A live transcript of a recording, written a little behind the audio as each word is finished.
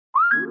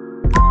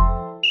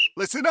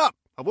Listen up.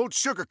 I won't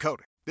sugarcoat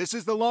it. This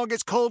is the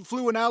longest cold,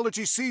 flu, and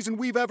allergy season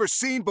we've ever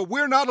seen, but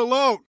we're not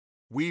alone.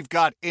 We've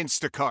got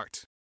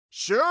Instacart.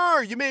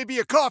 Sure, you may be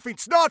a coughing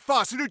snot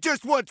faucet who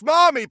just wants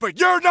mommy, but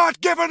you're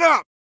not giving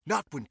up!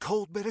 Not when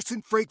cold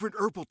medicine, fragrant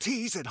herbal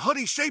teas, and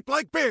honey shaped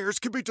like bears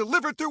can be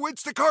delivered through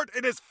Instacart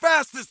in as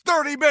fast as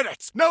 30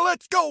 minutes! Now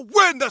let's go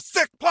win the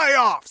sick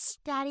playoffs!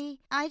 Daddy,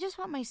 I just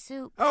want my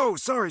soup. Oh,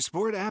 sorry,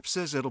 Sport. App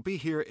says it'll be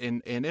here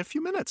in a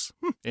few minutes.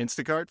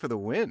 Instacart for the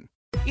win.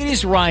 It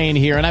is Ryan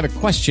here, and I have a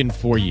question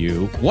for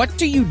you. What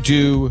do you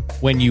do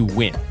when you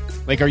win?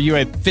 Like, are you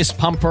a fist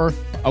pumper,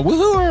 a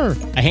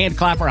woohooer, a hand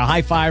clapper, a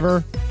high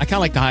fiver? I kind of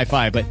like the high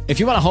five, but if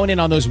you want to hone in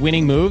on those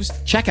winning moves,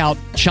 check out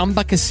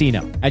Chumba Casino.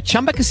 At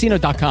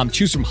ChumbaCasino.com,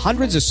 choose from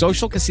hundreds of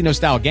social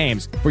casino-style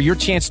games for your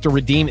chance to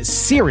redeem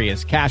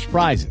serious cash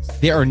prizes.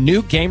 There are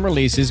new game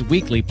releases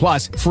weekly,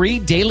 plus free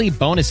daily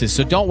bonuses,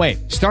 so don't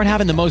wait. Start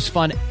having the most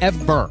fun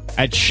ever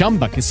at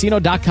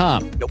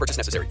ChumbaCasino.com. No purchase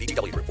necessary.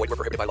 VGW. Void were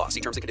prohibited by law.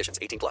 See terms and conditions.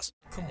 18+.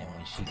 Come on.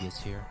 When she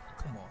gets here,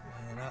 Come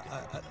on, man.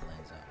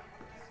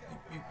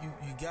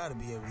 You gotta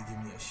be able to give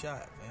me a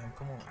shot, man.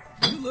 Come on.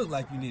 You look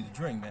like you need a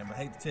drink, man, but I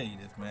hate to tell you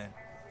this, man.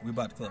 We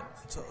about to close.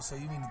 So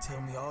you mean to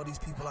tell me all these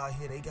people out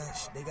here, they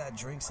got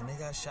drinks and they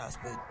got shots,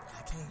 but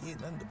I can't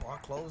get nothing. The bar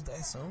closed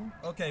that soon?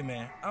 Okay,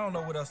 man. I don't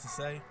know what else to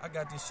say. I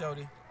got this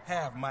shorty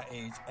half my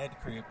age at the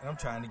crib, and I'm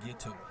trying to get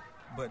to it.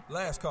 But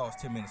last call was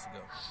 10 minutes ago.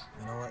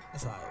 You know what?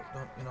 It's all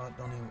right.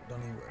 Don't even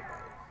worry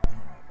about it.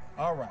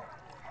 All right.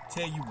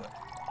 Tell you what.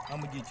 I'm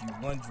gonna get you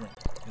one drink,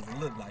 because it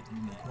look like you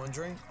need it. One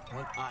drink?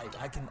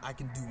 I can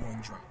do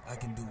one drink. I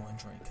can do one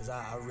drink, because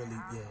I really,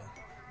 yeah.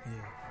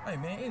 Hey,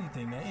 man,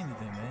 anything, man.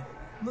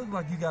 Look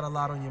like you got a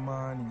lot on your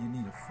mind and you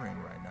need a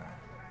friend right now.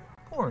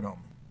 Pour it on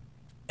me.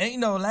 Ain't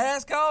no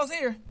last calls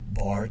here.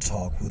 Bar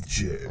Talk with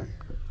Jay.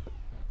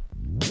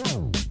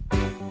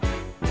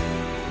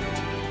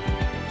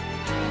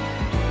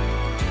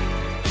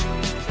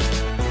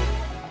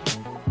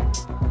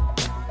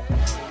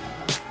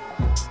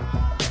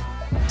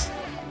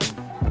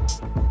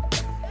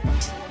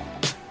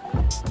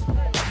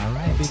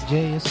 Big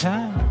J, it's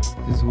time.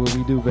 This is what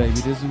we do,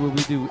 baby. This is what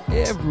we do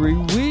every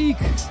week.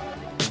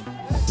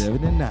 7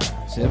 to 9.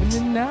 7 to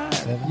 9.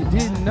 You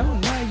didn't know,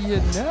 now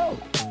you know.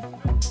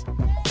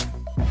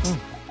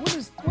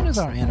 When is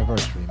our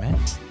anniversary, man?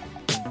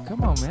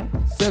 Come on, man.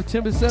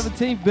 September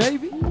 17th,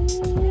 baby.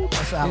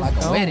 That sounds like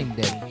a wedding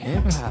day.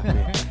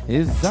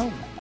 It's on.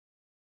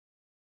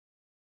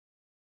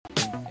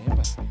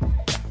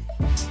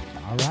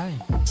 All right.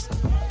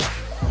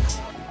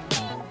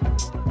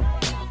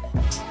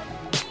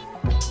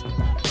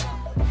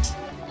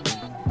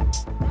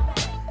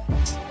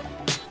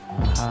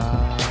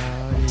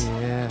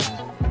 Yeah.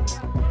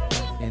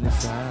 In the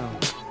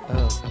sound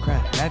of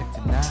Craft Addict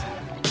tonight.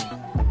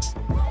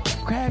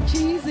 Crab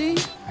cheesy.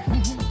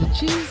 The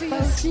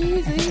cheesiest.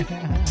 Cheesy.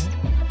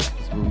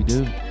 That's what we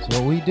do. That's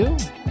what we do.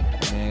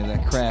 Man,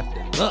 that Craft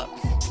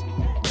Deluxe.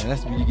 Man,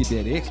 that's when you get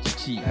that extra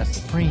cheese. That's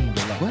Supreme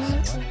Deluxe.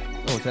 What?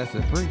 Oh, that's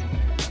Supreme.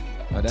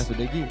 Oh, that's what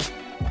they get.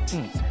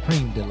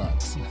 Supreme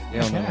Deluxe. They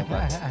don't know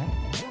about that.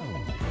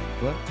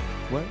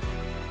 What?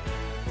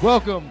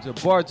 Welcome to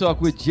Bar Talk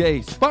with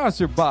Jay,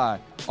 sponsored by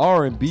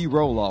R&B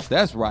Roll-Off.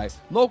 That's right.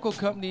 Local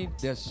company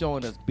that's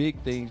showing us big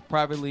things.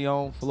 Privately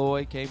owned.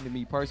 Floyd came to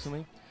me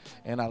personally.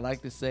 And I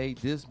like to say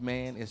this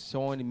man is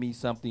showing me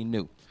something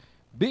new.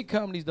 Big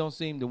companies don't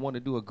seem to want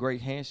to do a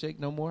great handshake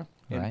no more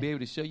and be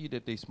able to show you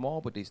that they're small,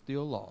 but they're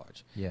still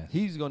large. Yes.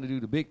 He's going to do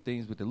the big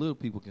things that the little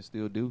people can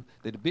still do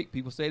that the big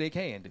people say they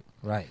can do.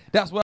 Right.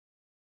 That's what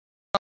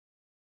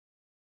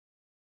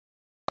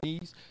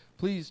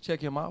please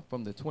check him out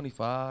from the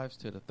 25s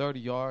to the 30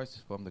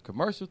 yards, from the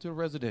commercial to the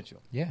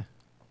residential. Yeah.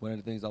 One of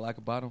the things I like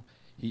about him,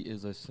 he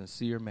is a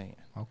sincere man.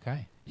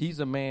 Okay. He's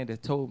a man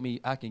that told me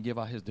I can give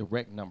out his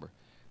direct number.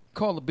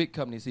 Call a big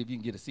company and see if you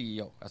can get a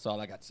CEO. That's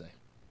all I got to say.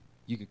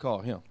 You can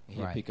call him, and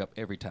he'll pick up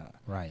every time.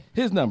 Right.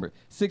 His number,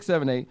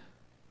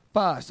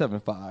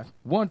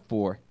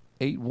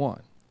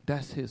 678-575-1481.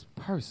 That's his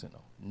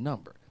personal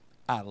number.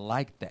 I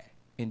like that.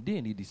 And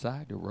then he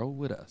decided to roll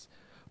with us.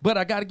 But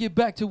I got to get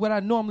back to what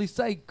I normally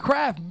say.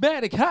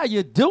 Craftmatic, how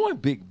you doing,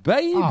 big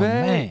baby? Oh,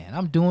 man,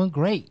 I'm doing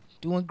great.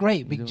 Doing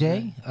great, Big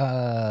J.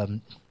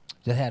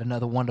 Just had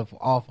another wonderful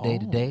off day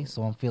today,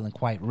 so I'm feeling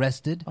quite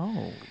rested.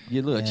 Oh,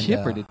 you're a little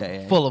chipper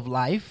today. Full of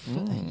life.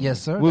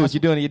 Yes, sir. What was you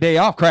doing on your day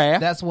off,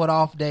 Craft? That's what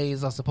off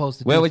days are supposed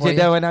to do. What was you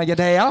doing on your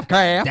day off,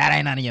 Craft? That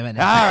ain't none of your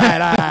business. All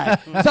right.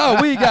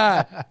 So we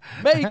got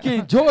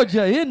Macon,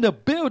 Georgia in the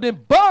building.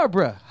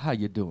 Barbara, how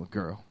you doing,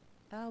 girl?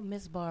 Oh,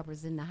 Miss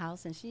Barbara's in the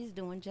house, and she's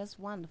doing just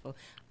wonderful.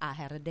 I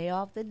had a day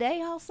off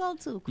today also,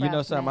 too. You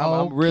know something?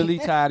 I'm really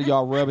tired of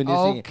y'all rubbing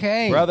this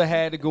in. Brother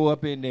had to go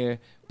up in there,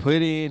 put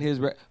in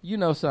his you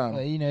know something.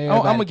 Well, you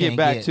know, I'm going to get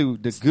back to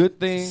the good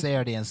things.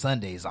 Saturday and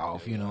Sundays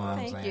off, you know what I'm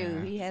saying? Thank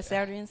you. He has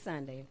Saturday and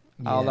Sunday.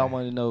 All I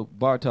want to know,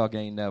 Bar Talk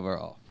ain't never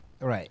off.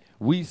 Right.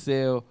 We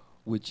sell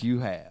what you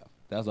have.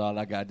 That's all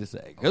I got to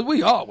say. Because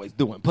we always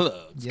doing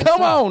plugs. Yes, Come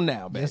sir. on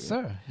now, baby. Yes,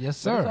 sir.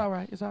 Yes, But sir. it's all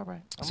right. It's all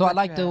right. So I'd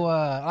like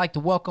to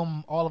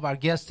welcome all of our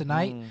guests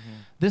tonight.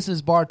 This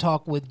is Bar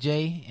Talk with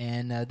Jay,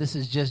 and this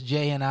is just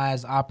Jay and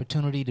I's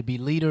opportunity to be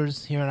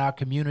leaders here in our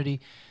community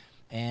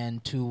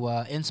and to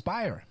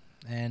inspire.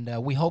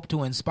 And we hope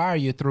to inspire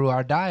you through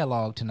our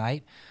dialogue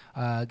tonight.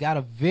 Got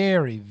a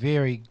very,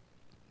 very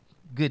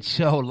good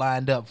show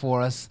lined up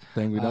for us.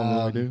 Thing we don't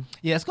normally do.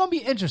 Yeah, it's going to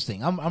be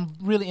interesting. I'm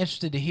really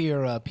interested to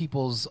hear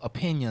people's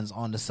opinions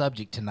on the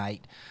subject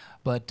tonight.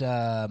 But,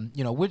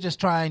 we're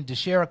just trying to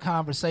share a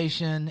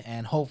conversation,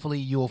 and hopefully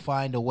you'll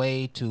find a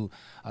way to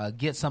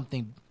get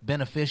something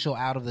beneficial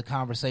out of the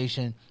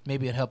conversation.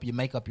 Maybe it'll help you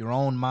make up your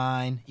own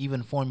mind,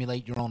 even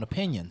formulate your own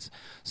opinions.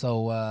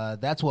 So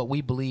that's what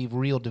we believe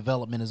real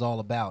development is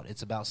all about.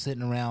 It's about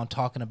sitting around,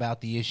 talking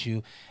about the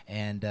issue,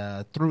 and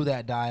through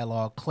that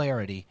dialogue,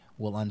 clarity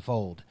will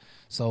unfold.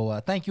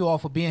 So thank you all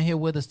for being here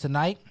with us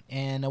tonight.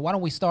 And why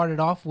don't we start it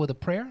off with a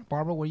prayer?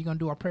 Barbara, were you going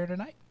to do our prayer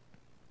tonight?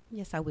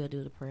 Yes, I will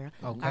do the prayer.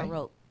 Okay. I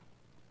wrote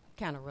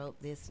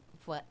this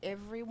for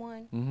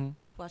everyone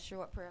for a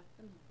short prayer.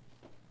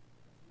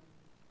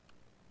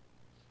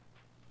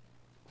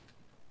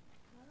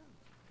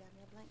 Got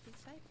me a blank piece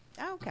of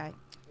paper. Okay.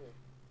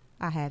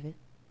 I have it.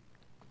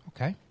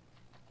 Okay.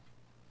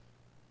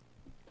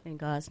 In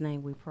God's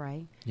name we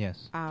pray.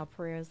 Yes. Our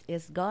prayers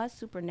is God's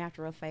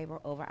supernatural favor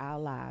over our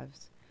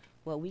lives.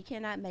 What we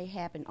cannot make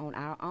happen on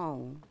our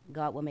own,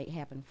 God will make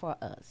happen for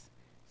us.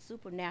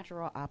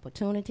 Supernatural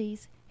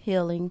opportunities,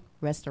 healing,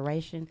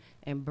 restoration,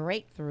 and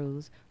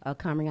breakthroughs are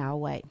coming our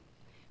way.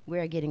 We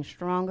are getting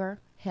stronger,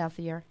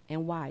 healthier,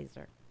 and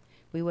wiser.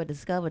 We will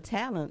discover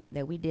talent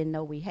that we didn't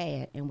know we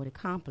had and would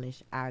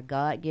accomplish our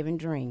God-given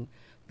dream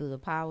through the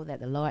power that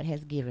the Lord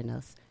has given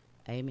us.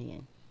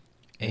 Amen.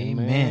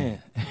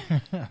 Amen.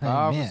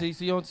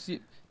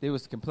 See, they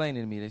was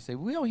complaining to me. They say,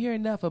 we don't hear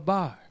enough of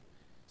Bar.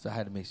 So I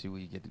had to make sure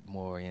we get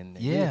more in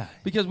there. Yeah.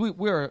 Because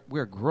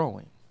we're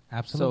growing.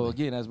 Absolutely. So,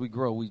 again, as we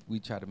grow, we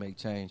try to make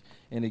change.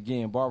 And,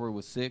 again, Barbara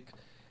was sick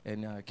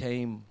and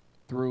came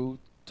through,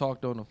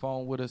 talked on the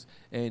phone with us,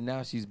 and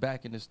now she's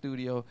back in the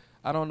studio.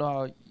 I don't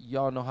know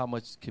y'all know how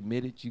much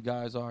committed you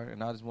guys are,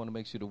 and I just want to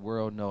make sure the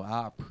world know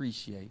I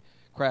appreciate.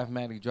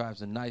 Craftmatic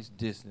drives a nice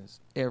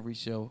distance every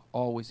show,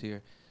 always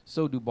here.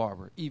 So do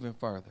Barbara, even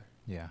further.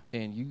 Yeah.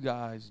 And you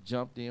guys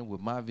jumped in with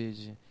my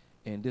vision,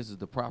 and this is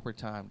the proper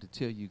time to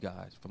tell you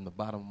guys from the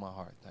bottom of my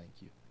heart, thank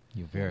you.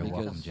 You're very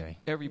Because welcome, Jay.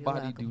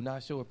 everybody do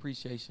not show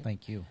appreciation.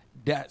 Thank you.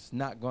 That's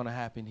not going to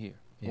happen here.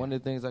 Yeah. One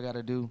of the things I got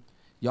to do,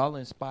 y'all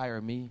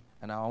inspire me,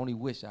 and I only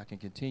wish I can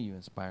continue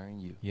inspiring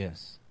you.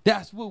 Yes.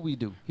 That's what we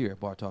do here at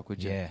Bar Talk with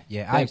Jay.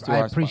 Yeah. Thanks to I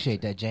our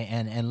appreciate sponsor. that, Jay.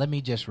 And let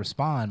me just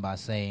respond by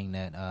saying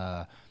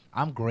that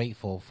I'm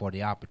grateful for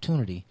the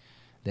opportunity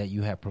that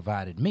you have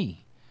provided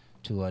me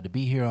to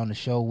be here on the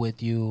show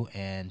with you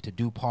and to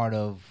do part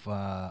of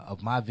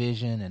my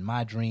vision and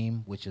my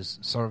dream, which is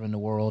serving the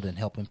world and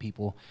helping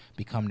people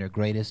become their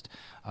greatest.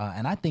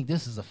 And I think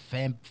this is a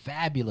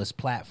fabulous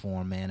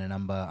platform, man. And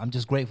I'm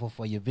just grateful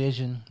for your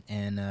vision,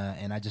 and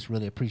I just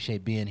really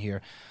appreciate being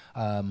here.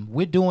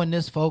 We're doing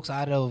this, folks,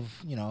 out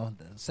of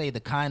say the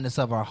kindness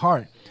of our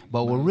heart,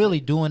 but we're really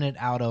doing it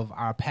out of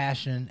our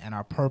passion and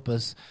our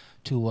purpose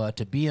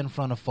to be in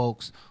front of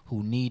folks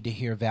who need to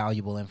hear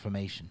valuable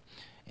information.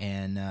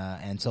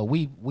 And so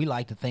we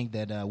like to think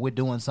that we're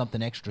doing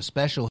something extra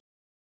special.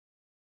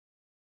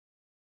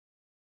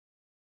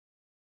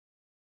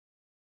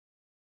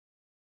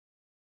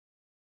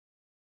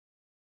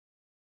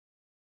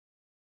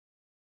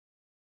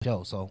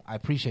 So I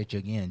appreciate you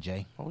again,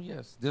 Jay. Oh,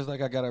 yes. Just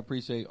like I got to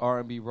appreciate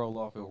R&B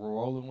Roll-Off and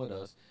rolling with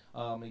us.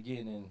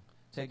 Again, and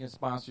taking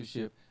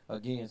sponsorship.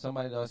 Again,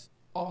 somebody does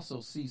also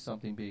see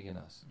something big in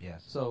us.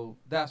 Yes. So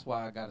that's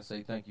why I got to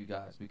say thank you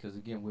guys, because,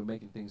 again, we're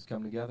making things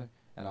come together.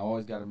 And I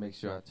always got to make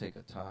sure I take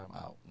a time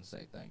out and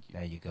say thank you.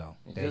 There you go.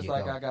 And there just you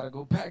like go. I got to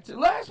go back to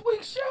last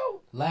week's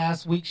show.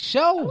 Last week's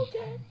show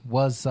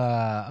was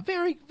a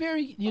very,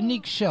 very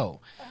unique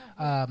show.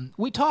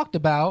 We talked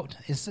about,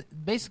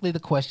 basically the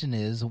question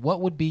is,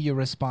 what would be your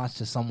response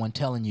to someone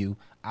telling you,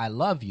 I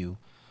love you,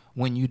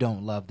 when you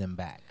don't love them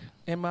back?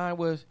 And mine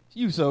was,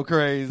 you so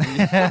crazy.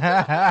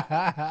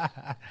 Because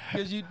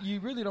you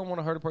really don't want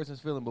to hurt a person's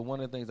feeling, but one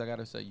of the things I got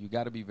to say, you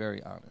got to be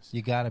very honest.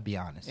 You got to be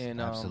honest.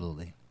 And,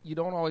 absolutely. You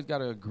don't always got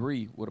to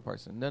agree with a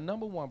person. The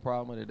number one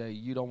problem of the day,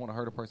 you don't want to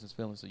hurt a person's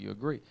feelings, so you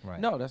agree. Right.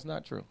 No, that's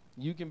not true.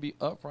 You can be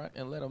upfront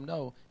and let them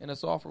know in a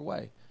softer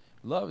way.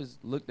 Love is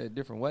looked at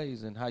different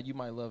ways, and how you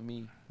might love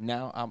me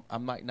now, I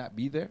might not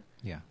be there.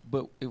 Yeah.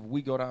 But if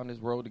we go down this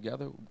road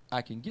together,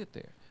 I can get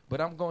there.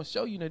 But I'm going to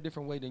show you in a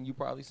different way than you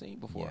probably seen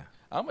before. Yeah.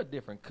 I'm a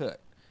different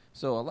cut.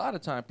 So a lot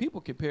of time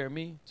people compare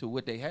me to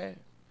what they had.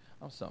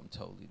 I'm something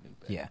totally new,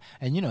 baby. Yeah.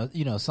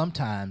 And,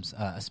 sometimes,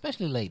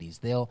 especially ladies,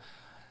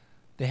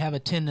 they have a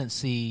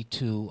tendency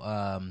to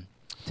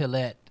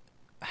let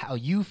how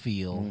you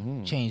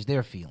feel change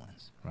their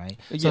feelings. right?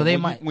 Yeah, so they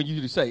when might when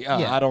you say,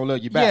 Yeah. I don't love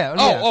you back. Yeah,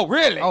 oh, yeah. oh,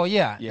 really? Oh,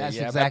 yeah, Yeah, that's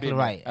yeah, I've exactly been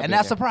right, there. I've and been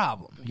that's there. a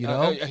problem, you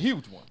know, a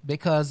huge one.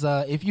 because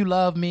if you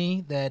love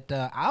me, that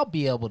I'll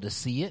be able to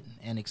see it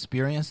and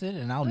experience it,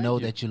 and I'll know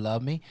that you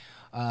love me.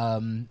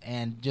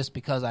 And just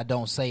because I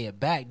don't say it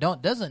back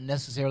doesn't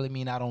necessarily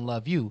mean I don't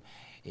love you.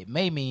 It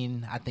may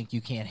mean I think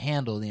you can't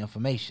handle the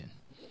information,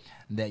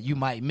 that you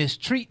might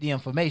mistreat the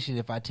information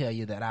if I tell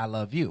you that I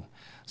love you.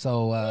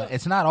 So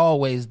it's not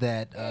always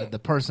that the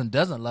person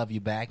doesn't love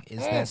you back.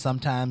 It's that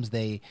sometimes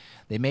they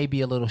may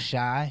be a little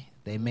shy.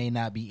 They may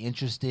not be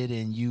interested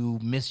in you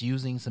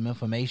misusing some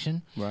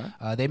information. Right.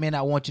 They may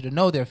not want you to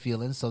know their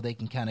feelings, so they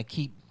can kind of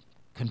keep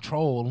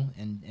control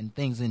and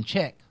things in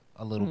check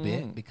a little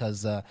bit,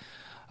 because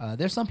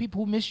there's some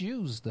people who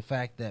misuse the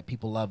fact that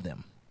people love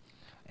them.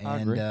 I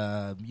agree.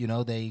 And, you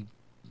know, they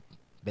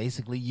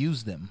basically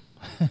use them,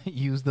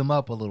 use them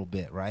up a little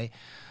bit, right?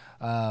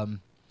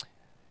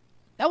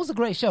 That was a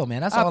great show,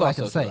 man. That's all I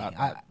can say.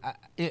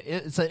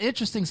 It's an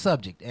interesting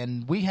subject,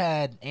 and we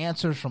had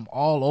answers from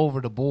all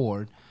over the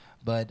board,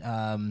 but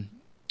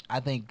I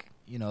think,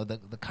 you know, the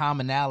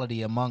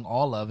commonality among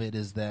all of it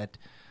is that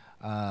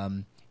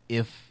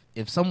if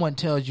someone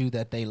tells you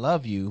that they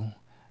love you,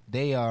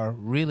 they are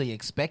really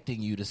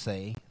expecting you to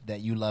say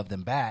that you love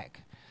them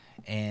back.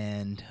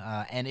 And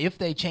if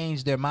they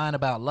change their mind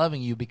about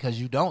loving you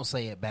because you don't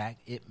say it back,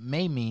 it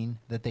may mean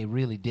that they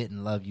really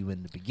didn't love you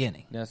in the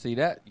beginning. Now, see,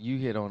 that you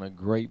hit on a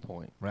great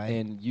point. Right.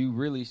 And you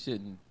really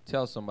shouldn't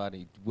tell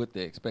somebody with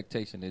the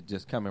expectation it's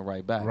just coming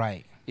right back.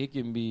 Right. It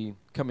can be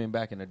coming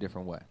back in a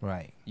different way.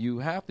 Right. You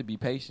have to be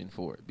patient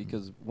for it,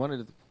 because one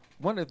of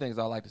the things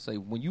I like to say,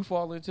 when you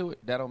fall into it,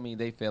 that don't mean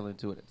they fell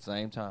into it at the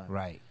same time.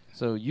 Right.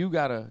 So you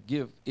got to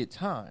give it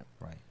time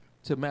Right.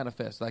 to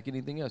manifest. Like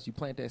anything else, you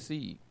plant that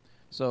seed.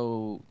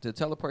 So to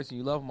tell a person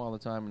you love them all the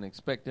time and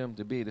expect them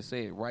to be able to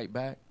say it right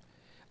back,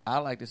 I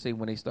like to say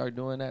when they start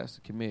doing that, it's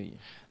a chameleon.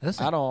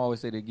 Listen, I don't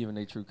always say they're giving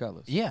their true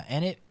colors. Yeah,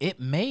 and it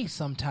may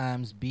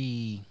sometimes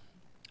be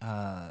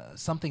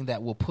something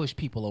that will push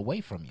people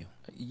away from you.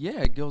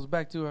 Yeah, it goes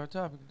back to our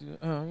topic,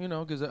 you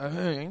know, because I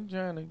ain't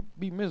trying to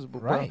be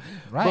miserable. Right,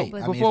 bro. right. But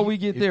I mean, before we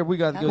get there, we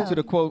got to go to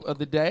the quote of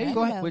the day,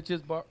 Go ahead. which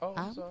is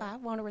I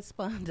want to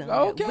respond on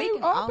Okay,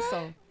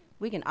 that.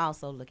 We can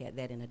also look at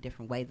that in a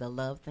different way, the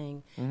love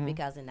thing,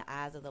 because in the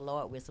eyes of the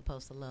Lord, we're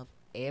supposed to love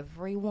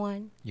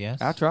everyone.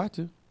 Yes. I tried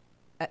to.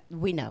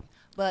 We know.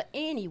 But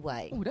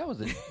anyway. Ooh, was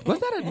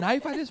that a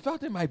knife I just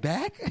felt in my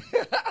back?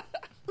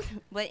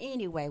 But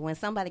anyway, when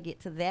somebody get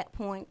to that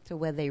point to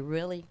where they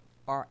really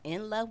are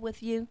in love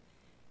with you,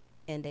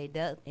 and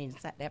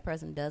that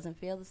person doesn't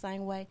feel the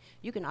same way,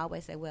 you can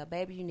always say, well,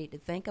 baby, you need to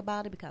think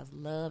about it, because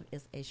love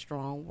is a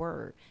strong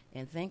word.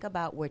 And think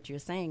about what you're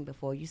saying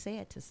before you say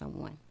it to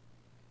someone.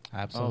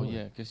 Absolutely. Oh,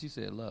 yeah, because she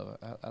said love.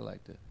 I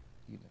like to,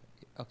 you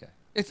know. Okay.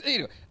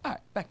 Anyway, all right,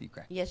 back to you,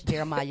 Craig. Yes,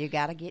 Jeremiah, you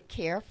got to get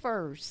care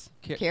first.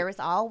 Care is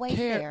always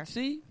there.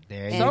 See?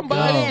 There you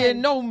Somebody go.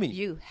 didn't know me.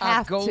 You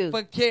have I go to.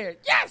 for care.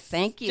 Yes!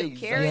 Thank you.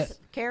 Jesus.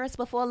 Care is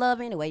before love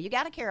anyway. You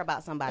got to care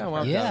about somebody That's what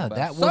I'm first. Yeah, talking about.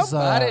 that was,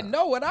 somebody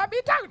know what I be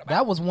talking about.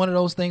 That was one of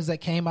those things that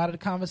came out of the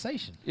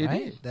conversation. It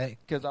right? did.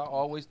 Because I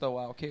always throw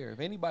out care.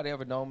 If anybody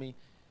ever know me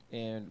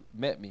and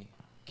met me,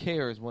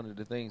 care is one of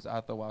the things I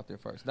throw out there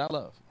first. Not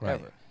love, Right,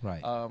 ever.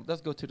 right.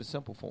 Let's go to the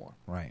simple form.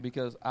 Right.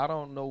 Because I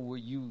don't know where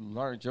you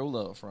learned your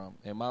love from,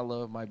 and my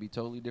love might be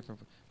totally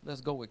different. Let's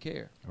go with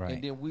care. Right.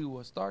 And then we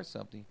will start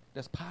something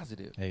that's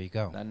positive, There you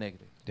go. not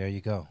negative. There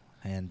you go.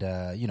 And,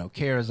 you know,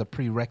 care is a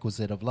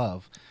prerequisite of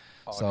love.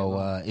 All day So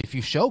long. if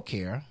you show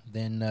care,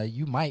 then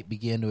you might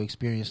begin to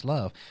experience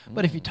love.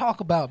 But if you talk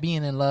about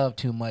being in love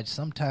too much,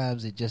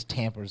 sometimes it just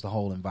tampers the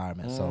whole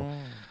environment. So,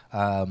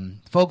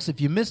 folks, if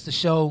you missed the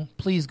show,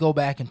 please go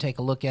back and take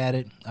a look at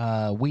it.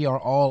 We are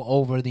all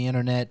over the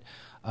internet.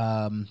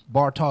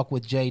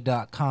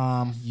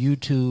 BarTalkWithJ.com,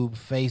 YouTube,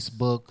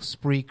 Facebook,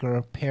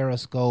 Spreaker,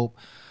 Periscope,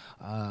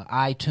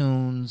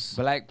 iTunes.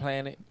 Black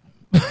Planet.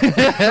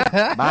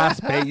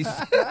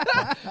 MySpace.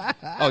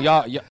 Oh,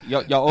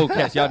 y'all old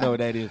cats, y'all know what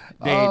that is.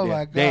 They Oh, ain't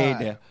my there. They ain't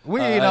God. there.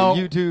 We ain't on-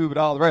 YouTube and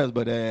all the rest,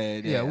 but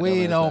Yeah, we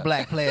ain't on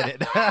Black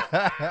Planet.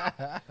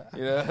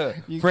 Yeah,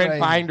 You Friend crazy.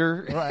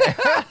 Finder. Right.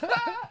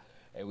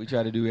 And we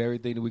try to do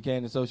everything that we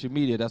can in social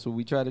media. That's what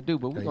we try to do.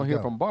 But we're There gonna you hear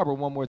go. from Barbara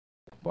one more.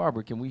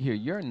 Barbara, can we hear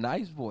your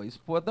nice voice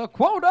for the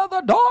quote of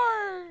the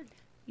day?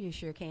 You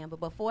sure can. But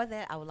before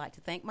that, I would like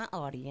to thank my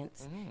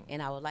audience.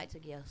 And I would like to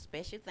give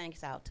special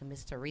thanks out to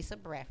Miss Teresa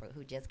Bradford,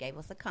 who just gave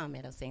us a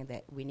comment of saying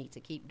that we need to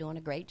keep doing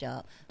a great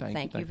job.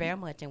 Thank you very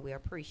much, and we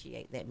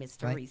appreciate that, Miss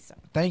Teresa.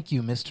 Thank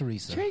you, Miss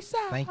Teresa.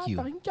 Thank you.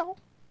 And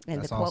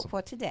That's the quote awesome.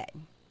 for today.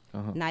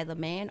 Neither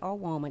man or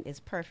woman is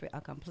perfect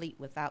or complete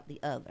without the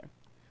other.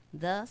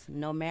 Thus,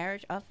 no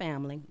marriage or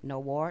family, no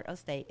ward or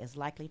state is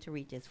likely to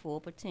reach its full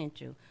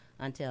potential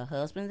until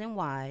husbands and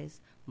wives,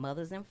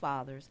 mothers and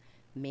fathers,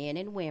 men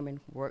and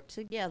women work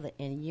together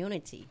in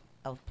unity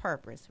of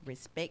purpose,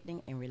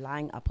 respecting and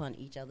relying upon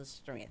each other's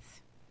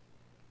strength.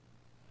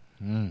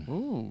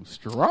 Ooh,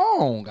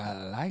 strong.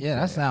 I like Yeah,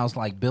 that. that sounds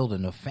like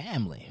building a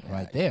family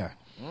right there.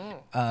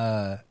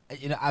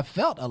 I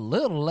felt a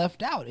little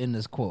left out in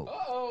this quote.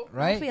 Uh-oh.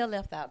 Right? You feel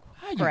left out.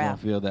 How you gonna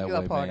feel that You're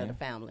way, a part man? of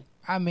the family.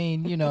 I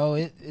mean,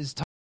 it's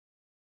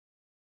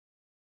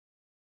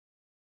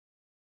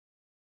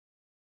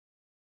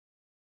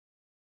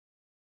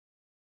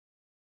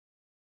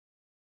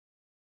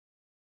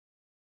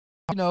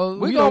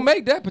We're gonna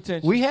make that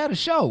potential. We had a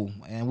show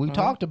and we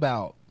talked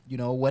about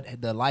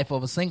what the life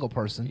of a single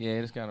person. Yeah,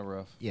 it's kind of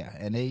rough. Yeah,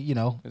 and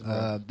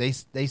they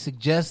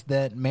suggest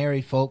that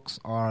married folks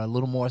are a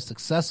little more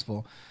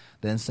successful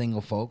than single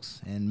folks,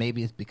 and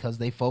maybe it's because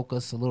they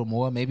focus a little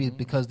more. Maybe it's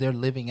because they're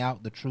living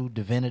out the true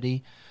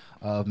divinity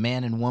of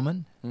man and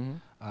woman.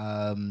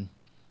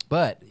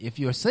 But if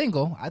you're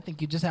single, I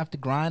think you just have to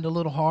grind a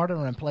little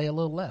harder and play a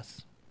little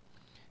less,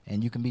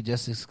 and you can be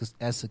just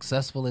as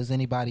successful as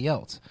anybody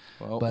else.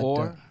 Well, but,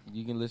 or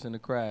you can listen to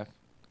craft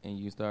and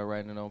you start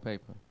writing it on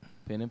paper,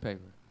 pen and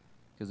paper.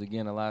 Because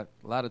again, a lot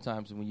of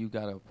times when you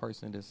got a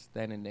person that's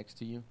standing next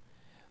to you,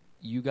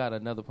 you got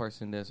another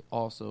person that's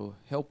also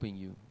helping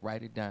you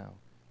write it down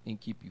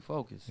and keep you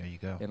focused. There you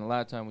go. And a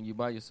lot of time when you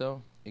by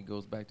yourself, it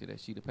goes back to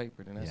that sheet of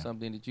paper, and that's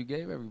something that you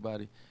gave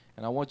everybody.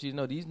 And I want you to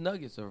know these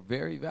nuggets are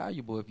very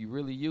valuable if you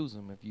really use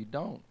them. If you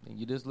don't, and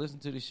you just listen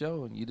to the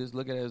show and you just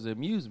look at it as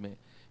amusement,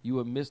 you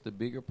will miss the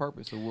bigger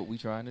purpose of what we're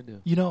trying to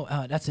do.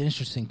 That's an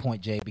interesting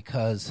point, Jay,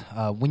 because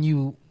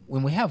when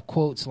we have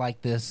quotes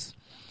like this,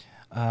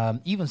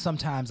 even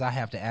sometimes I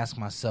have to ask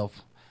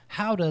myself,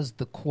 how does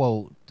the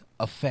quote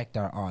affect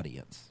our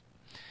audience?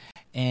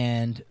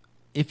 And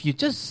if we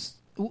just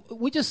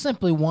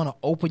simply want to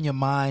open your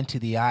mind to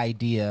the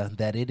idea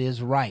that it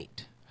is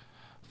right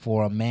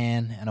for a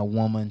man and a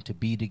woman to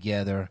be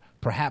together,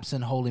 perhaps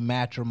in holy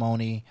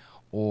matrimony,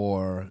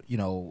 or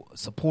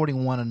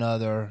supporting one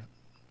another,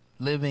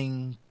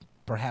 living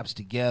perhaps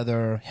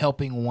together,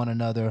 helping one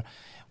another.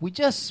 We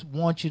just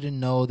want you to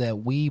know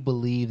that we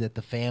believe that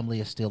the family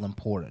is still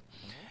important.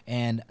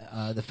 And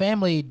the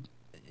family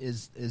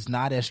is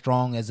not as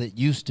strong as it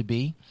used to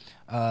be.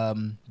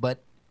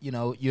 But,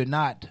 you're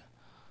not...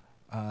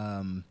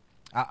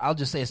 I'll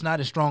just say it's not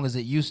as strong as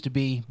it used to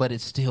be, but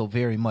it's still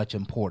very much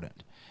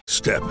important.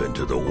 Step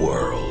into the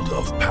world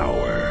of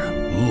power,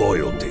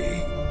 loyalty,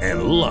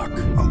 and luck.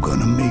 I'm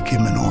gonna make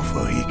him an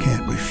offer he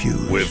can't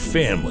refuse. With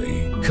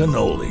family,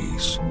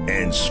 cannolis,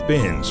 and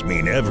spins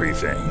mean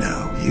everything.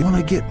 Now, you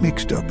wanna get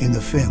mixed up in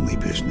the family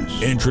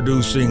business.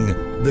 Introducing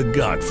The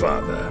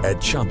Godfather at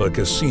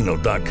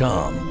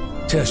ChumbaCasino.com.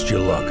 Test your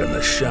luck in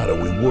the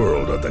shadowy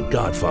world of The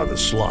Godfather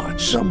slot.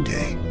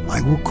 Someday,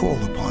 I will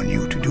call upon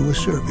you to do a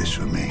service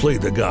for me. Play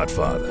The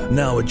Godfather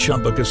now at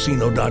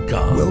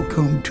ChumbaCasino.com.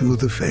 Welcome to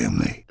the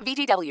family.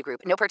 VGW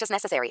Group. No purchase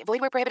necessary. Void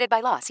where prohibited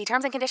by law. See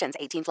terms and conditions.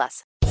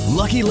 18+.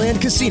 Lucky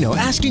Land Casino,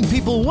 asking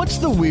people, what's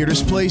the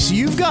weirdest place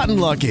you've gotten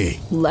lucky?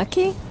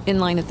 Lucky? In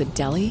line at the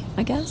deli,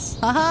 I guess?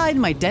 Aha, in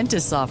my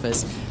dentist's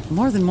office.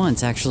 More than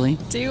once, actually.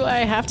 Do I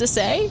have to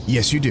say?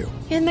 Yes, you do.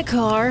 In the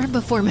car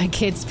before my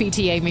kids'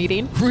 PTA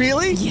meeting.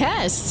 Really?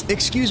 Yes.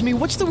 Excuse me,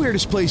 what's the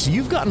weirdest place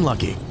you've gotten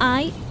lucky?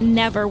 I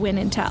never win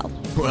and tell.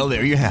 Well,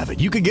 there you have it.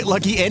 You can get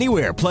lucky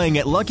anywhere, playing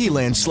at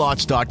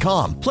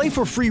LuckyLandSlots.com. Play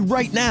for free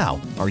right now.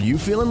 Are you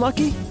feeling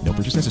lucky? No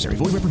purchase necessary.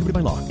 Void where prohibited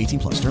by law.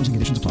 18+. Terms and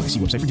conditions apply. See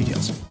website for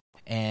details.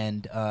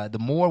 And the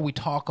more we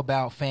talk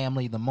about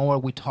family, the more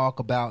we talk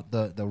about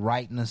the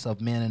rightness of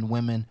men and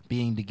women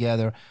being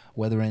together,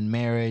 whether in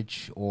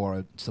marriage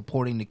or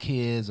supporting the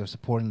kids or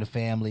supporting the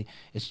family.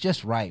 It's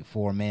just right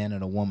for a man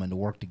and a woman to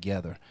work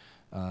together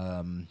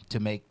to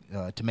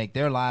make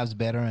their lives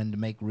better and to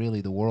make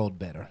really the world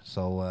better.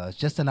 So it's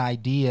just an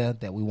idea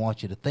that we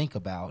want you to think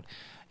about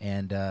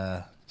and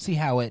see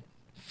how it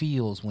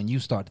feels when you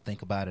start to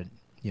think about it.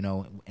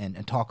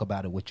 And talk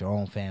about it with your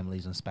own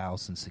families and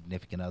spouse and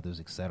significant others,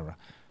 etc.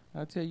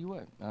 I'll tell you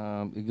what,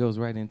 it goes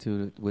right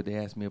into what they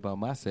asked me about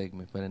my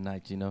segment for the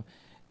night,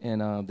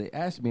 And they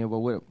asked me about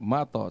what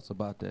my thoughts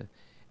about the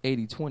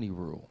 80-20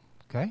 rule.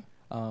 Okay.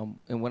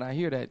 And when I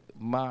hear that,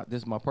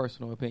 this is my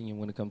personal opinion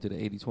when it comes to the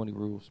 80-20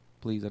 rules.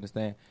 Please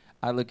understand,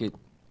 I look at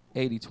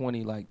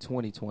 80-20 like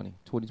 20-20,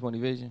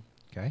 20-20 vision.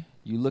 Okay.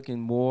 You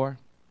looking more,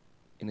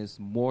 and it's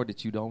more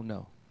that you don't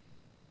know.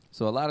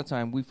 So a lot of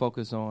time we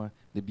focus on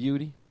the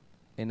beauty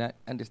and not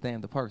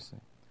understand the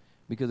person.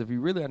 Because if you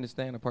really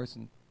understand a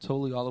person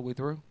totally all the way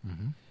through,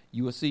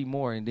 you will see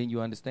more, and then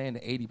you understand the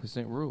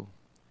 80% rule.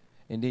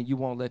 And then you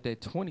won't let that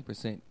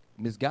 20%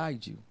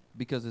 misguide you,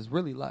 because it's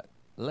really a lot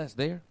less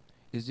there.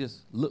 It's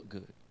just look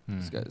good.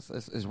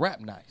 It's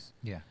wrapped nice.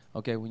 Yeah.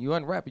 Okay, when you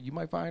unwrap it, you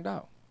might find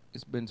out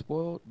it's been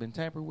spoiled, been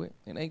tampered with,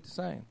 and ain't the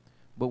same.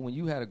 But when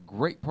you had a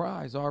great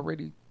prize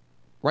already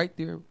right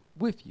there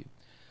with you,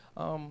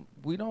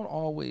 we don't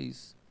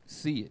always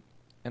see it,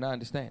 and I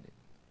understand it.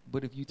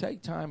 But if you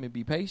take time and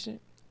be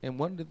patient, and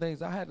one of the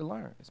things I had to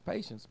learn is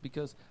patience,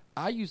 because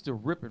I used to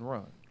rip and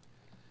run.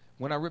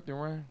 When I ripped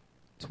and ran,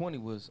 20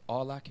 was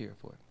all I cared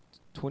for.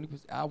 20%,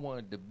 I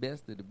wanted the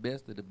best of the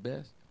best of the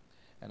best,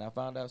 and I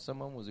found out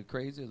some of them was the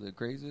crazy of the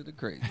crazy of the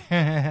crazy.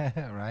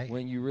 Right.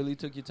 When you really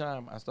took your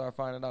time, I started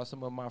finding out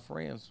some of my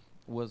friends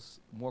was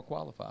more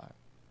qualified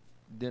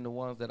than the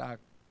ones that I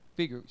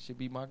figured should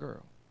be my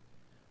girl.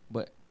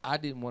 But I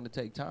didn't want to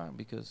take time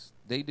because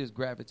they just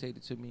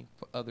gravitated to me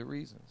for other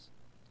reasons.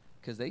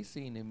 Because they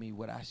seen in me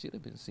what I should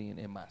have been seeing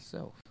in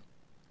myself.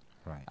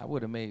 Right. I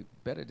would have made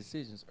better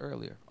decisions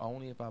earlier,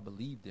 only if I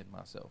believed in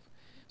myself.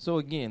 So,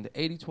 again, the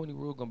 80-20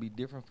 rule going to be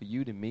different for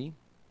you than me.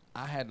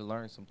 I had to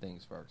learn some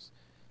things first.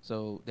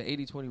 So the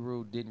 80-20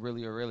 rule didn't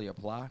really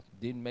apply,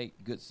 didn't make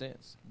good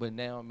sense. But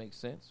now it makes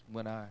sense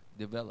when I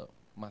develop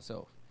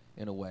myself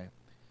in a way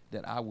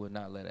that I would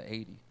not let an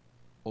 80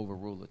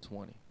 overrule a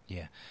 20.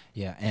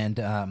 Yeah. And,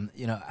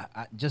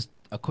 I just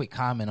a quick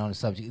comment on the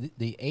subject.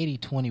 The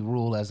 80-20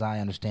 rule, as I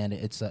understand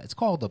it, it's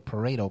called the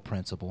Pareto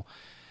principle.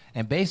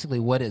 And basically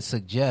what it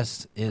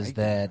suggests is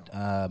that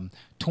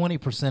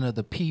 20% of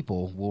the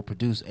people will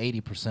produce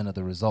 80% of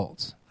the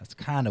results. That's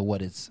kind of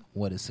what it's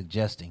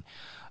suggesting.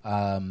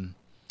 It's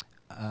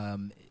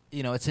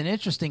an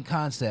interesting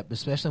concept,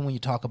 especially when you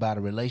talk about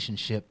a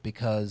relationship,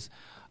 because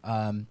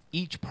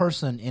each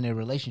person in a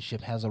relationship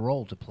has a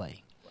role to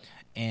play.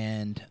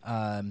 And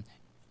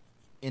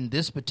in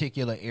this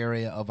particular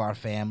area of our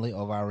family,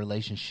 of our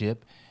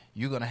relationship,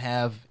 you're going to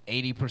have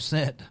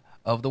 80%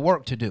 of the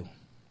work to do.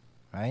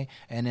 Right?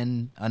 And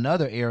in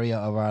another area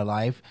of our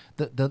life,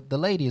 the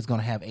lady is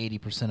going to have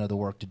 80% of the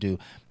work to do.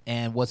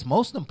 And what's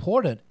most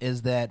important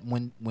is that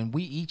when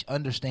we each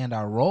understand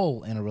our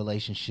role in a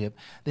relationship,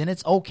 then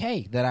it's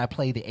okay that I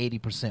play the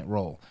 80%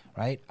 role,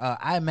 right?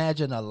 I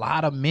imagine a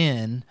lot of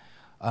men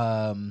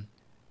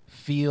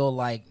feel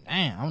like,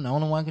 man, I'm the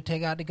only one who can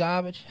take out the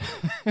garbage,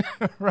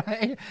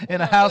 right?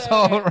 In a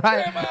household,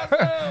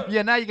 right?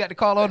 Yeah, now you got to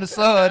call on the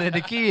son and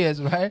the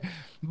kids, right?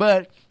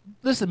 But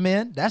listen,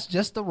 men, that's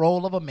just the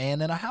role of a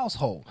man in a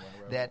household.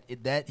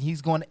 That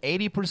he's going to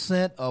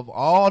 80% of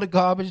all the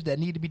garbage that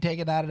need to be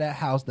taken out of that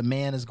house, the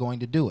man is going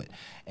to do it.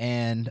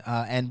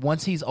 And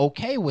once he's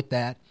okay with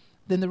that,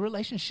 then the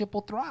relationship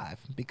will thrive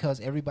because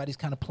everybody's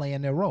kind of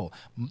playing their role.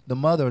 The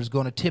mother is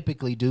going to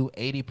typically do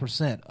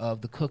 80%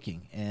 of the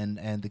cooking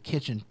and the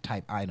kitchen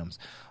type items.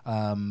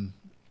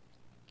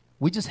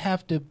 We just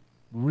have to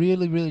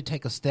really, really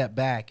take a step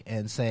back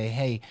and say,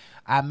 hey,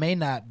 I may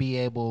not be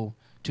able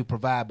to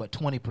provide but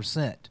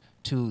 20%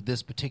 to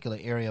this particular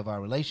area of our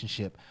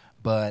relationship,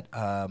 but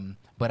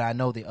I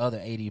know the other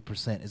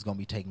 80% is going to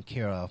be taken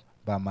care of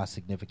by my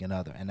significant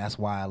other, and that's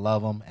why I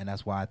love them, and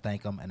that's why I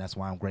thank them, and that's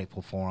why I'm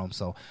grateful for them.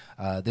 So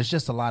there's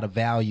just a lot of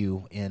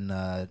value in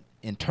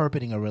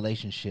interpreting a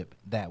relationship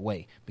that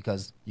way,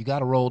 because you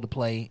got a role to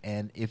play,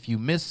 and if you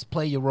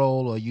misplay your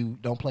role or you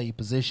don't play your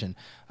position,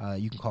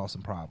 you can cause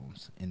some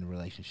problems in the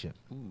relationship.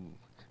 Ooh.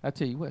 I'll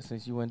tell you what,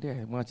 since you weren't there,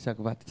 why don't you talk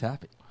about the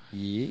topic?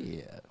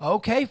 Yeah.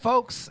 Okay,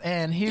 folks,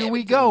 and here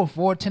we go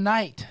for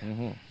tonight.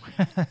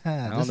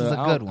 Mm-hmm. This is a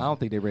good one. I don't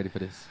think they're ready for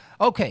this.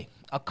 Okay,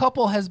 a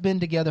couple has been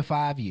together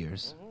 5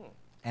 years,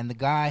 and the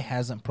guy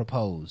hasn't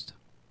proposed.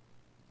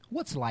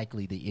 What's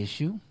likely the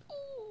issue?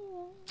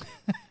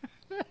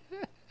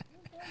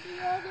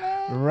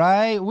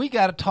 Right? We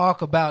got to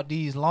talk about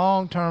these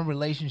long-term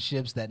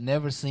relationships that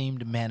never seem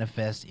to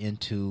manifest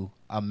into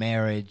a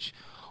marriage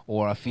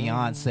or a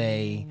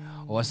fiance,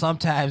 or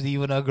sometimes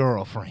even a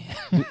girlfriend.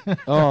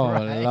 Oh,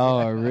 right?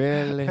 Lord,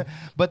 really?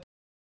 But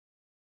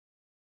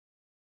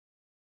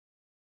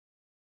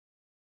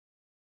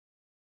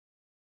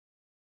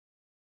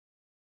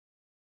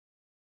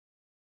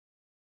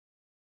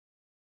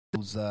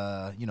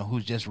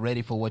who's just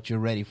ready for what you're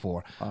ready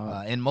for.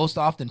 And most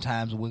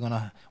oftentimes we're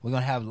gonna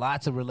have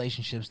lots of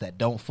relationships that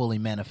don't fully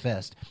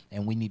manifest,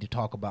 and we need to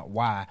talk about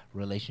why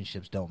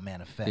relationships don't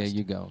manifest. There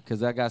you go.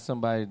 Because I got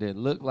somebody that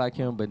looked like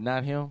him but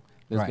not him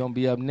that's going to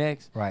be up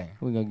next. Right.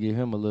 We're going to give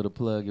him a little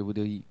plug and what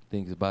he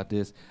thinks about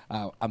this.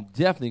 I'm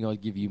definitely going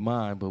to give you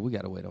mine, but we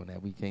got to wait on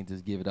that. We can't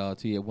just give it all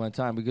to you at one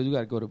time because we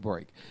got to go to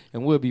break.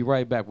 And we'll be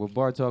right back with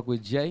Bar Talk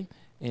with Jay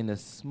and the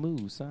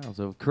smooth sounds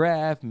of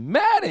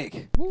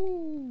Craftmatic.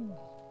 Woo!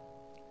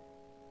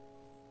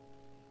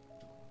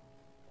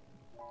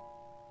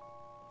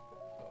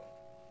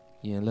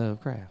 You in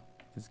love, Craft?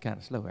 It's kind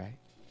of slow, right?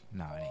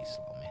 No, it ain't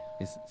slow, man.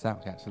 It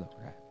sounds kind of slow,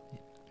 right?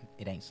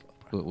 It ain't slow,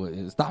 bro.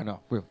 It's starting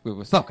off with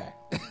slow, guy.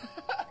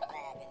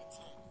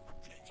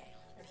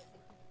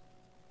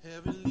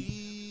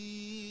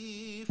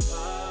 Heavenly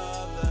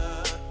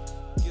Father,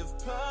 give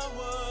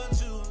power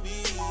to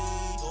me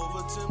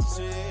over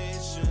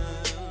temptation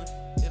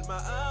in my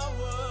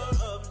hour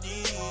of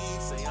need.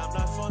 Say I'm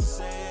not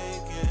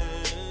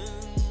forsaken.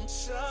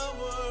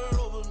 Shower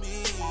over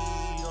me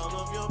all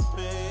of your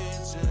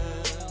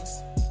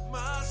patience.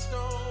 My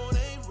stone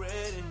ain't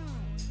ready.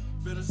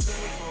 Been a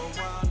sinner for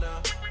a while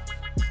now.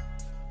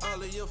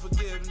 All of your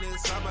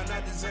forgiveness, I might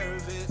not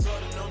deserve it.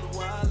 Starting on the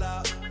wild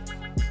out.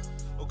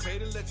 Okay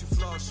to let your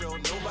flaws show.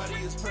 Nobody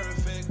is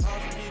perfect.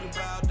 Hard for me to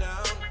bow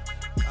down.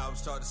 I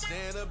was taught to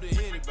stand up to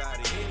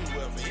anybody,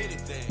 anywhere, for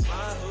anything.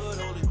 My hood,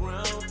 holy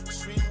ground.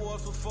 Street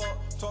wars for fought.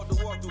 Taught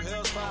to walk through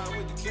hell's fire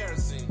with the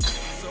kerosene.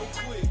 So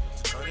quick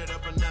to turn it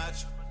up a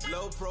notch.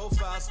 Low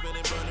profile,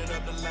 spinning, burning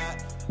up the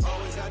lot.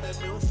 Always got that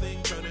new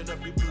thing, turning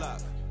up your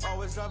block.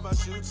 Always drop my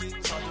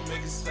shootings, hard to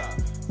make it stop.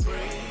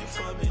 Pray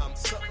for me. I'm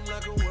something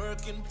like a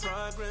work in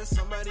progress.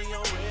 Somebody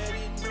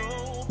already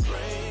know.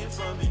 Pray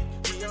for me.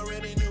 He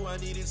already knew I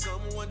needed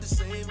someone to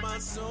save my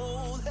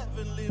soul.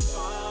 Heavenly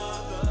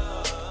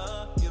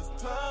Father, give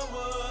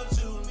power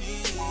to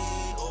me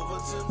over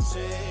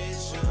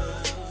temptation.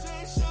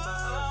 My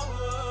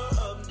hour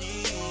of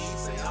need,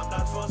 say I'm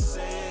not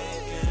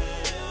forsaken.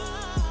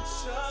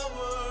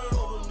 Shower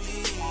over me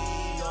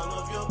all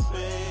of your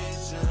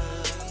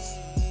patience.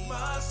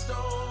 My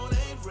stone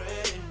ain't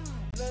ready.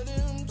 Let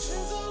him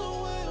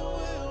chisel away,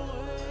 away,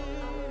 away.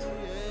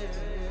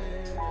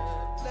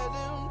 Let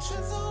him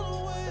chisel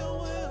away,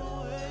 away,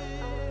 away.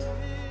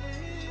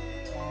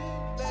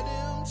 Let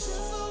him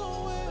chisel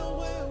away,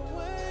 away,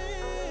 away.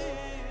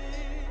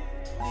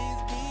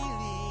 Please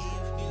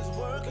believe he's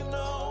working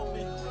on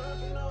me.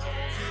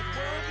 Keep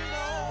working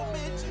on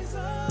me,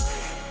 Jesus.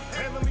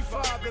 Heavenly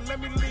Father, let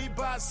me lead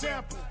by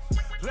example.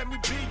 Let me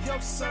be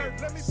your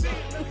servant. Let me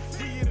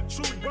hear the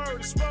true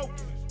word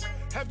spoken.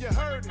 Have you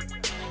heard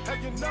it?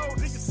 Have you know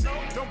this?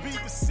 Don't be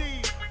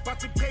deceived by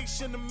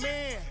temptation of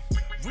man.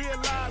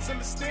 Realize,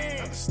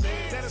 understand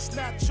that it's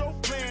not your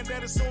plan,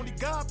 that it's only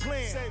God's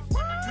plan.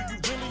 Do you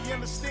really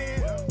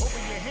understand?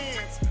 Open your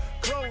hands,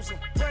 close them,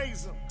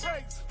 praise Him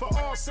for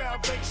all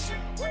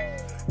salvation.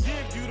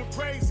 Give you the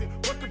praise it.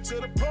 Welcome to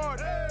the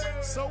party.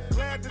 So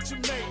glad that you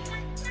made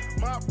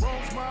it. My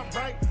wrongs, my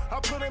right, I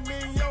put them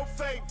in your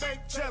faith.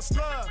 Just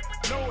love,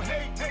 no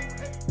hate.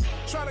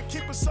 Try to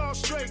keep us all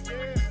straight,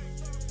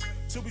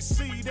 till we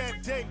see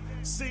that day.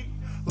 See,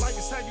 life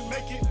is how you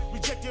make it.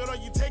 Reject it or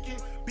you take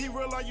it. Be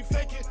real or you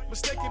fake it.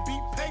 Mistake it, be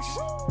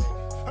patient.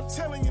 I'm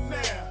telling you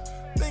now,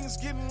 things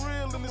getting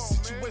real in this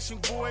situation,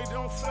 boy,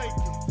 don't fake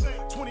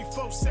it.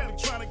 24/7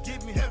 trying to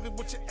get in heaven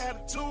with your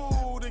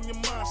attitude and your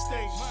mind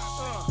state.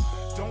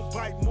 Don't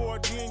bite more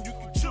than you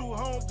can chew,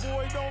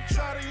 homeboy. Don't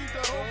try to eat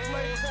the whole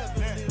plate.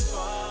 Heavenly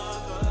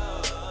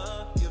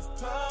Father, give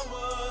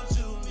power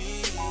to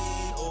me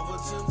over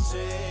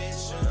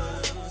temptation.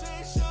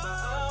 My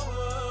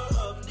hour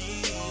of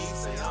need,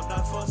 say I'm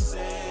not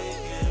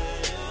forsaken.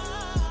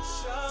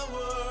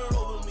 Shower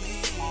over me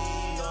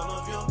all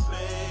of your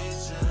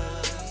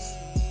patience.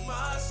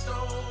 My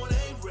stone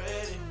ain't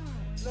ready.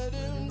 Let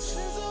him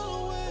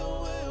chisel away,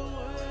 away,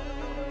 away.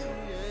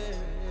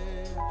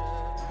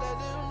 Let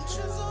him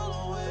chisel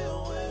away,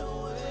 away,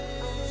 away.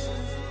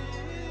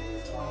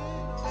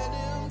 Let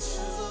him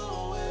chisel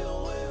away,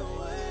 away,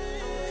 away.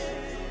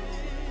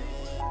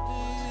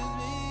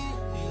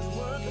 He's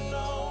working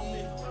on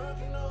me.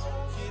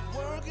 Keep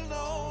working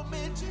on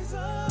me,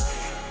 Jesus.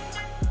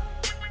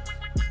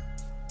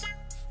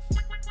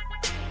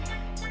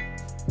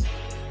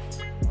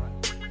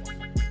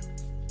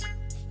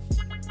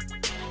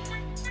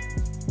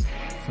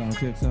 Sound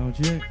check, sound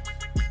check.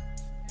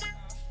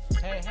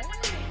 Hey, hey.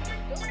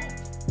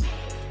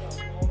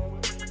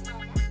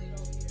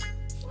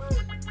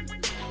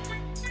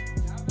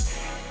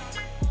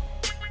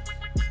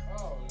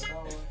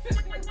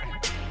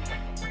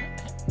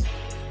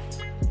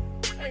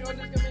 Hang on,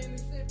 just come in and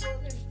sit for a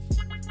minute.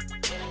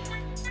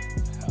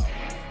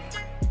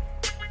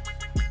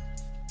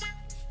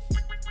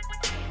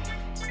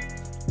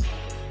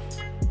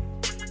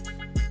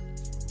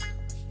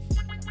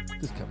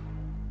 Just come.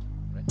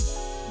 Baby, this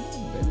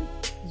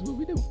is what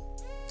we do.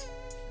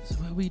 This is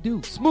what we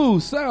do.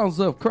 Smooth sounds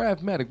of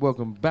Craftmatic.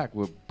 Welcome back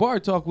with Bar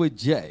Talk with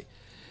Jay.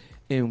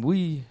 And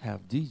we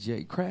have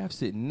DJ Craft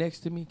sitting next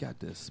to me. Got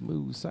the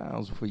smooth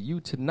sounds for you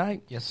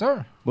tonight. Yes,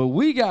 sir. But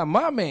we got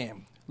my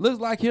man. Looks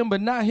like him,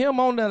 but not him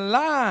on the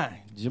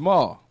line.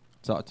 Jamal,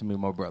 talk to me,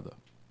 my brother.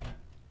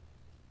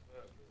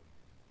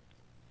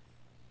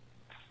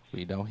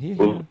 We don't hear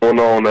him. What's going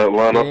on,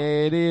 Atlanta?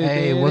 There it is.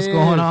 Hey, what's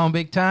going on,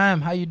 big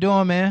time? How you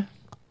doing, man?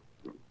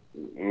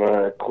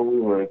 Man,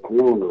 cool.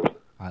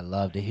 I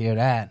love to hear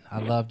that.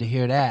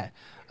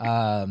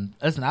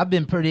 Listen, I've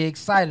been pretty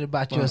excited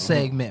about your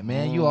segment,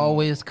 man. You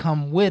always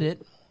come with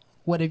it.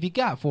 What have you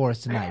got for us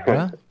tonight,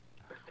 bro?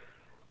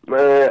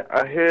 Man,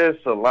 I hear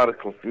it's a lot of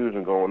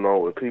confusion going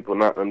on with people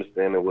not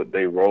understanding what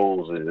their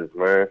roles is,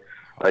 man.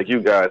 Like,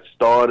 you got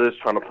starters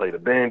trying to play the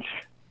bench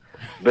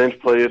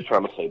players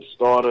trying to play the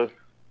starter.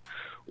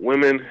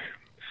 Women,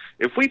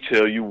 if we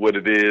tell you what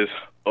it is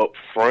up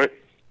front,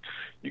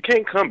 you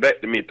can't come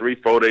back to me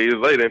 3-4 days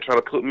later and try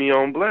to put me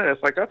on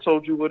blast. Like, I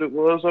told you what it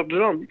was up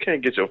jump. You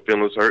can't get your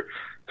feelings hurt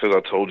because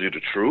I told you the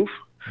truth.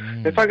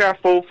 If I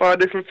got 4 or 5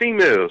 different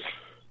females,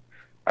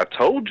 I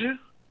told you.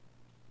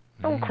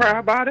 Don't cry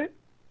about it.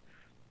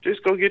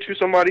 Just go get you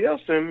somebody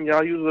else and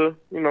y'all use a,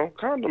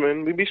 condom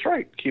and we be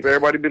straight. Keep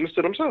everybody business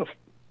to themselves.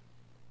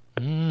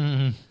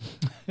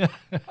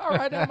 All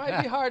right, that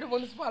might be hard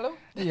to swallow.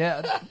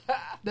 Yeah,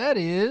 that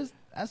is.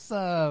 That's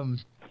a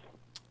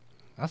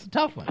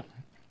tough one.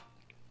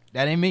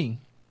 That ain't me.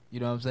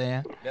 You know what I'm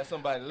saying? That's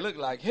somebody that look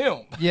like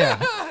him. Yeah,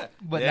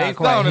 but they not ain't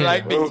quite sounding him.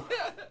 like me.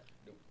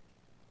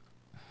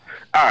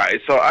 All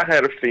right, so I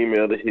had a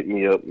female that hit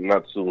me up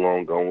not too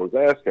long ago and was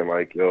asking,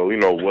 like, yo,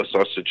 what's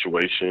our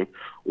situation?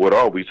 What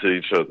are we to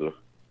each other?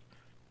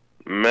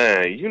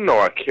 Man, you know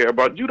I care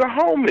about you, the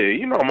homie.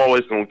 You know I'm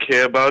always going to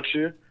care about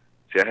you.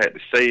 See, I had to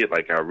say it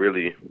like I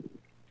really,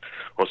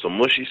 on some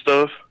mushy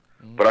stuff.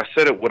 But I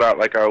said it without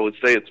like I would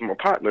say it to my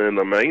partner. And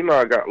man, you know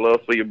I got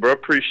love for you, bro.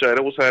 Appreciate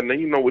it. What's happening?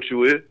 You know what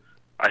you is.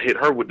 I hit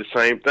her with the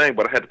same thing,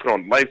 but I had to put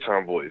on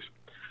Lifetime voice.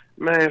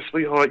 Man,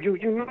 sweetheart, you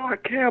know I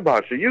care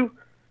about you.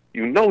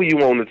 You know you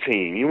on the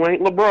team. You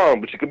ain't LeBron,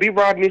 but you could be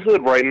Rodney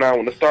Hood right now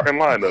in the starting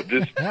lineup.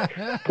 Just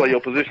play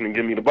your position and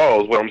give me the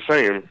ball is what I'm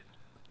saying.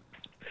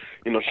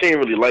 You know, she ain't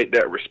really like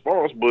that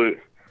response, but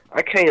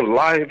I can't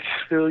lie and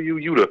tell you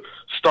the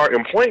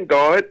starting point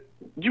guard.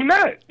 You're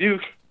not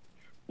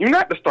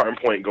the starting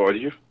point guard.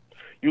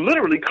 You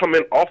literally come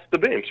in off the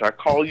bench. I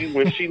call you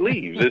when she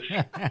leaves.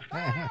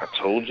 I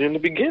told you in the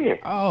beginning.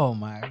 Oh,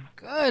 my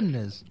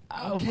goodness.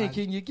 Okay,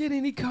 can you get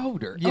any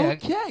colder? Yeah.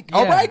 Okay. Yeah.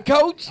 All right,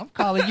 Coach. I'm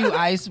calling you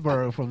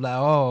Iceberg from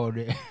now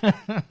on.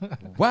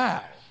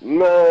 Wow.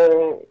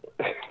 No.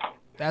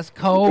 That's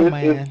cold,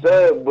 man. It's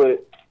sad,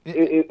 but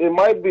it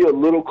might be a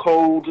little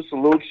cold, just a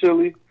little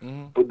chilly.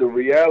 Mm-hmm. But the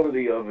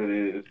reality of it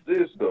is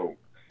this, though.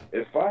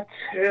 If I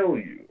tell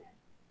you,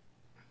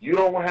 you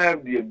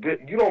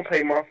don't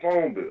pay my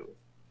phone bill,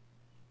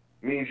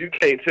 means you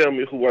can't tell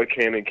me who I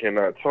can and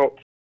cannot talk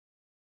to.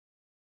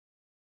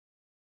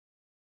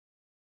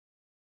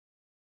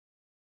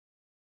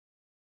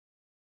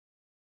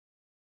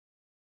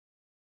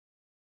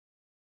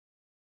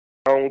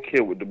 I don't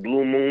care what the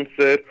Blue Moon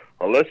said,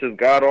 unless it's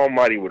God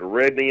Almighty with a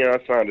red neon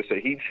sign to say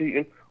he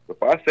cheating.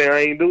 If I say I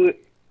ain't do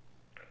it,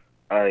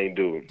 I ain't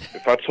do it.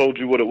 If I told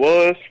you what it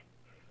was,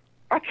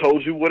 I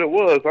told you what it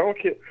was. I don't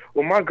care.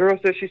 Well, my girl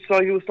said she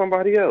saw you with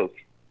somebody else.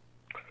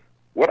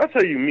 What I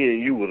tell you me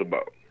and you was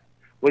about?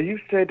 Well, you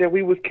said that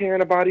we was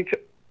caring about each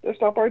other. Let's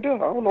stop right there. I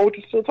don't know what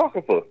you're still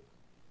talking for.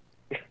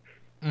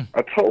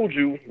 I told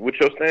you what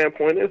your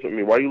standpoint is with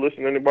me. Why you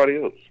listen to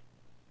anybody else?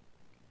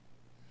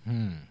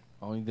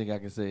 Only thing I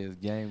can say is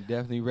Game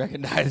definitely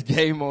recognized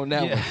Game on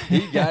that one.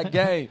 He got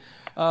Game.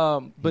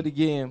 But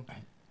again,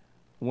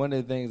 one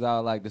of the things I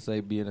would like to say,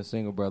 being a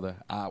single brother,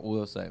 I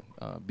will say,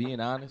 being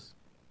honest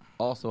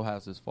also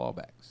has its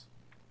fallbacks.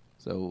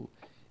 So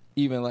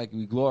even like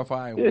we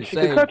glorify and we she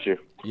say, can cut you.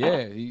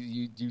 Yeah,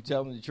 you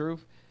tell them the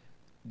truth.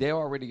 They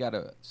already got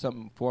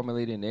something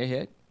formulated in their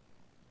head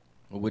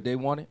of what they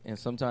wanted, and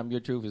sometimes your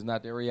truth is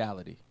not their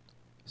reality.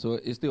 So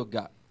it still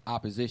got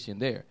opposition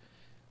there.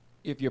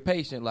 If you're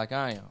patient like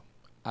I am,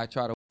 I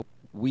try to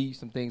weed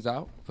some things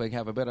out so I can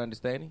have a better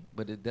understanding,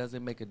 but it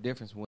doesn't make a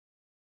difference when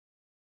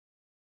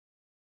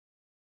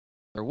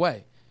their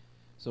way.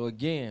 So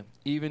again,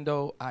 even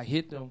though I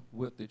hit them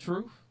with the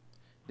truth,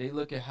 they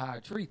look at how I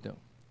treat them.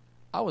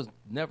 I was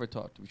never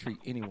taught to treat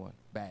anyone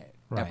bad,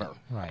 ever.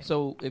 Right.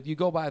 So if you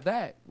go by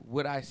that,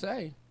 what I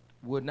say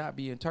would not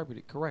be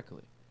interpreted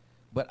correctly.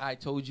 But I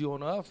told you on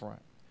the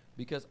upfront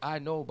because I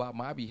know about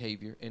my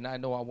behavior and I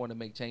know I want to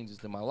make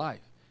changes in my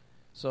life.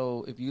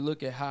 So if you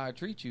look at how I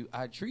treat you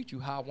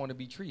how I want to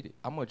be treated.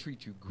 I'm going to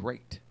treat you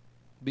great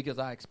because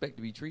I expect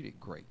to be treated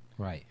great.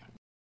 Right.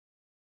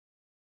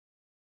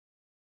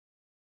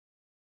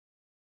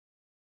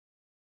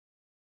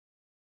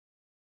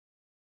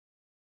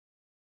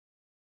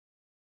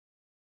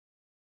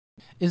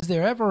 Is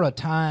there ever a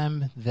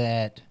time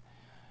that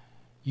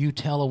you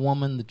tell a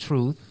woman the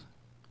truth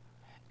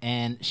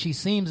and she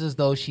seems as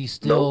though she's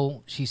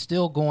still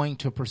going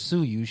to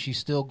pursue you, she's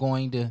still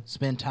going to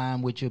spend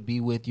time with you, be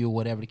with you,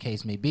 whatever the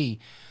case may be,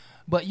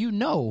 but you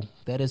know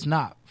that it's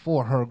not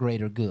for her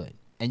greater good,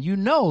 and you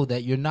know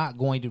that you're not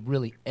going to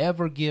really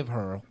ever give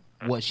her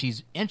what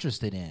she's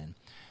interested in?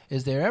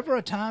 Is there ever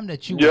a time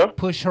that you would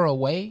push her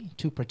away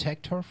to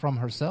protect her from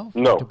herself?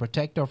 No. To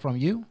protect her from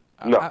you?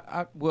 No.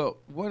 Well,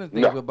 one of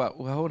the things about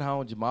hold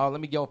on, Jamal.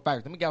 Let me go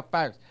first.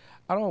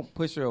 I don't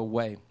push her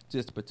away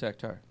just to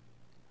protect her.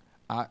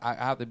 I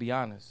have to be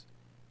honest.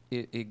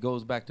 It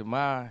goes back to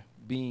my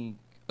being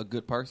a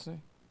good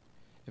person.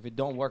 If it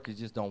don't work, it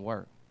just don't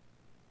work.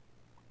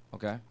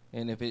 Okay?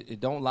 And if it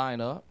don't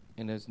line up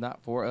and it's not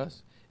for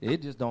us,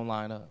 it just don't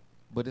line up.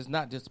 But it's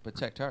not just to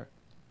protect her.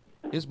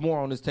 It's more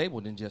on this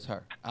table than just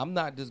her. I'm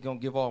not just going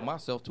to give all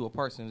myself to a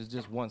person that's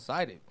just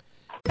one-sided.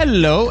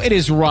 Hello, it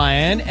is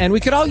Ryan, and we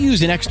could all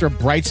use an extra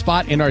bright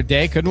spot in our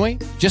day, couldn't we?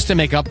 Just to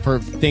make up for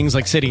things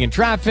like sitting in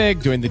traffic,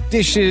 doing the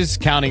dishes,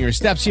 counting your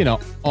steps,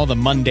 all the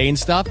mundane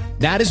stuff.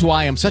 That is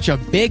why I'm such a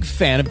big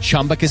fan of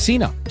Chumba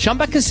Casino.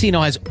 Chumba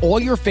Casino has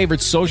all your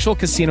favorite social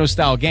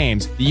casino-style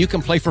games that you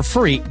can play for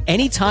free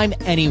anytime,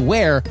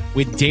 anywhere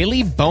with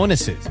daily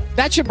bonuses.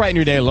 That should brighten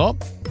your day a little.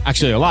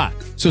 Actually, a lot.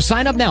 So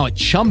sign up now at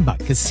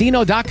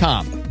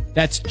ChumbaCasino.com.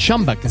 That's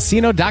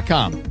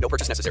ChumbaCasino.com. No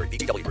purchase necessary.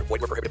 VGW Group.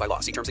 Void where prohibited by law.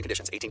 See terms and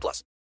conditions.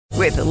 18+.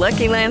 With the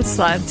Lucky Land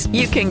Slots,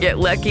 you can get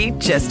lucky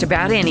just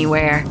about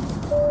anywhere.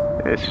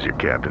 This is your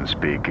captain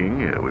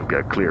speaking. We've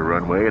got clear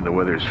runway and the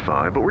weather's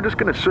fine, but we're just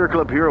going to circle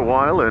up here a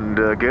while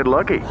and get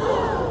lucky.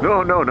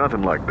 No,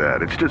 nothing like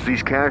that. It's just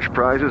these cash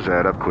prizes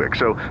add up quick.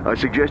 So I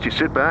suggest you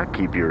sit back,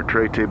 keep your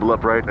tray table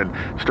upright, and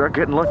start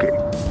getting lucky.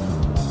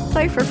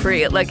 Play for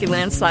free at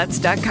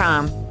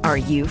LuckyLandSlots.com. Are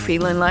you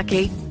feeling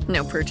lucky?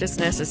 No purchase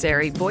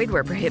necessary. Void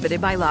where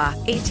prohibited by law.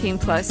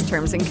 18+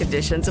 terms and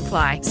conditions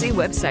apply. See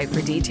website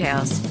for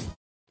details.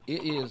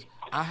 It is,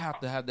 I have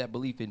to have that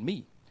belief in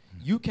me.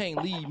 You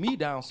can't lead me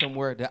down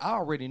somewhere that I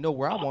already know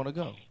where I want to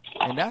go.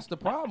 And that's the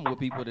problem with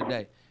people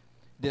today.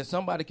 That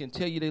somebody can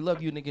tell you they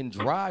love you and they can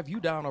drive you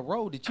down a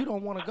road that you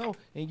don't want to go,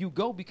 and you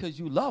go because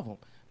you love them.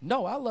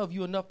 No, I love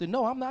you enough to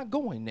know I'm not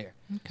going there.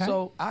 Okay.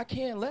 So I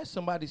can't let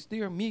somebody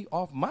steer me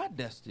off my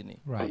destiny.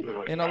 Right.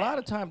 And a lot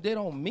of times they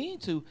don't mean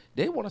to.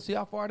 They want to see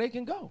how far they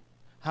can go,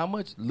 how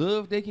much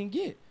love they can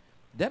get.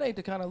 That ain't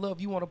the kind of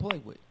love you want to play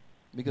with,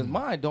 because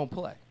mine don't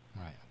play.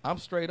 Right. I'm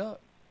straight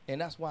up,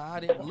 and that's why I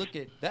didn't look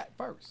at that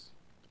first.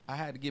 I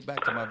had to get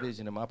back to my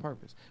vision and my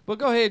purpose. But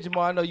go ahead,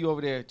 Jamal. I know you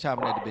over there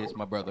chopping at the bits,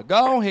 my brother.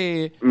 Go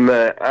ahead.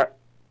 Man,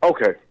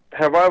 okay.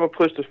 Have I ever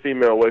pushed a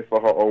female away for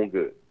her own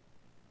good?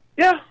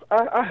 Yeah,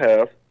 I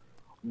have.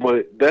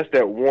 But that's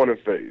that warning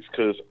phase,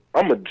 because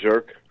I'm a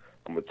jerk.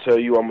 I'm going to tell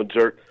you I'm a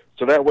jerk.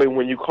 So that way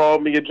when you call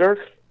me a jerk,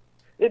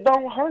 it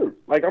don't hurt.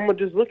 Like, I'm going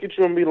to just look at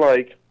you and be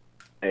like,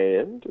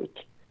 and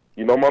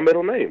you know my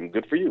middle name.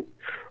 Good for you.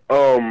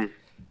 I'm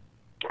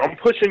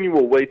pushing you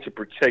away to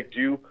protect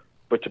you,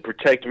 but to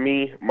protect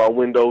me, my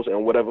windows,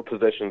 and whatever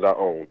possessions I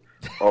own.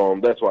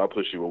 That's why I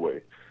push you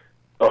away.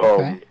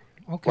 Okay.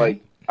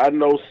 Like, I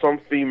know some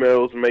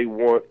females may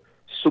want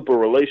super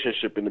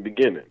relationship in the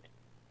beginning.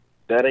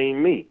 That ain't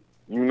me.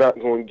 You're not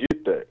going to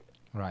get that.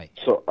 Right.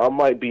 So I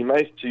might be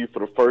nice to you for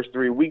the first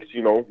 3 weeks.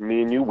 You know,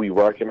 me and you, we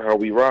rocking how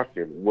we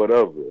rocking,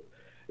 whatever.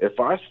 If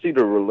I see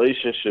the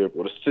relationship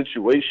or the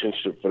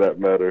situationship, for that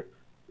matter,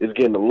 is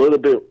getting a little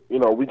bit, you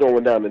know, we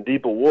going down in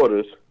deeper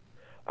waters,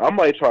 I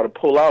might try to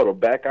pull out or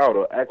back out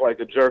or act like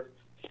a jerk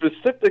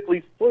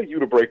specifically for you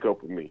to break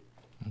up with me.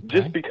 Okay.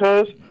 Just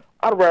because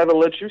I'd rather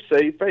let you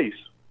save face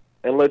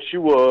and let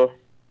you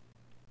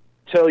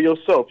tell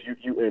yourself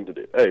you ended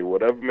it. Hey,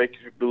 whatever makes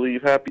you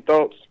believe happy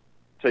thoughts,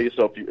 tell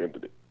yourself you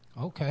ended it.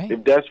 Okay.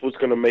 If that's what's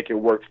going to make it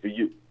work for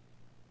you.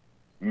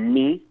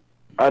 Me,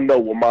 I know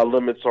what my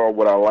limits are,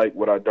 what I like,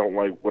 what I don't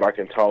like, what I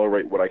can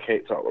tolerate, what I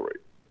can't tolerate.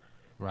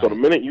 Right. So the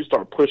minute you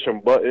start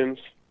pushing buttons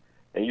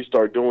and you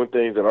start doing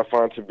things that I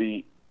find to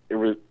be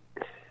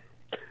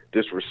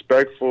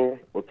disrespectful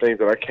or things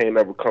that I can't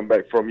ever come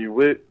back from you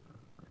with,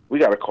 we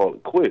got to call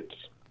it quits.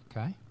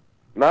 Okay.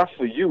 Not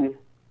for you.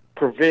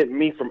 Prevent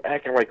me from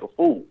acting like a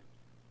fool.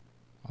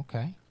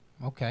 Okay.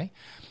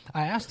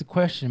 I asked the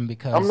question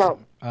because I'm not,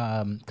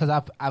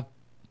 because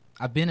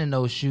I've been in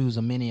those shoes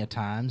many a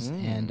times,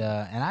 and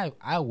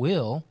I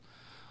will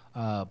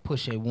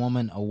push a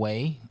woman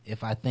away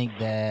if I think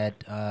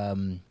that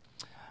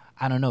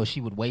I don't know,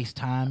 she would waste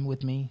time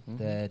with me,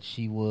 that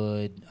she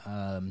would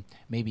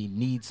maybe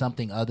need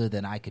something other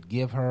than I could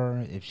give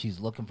her, if she's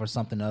looking for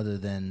something other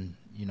than,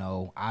 you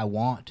know, I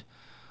want.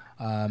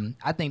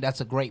 I think that's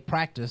a great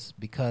practice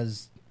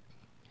because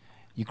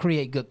you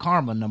create good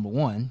karma, number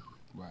one.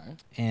 Right.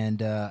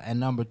 And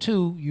number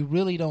two, you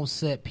really don't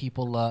set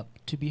people up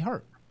to be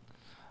hurt.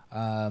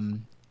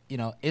 You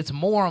know, it's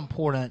more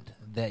important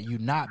that you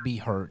not be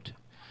hurt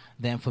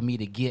than for me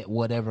to get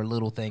whatever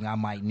little thing I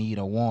might need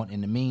or want in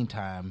the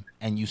meantime,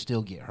 and you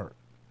still get hurt,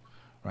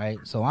 right?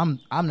 So I'm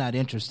not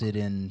interested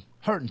in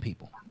hurting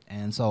people.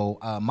 And so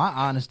my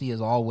honesty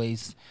is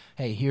always,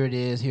 hey, here it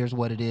is, here's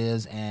what it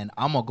is, and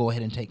I'm going to go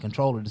ahead and take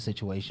control of the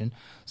situation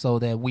so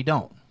that we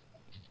don't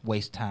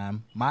waste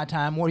time, my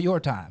time or your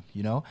time,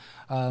 you know.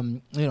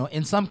 You know,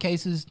 in some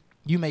cases,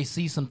 you may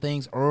see some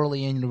things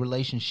early in the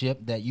relationship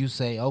that you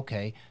say,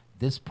 okay,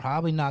 this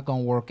probably not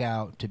going to work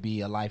out to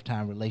be a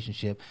lifetime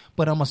relationship,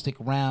 but I'm going to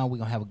stick around. We're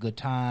going to have a good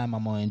time.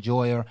 I'm going to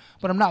enjoy her,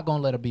 but I'm not going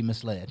to let her be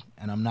misled,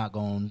 and I'm not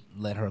going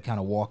to let her kind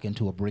of walk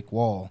into a brick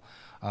wall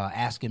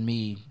asking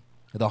me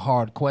the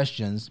hard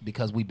questions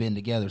because we've been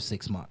together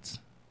 6 months,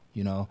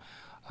 you know.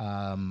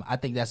 I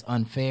think that's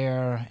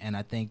unfair, and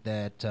I think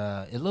that it's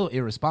a little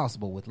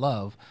irresponsible with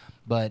love.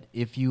 But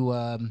if you,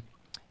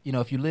 you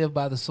know, if you live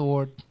by the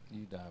sword,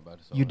 you die by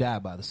the sword. You die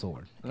by the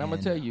sword. And I'm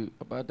going to tell you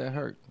about that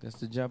hurt. That's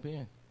to jump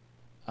in.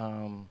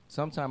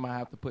 Sometimes I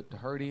have to put the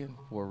hurt in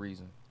for a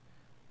reason.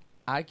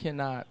 I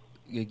cannot,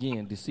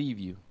 again, deceive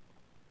you.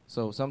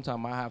 So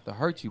sometimes I have to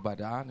hurt you by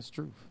the honest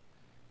truth.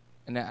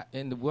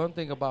 And the one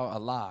thing about a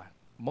lie,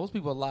 most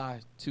people lie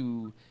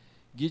to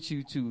get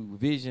you to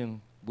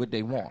vision what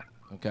they want,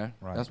 okay?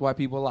 Right. That's why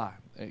people lie,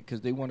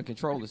 because they want to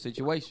control the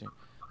situation.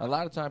 A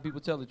lot of times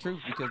people tell the truth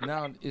because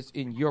now it's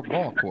in your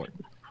ball court,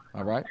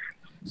 all right?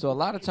 So a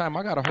lot of time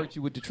I got to hurt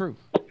you with the truth.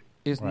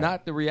 It's Right.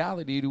 not the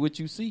reality to what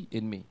you see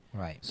in me.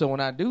 Right. So when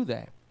I do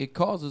that, it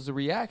causes a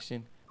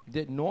reaction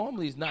that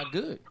normally is not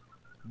good,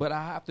 but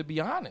I have to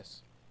be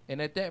honest. And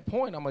at that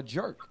point, I'm a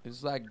jerk.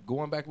 It's like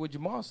going back to what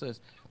Jamal says.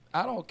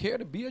 I don't care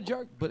to be a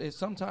jerk, but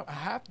sometimes I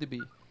have to be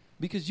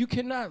because you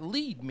cannot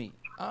lead me.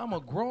 I'm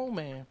a grown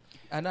man,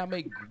 and I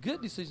make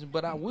good decisions,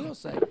 but I will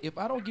say if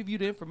I don't give you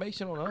the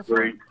information on the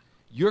front,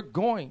 you're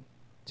going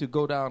to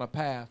go down a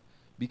path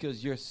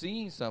because you're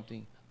seeing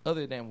something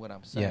other than what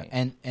I'm saying.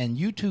 Yeah, and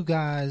you two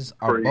guys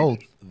are both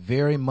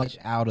very much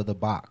out of the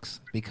box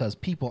because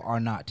people are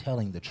not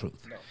telling the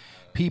truth.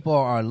 people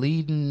are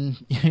leading,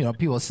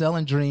 people are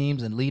selling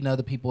dreams and leading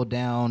other people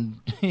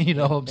down, you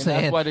know what I'm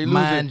saying? That's why they're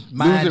Mine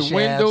losing shafts.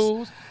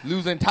 windows,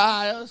 losing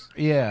tires.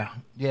 Yeah.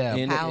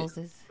 And,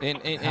 houses.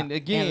 And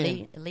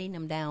again. And leading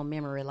them down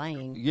memory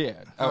lane.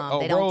 Yeah.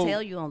 They don't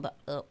tell you on the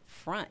up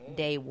front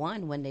day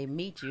one when they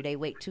meet you. They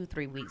wait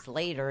 2-3 weeks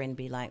later and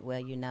be like,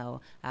 well,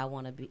 I don't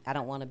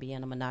want to be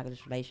in a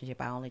monogamous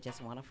relationship. I only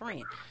just want a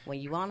friend. When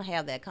you want to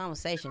have that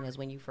conversation is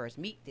when you first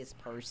meet this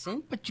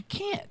person. But you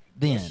can't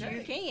then. Yes,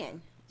 you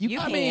can.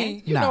 I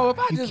mean, if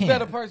I just can't.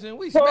 met a person,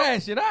 we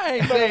smash it. I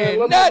ain't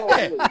saying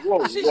nothing.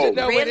 She should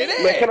know what it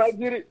is. Man, can I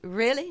get it?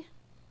 Really?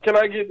 Can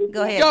I get this?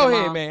 Go ahead. Go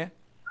ahead, man.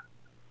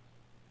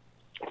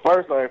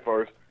 First thing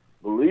first,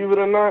 believe it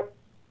or not,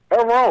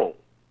 I'm wrong.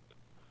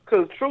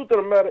 Because the truth of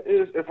the matter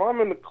is, if I'm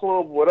in the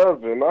club,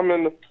 whatever, and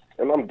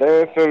I'm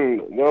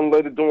dancing, young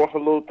lady doing her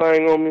little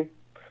thing on me,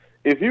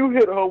 if you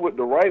hit her with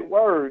the right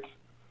words,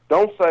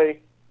 don't say,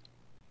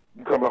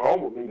 you coming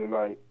home with me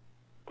tonight.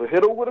 But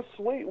hit her with a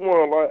sweet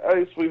one, like,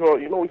 hey, sweetheart,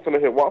 we finna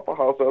hit Waffle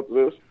House after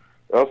this.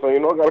 And I'm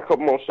saying, I got a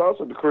couple more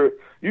shots at the crib.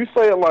 You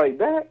say it like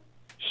that,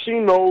 she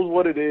knows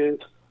what it is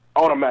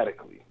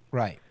automatically.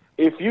 Right.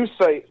 If you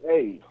say,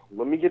 hey,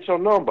 let me get your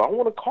number, I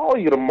want to call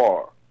you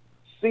tomorrow.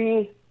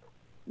 See,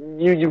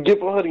 you give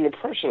her the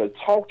impression of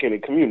talking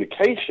and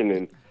communication,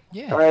 and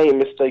I ain't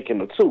mistaking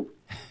the two.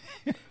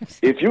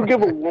 If you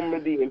give a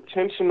woman the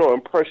intentional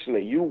impression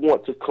that you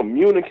want to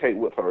communicate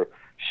with her,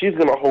 she's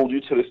going to hold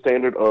you to the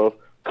standard of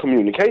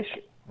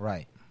communication.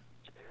 Right.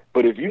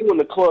 But if you in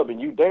the club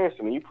and you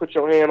dancing and you put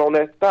your hand on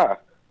that thigh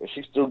and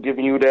she's still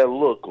giving you that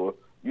look, or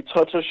you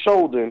touch her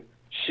shoulder and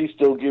she's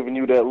still giving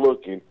you that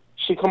look, and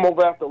she come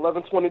over after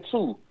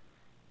 11:22,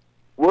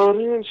 well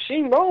then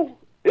she know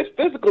it's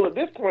physical at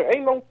this point.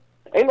 Ain't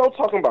no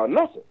talking about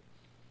nothing.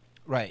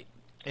 Right.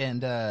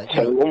 And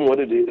tell them what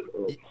it is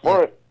up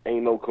front.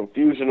 Ain't no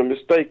confusion or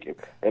mistaking.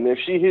 And if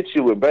she hits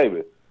you with,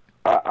 baby,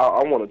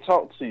 I want to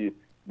talk to you.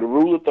 The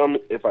rule of thumb: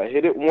 if I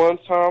hit it one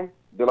time,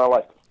 then I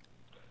like her.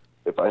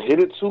 If I hit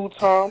it 2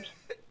 times,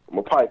 I'm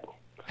a piper.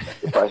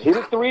 If I hit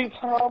it 3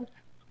 times,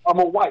 I'm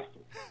a wife.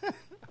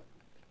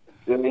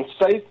 Then it's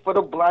safe for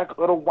the black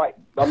or the white.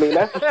 I mean,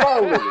 that's the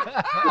song of it.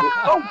 It is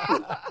so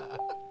true.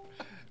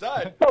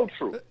 Done. So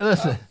true.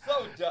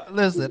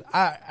 Listen,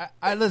 I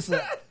listen.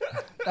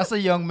 That's a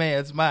young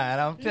man's mind.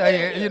 I'm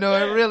telling you,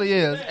 it really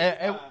is.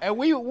 And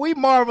we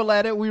marvel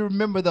at it. We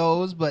remember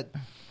those, but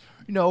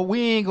we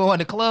ain't going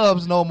to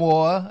clubs no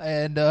more.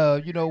 And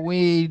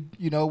we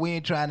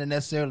ain't trying to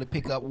necessarily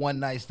pick up one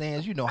night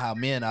stands. You know how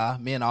men are.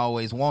 Men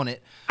always want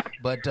it.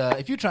 But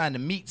if you're trying to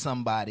meet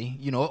somebody,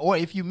 or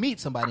if you meet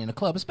somebody in a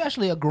club,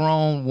 especially a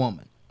grown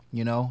woman,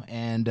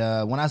 and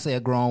when I say a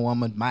grown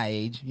woman, my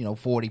age,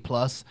 40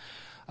 plus.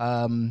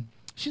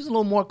 She's a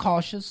little more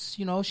cautious,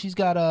 she's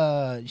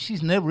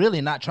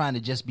really not trying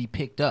to just be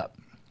picked up,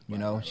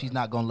 she's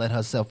not going to let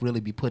herself really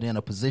be put in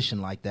a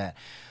position like that.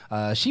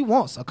 She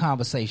wants a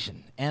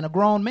conversation, and a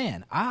grown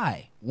man,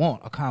 I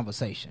want a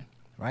conversation,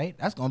 right?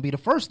 That's going to be the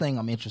first thing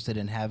I'm interested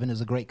in having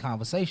is a great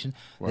conversation.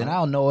 Right. Then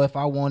I'll know if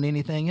I want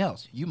anything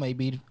else. You may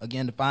be,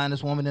 again, the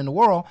finest woman in the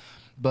world,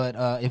 but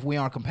if we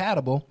aren't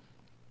compatible,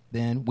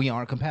 then we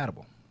aren't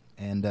compatible.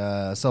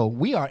 And so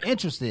we are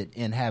interested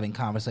in having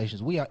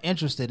conversations. We are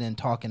interested in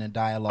talking and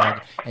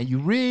dialogue. And you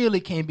really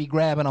can't be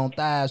grabbing on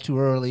thighs too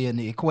early in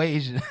the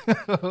equation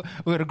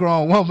with a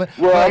grown woman.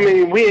 Well, I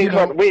mean, we ain't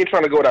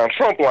trying to go down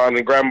Trump line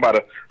and grab them by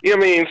the. You know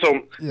what I mean? So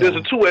there's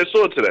a two-edged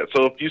sword to that.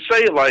 So if you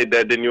say it like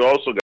that, then you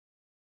also got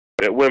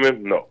that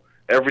women. No,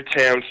 every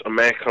time a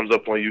man comes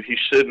up on you, he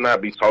should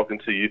not be talking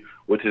to you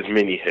with his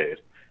mini head.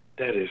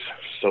 That is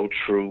so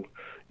true.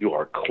 You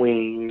are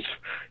queens.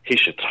 He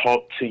should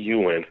talk to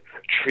you and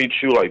treat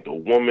you like the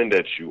woman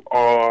that you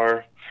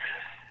are.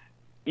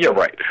 Yeah,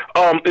 right.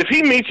 If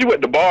he meets you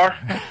at the bar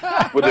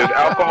with his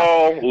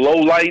alcohol, low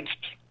lights,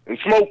 and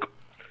smoke,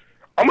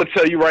 I'm going to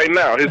tell you right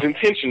now, his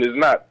intention is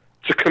not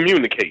to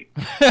communicate.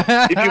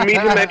 If you meet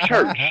him at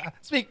church,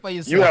 speak for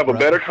yourself, you have a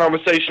better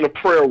conversation of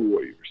prayer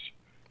warriors.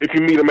 If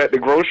you meet him at the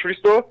grocery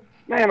store,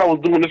 man, I was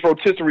doing this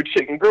rotisserie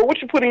chicken. Girl,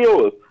 what you put in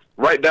yours?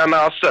 Right down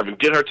aisle 7.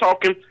 Get her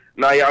talking.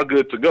 Now y'all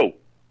good to go.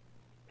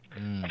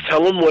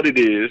 Tell them what it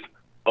is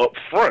up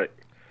front.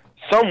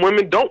 Some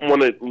women don't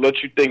want to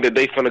let you think that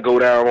they finna go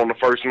down on the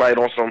first night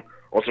on some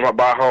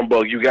by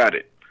humbug. You got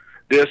it.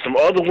 There's some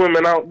other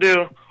women out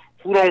there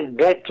who don't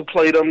want to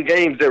play them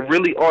games that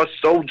really are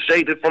so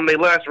jaded from their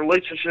last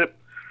relationship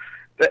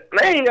that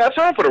they ain't got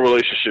time for the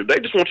relationship. They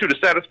just want you to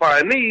satisfy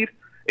a need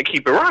and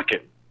keep it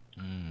rocking.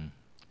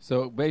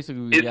 So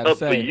basically, it's up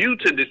to you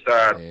to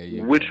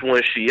decide which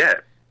one she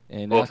at,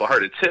 or for her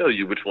to tell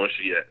you which one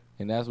she at.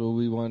 And that's what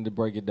we wanted to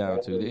break it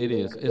down to. It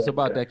is. It's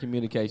about that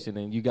communication,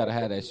 and you got to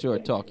have that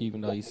short talk, even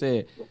though you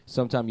said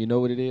sometimes you know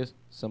what it is,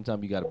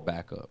 sometimes you got to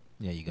back up.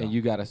 Yeah, you go. And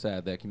you got to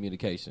have that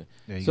communication.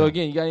 So,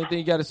 again, you got anything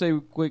you got to say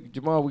quick?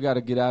 Jamal, we got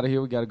to get out of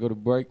here. We got to go to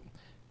break.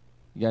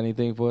 You got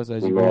anything for us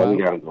as you go out?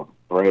 We got to go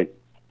break.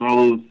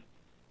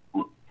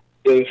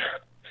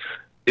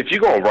 If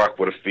you're going to rock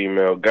with a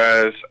female,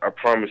 guys, I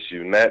promise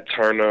you, Nat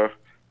Turner,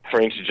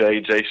 Prince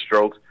J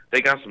Strokes,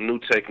 They got some new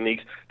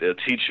techniques. They'll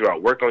teach you how to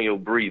work on your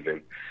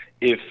breathing.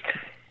 If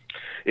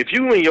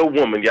you and your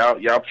woman,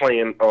 y'all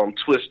playing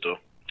Twister,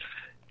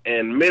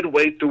 and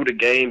midway through the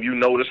game you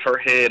notice her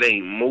head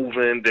ain't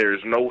moving,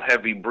 there's no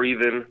heavy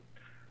breathing,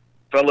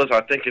 fellas,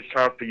 I think it's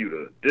time for you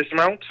to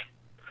dismount,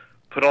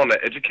 put on an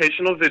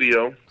educational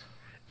video,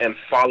 and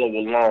follow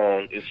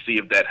along and see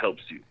if that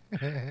helps you.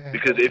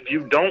 Because if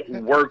you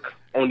don't work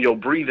on your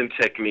breathing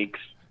techniques,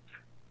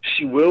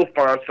 she will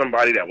find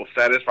somebody that will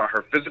satisfy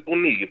her physical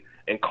need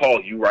and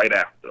call you right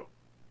after.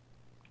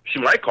 She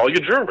might call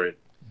your jury.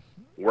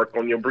 Work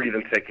on your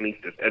breathing techniques.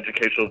 There's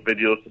educational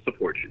videos to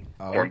support you.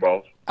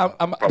 Cornballs.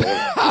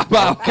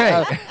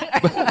 Okay.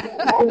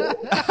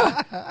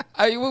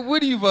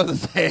 What are you supposed to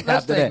say? Let's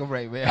after take that? a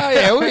break, man.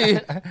 Oh,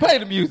 yeah, play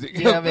the music.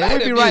 Yeah, man. Play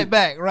We'll be right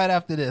back right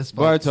after this.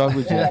 Bar Folks. Talk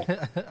with Jay.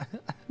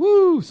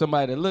 Woo,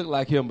 somebody that looked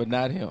like him but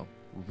not him.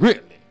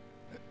 Really?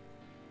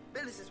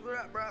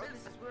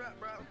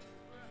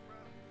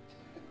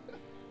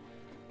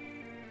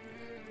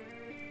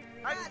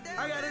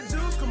 I got a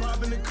juice, come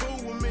hop in the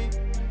cool with me.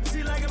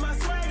 She liking my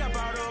swag, I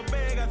bought her a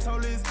bag, I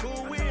told her it's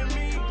cool with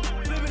me.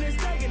 Flipping and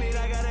stacking it,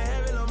 I gotta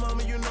have it, little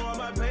mama, you know I'm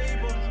my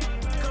paper.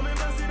 Come and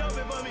bust it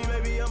open for me,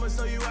 baby, I'ma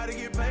show you how to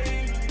get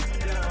paid.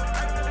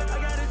 I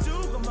got a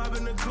juice, come hop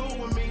in the cool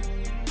with me.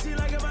 She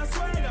liking my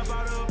swag, I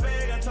bought her a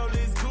bag, I told her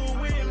it's cool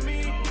with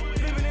me.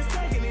 Flipping and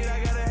stacking it,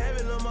 I gotta have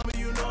it, little mama,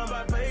 you know I'm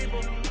my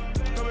paper.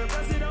 Come and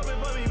bust it open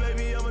for me,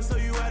 baby, I'ma show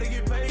you how to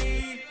get paid.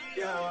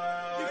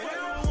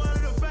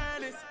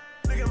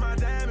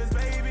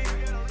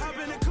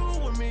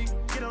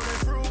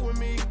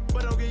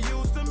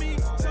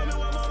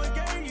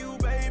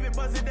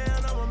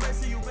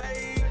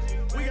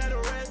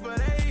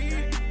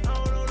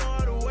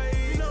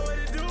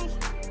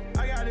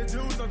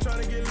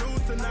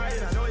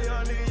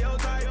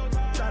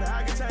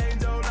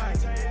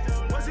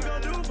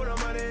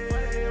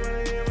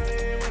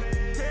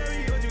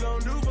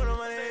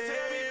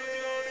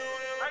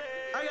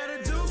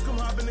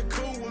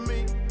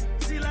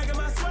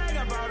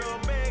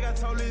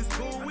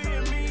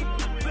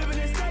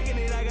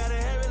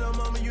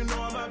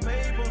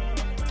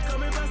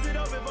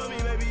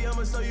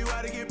 Show you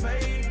how to get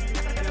paid.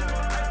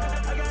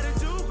 I got a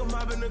juke, I'm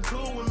hopping the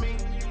cool with me.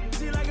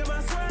 She liking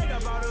my swag, I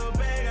bought her a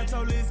bag, I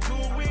told her it's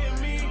cool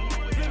with me.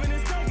 Flipping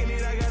and stacking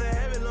it, I gotta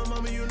have it, little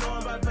mama, you know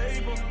I'm about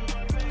paper.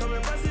 Come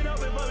and bust it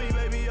open for me,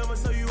 baby, I'ma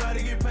show you how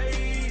to get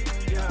paid.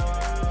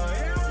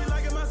 Yeah, she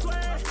liking my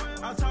swag,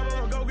 I told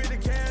her go get the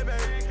cab,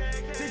 baby.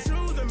 She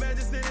choosing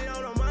Magic City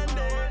on a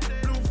Monday,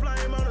 blue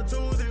flame on a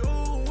Tuesday,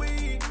 ooh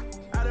wee,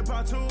 out of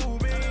part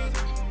 2B.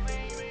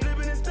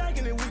 Flipping and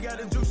stacking it, we got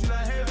the juice, you not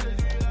having it.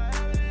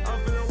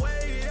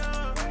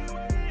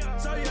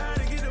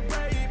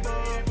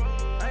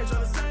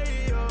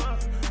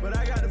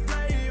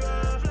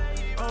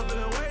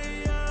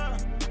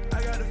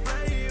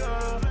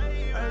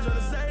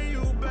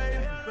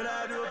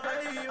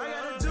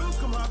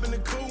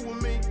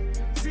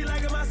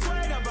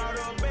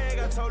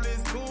 Told her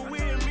it's cool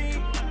with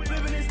me.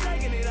 Flipping and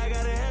stacking it, I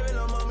gotta have it,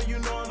 little mama, you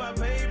know I'm about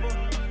paper.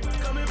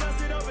 Come and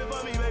bust it open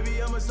for me,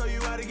 baby, I'ma show you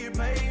how to get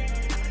paid.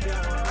 Yeah,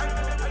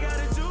 I got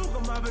a juke,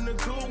 I'm hopping the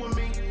cool with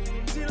me.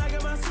 She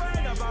liking my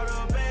swag, I bought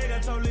her a bag, I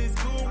told her it's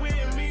cool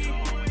with me.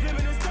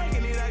 Flipping and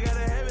stacking it, I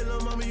gotta have it,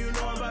 little mama, you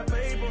know I'm about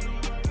paper.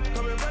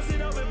 Come and bust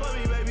it open for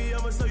me, baby,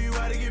 I'ma show you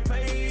how to get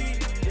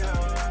paid.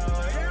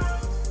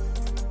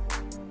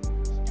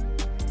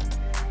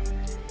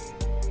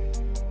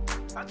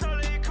 I told her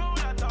it's cool,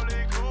 I told her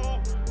it's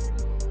cool.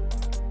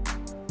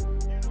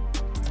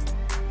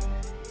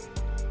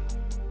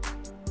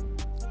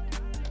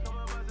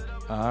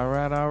 All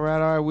right.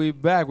 We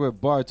back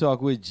with Bar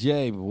Talk with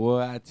Jay.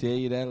 Boy, I tell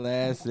you, that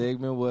last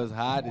segment was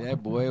hot.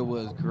 That boy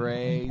was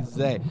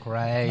crazy.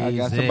 I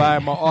got somebody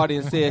in my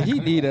audience said he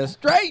need a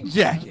straight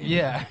jacket.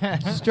 Yeah.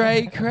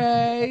 Straight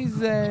crazy.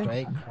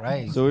 Straight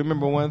crazy. So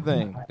remember one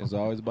thing. It's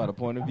always about a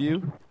point of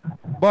view.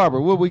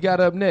 Barbara, what we got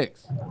up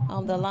next?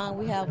 On the line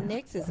we have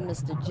next is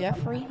Mr.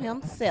 Jeffrey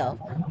himself.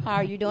 How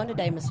are you doing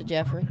today, Mr.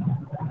 Jeffrey?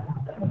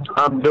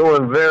 I'm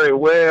doing very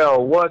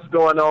well. What's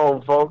going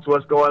on, folks?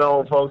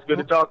 Good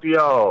to talk to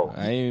y'all.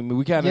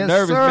 We kind of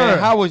nervous, man.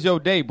 How was your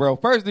day, bro?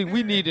 First thing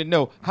we need to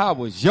know, how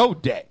was your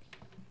day?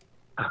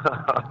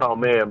 Oh,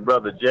 man,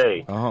 Brother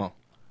Jay.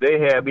 They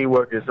had me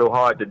working so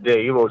hard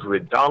today. It was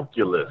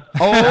redonkulous.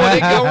 Oh, they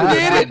go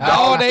get it.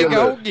 Oh, they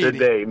go get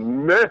today.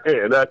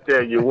 Man, I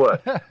tell you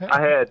what.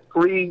 I had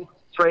 3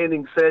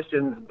 training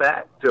sessions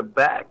back to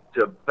back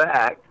to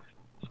back,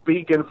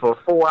 speaking for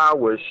 4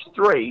 hours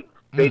straight.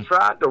 They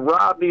tried to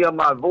rob me of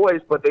my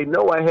voice, but they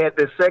know I had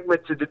this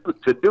segment to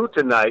do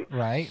tonight.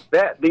 Right.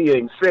 That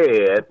being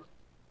said,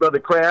 Brother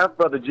Kraft,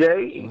 Brother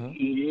Jay,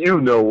 you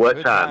know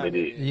what time it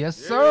is. Yes,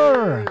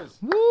 sir.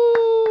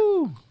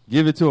 Woo!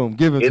 Give it to him.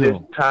 It is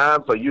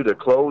time for you to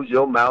close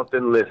your mouth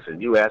and listen.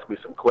 You ask me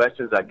some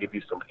questions, I give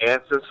you some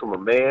answers from a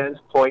man's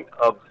point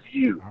of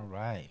view. All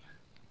right.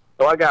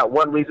 So I got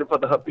one reason for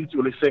the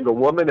habitually single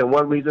woman and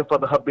one reason for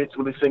the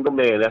habitually single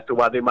man as to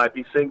why they might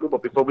be single.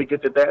 But before we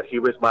get to that,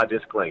 here is my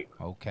disclaimer.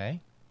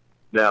 Okay.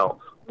 Now,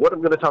 what I'm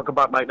going to talk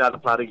about might not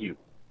apply to you.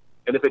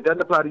 And if it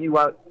doesn't apply to you,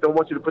 I don't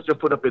want you to put your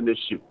foot up in this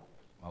shoe.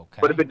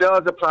 Okay. But if it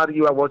does apply to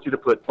you, I want you to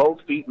put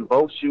both feet in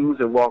both shoes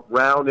and walk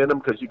round in them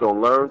because you're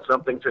going to learn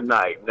something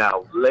tonight.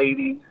 Now,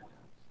 ladies,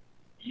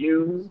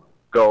 you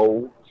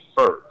go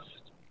first.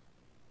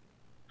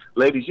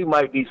 Ladies, you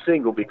might be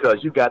single because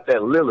you got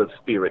that Lilith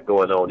spirit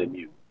going on in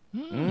you.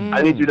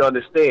 I need you to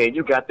understand,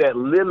 you got that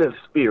Lilith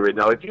spirit.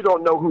 Now, if you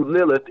don't know who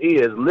Lilith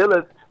is,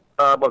 Lilith,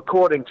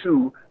 according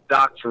to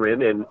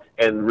doctrine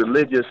and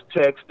religious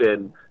text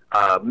and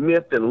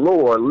myth and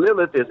lore,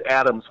 Lilith is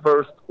Adam's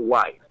first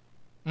wife.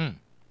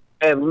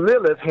 And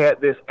Lilith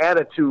had this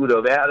attitude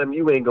of, Adam,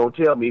 you ain't going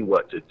to tell me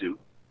what to do.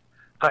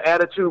 Her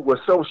attitude was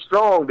so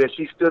strong that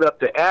she stood up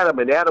to Adam,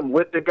 and Adam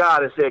went to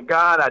God and said,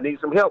 God, I need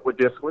some help with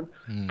this one.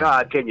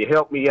 God, can you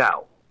help me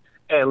out?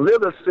 And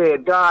Lilith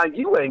said, God,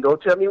 you ain't going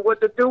to tell me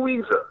what to do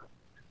either.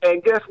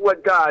 And guess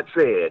what God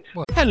said?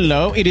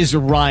 Hello, it is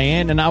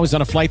Ryan, and I was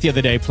on a flight the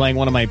other day playing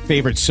one of my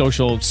favorite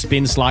social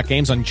spin slot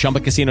games on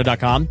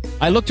ChumbaCasino.com.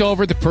 I looked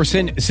over at the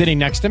person sitting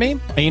next to me,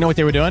 and you know what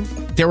they were doing?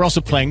 They were also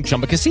playing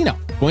Chumba Casino.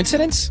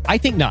 Coincidence? I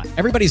think not.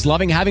 Everybody's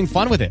loving having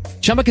fun with it.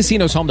 Chumba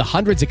Casino is home to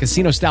hundreds of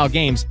casino-style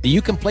games that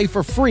you can play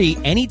for free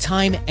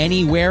anytime,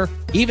 anywhere,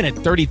 even at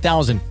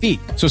 30,000 feet.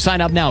 So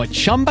sign up now at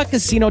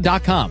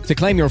ChumbaCasino.com to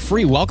claim your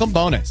free welcome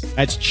bonus.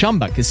 That's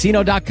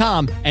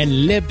ChumbaCasino.com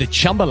and live the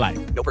Chumba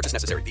life. No purchase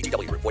necessary.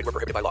 VGW. Void where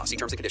prohibited by law. See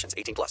terms and conditions.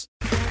 18+.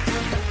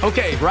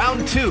 Okay,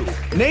 round two.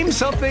 Name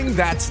something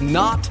that's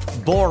not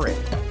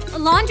boring. A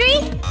laundry?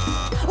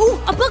 Ooh,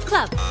 a book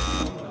club.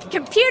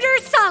 Computer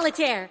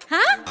solitaire,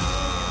 huh?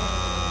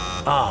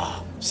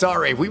 Ah,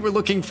 sorry, we were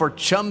looking for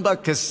Chumba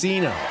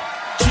Casino.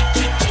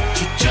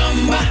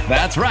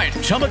 That's right,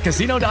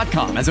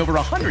 ChumbaCasino.com has over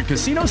 100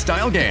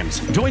 casino-style games.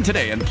 Join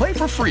today and play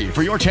for free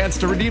for your chance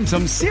to redeem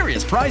some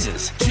serious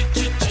prizes.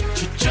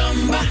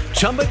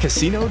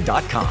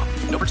 ChumbaCasino.com.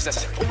 No purchase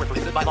necessary. Void where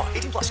prohibited by law.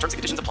 18+. Terms and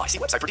conditions apply. See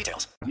website for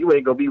details. You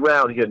ain't going to be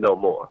around here no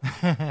more.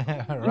 You're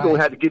going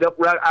to have to get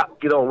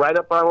on right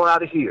up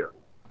out of here.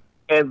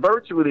 And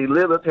virtually,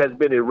 Lilith has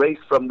been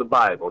erased from the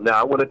Bible. Now,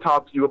 I want to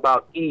talk to you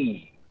about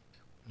Eve.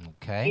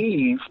 Okay.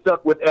 Eve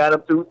stuck with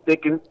Adam through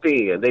thick and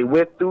thin. They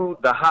went through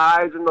the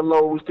highs and the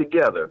lows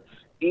together.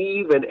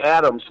 Eve and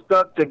Adam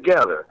stuck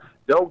together.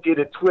 Don't get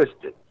it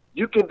twisted.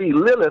 You can be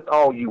Lilith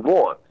all you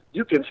want.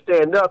 You can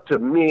stand up to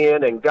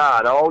men and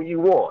God all you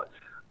want.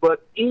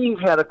 But Eve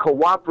had a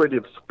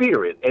cooperative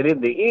spirit, and in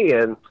the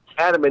end,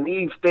 Adam and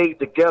Eve stayed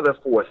together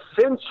for a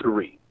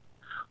century,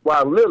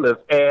 while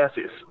Lilith's ass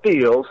is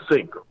still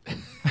single.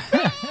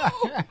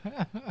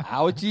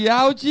 Ouchie,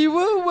 ouchie,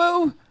 woo,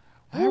 woo.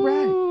 All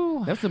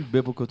right. That's some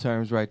biblical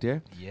terms right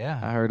there. Yeah.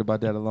 I heard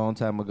about that a long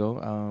time ago.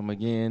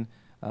 Again,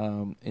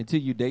 until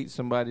you date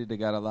somebody that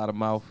got a lot of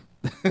mouth,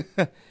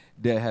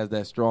 that has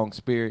that strong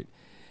spirit,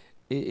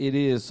 it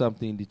is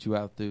something that you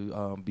have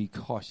to be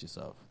cautious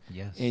of.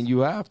 Yes. And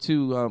you have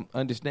to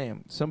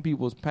understand, some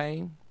people's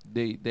pain,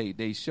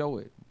 they show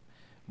it.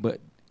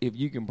 But if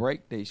you can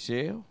break their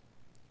shell,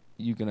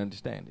 you can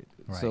understand it.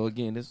 Right. So,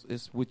 again,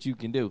 it's what you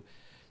can do.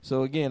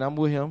 So, again, I'm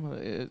with him.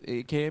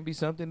 It can be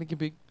something that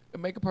can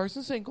make a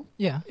person single.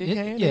 Yeah. It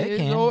can. It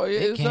can.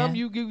 It's something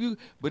you.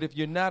 But if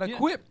you're not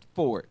equipped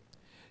for it,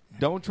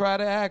 don't try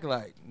to act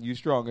like you're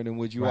stronger than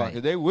what you are,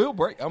 because they will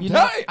break. I'm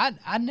telling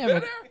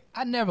you.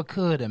 I never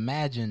could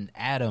imagine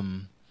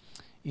Adam,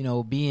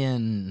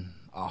 being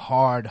a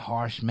hard,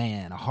 harsh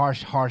man, a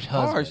harsh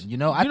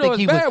husband. I think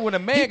it's bad when a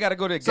man got to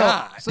go to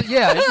God. So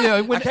yeah,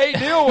 I can't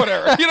deal with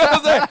her. You know what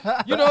I'm saying?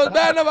 It's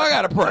bad enough I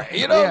got to pray.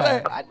 You know what I'm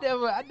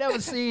saying? I never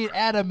seen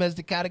Adam as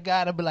the kind of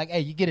guy to be like, hey,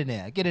 you get in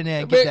there and get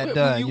that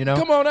done.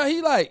 Come on now,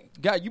 he like,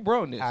 God, you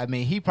brought this. I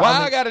mean, he probably.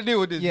 Why I got to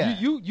deal with this? Yeah.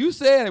 You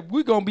said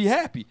we're gonna be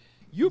happy.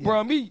 You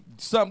brought me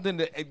something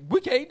that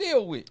we can't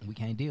deal with. We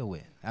can't deal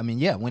with. I mean,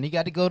 yeah, when he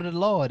got to go to the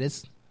Lord,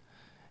 it's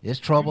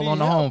trouble on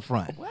the home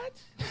front. What?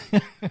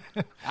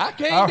 I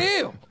can't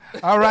deal.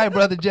 All right,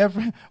 Brother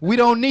Jeffrey. We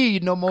don't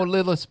need no more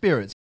little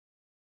spirits.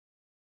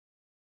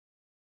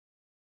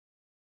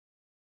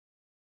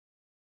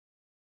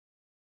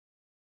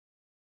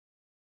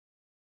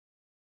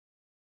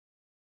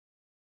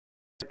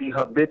 Be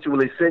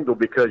habitually single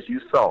because you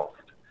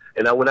soft.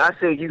 And now when I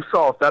say you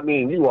soft, I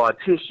mean you are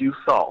tissue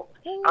soft.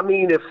 I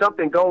mean, if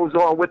something goes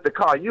on with the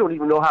car, you don't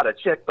even know how to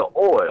check the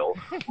oil,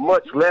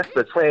 much less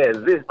the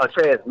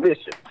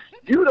transmission.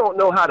 You don't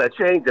know how to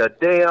change a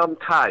damn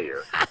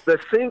tire. The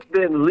sink's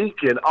been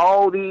leaking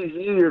all these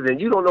years, and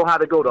you don't know how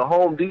to go to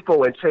Home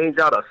Depot and change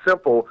out a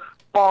simple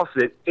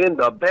faucet in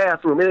the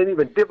bathroom. It ain't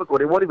even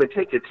difficult. It won't even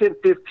take you 10,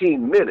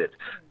 15 minutes.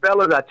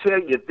 Fellas, I tell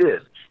you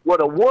this. What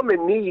a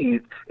woman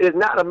needs is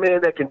not a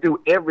man that can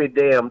do every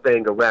damn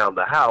thing around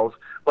the house,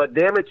 but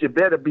damn it, you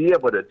better be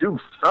able to do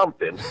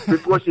something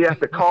before she has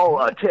to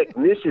call a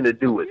technician to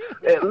do it.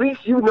 At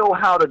least you know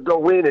how to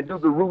go in and do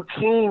the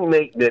routine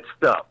maintenance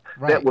stuff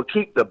that will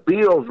keep the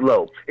bills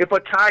low. If a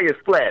tire's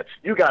flat,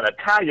 you got a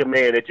tire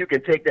man that you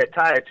can take that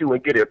tire to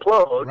and get it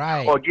plugged,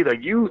 or get a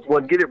used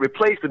one, get it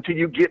replaced until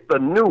you get the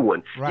new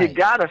one. You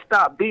got to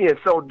stop being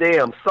so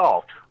damn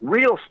soft.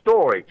 Real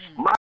story.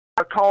 My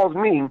calls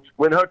me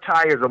when her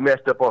tires are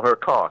messed up on her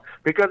car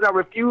because I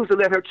refuse to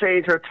let her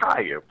change her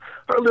tire.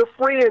 Her little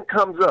friend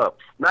comes up,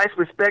 nice,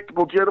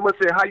 respectable gentleman,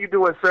 said, "How you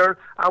doing, sir?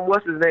 I'm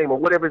what's his name," or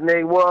whatever his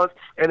name was.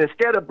 And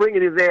instead of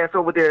bringing his ass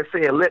over there and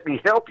saying, "Let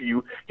me help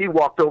you," he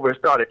walked over and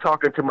started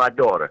talking to my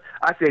daughter.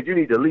 I said, "You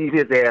need to leave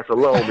his ass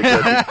alone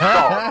because he's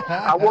soft."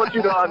 I want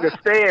you to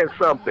understand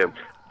something.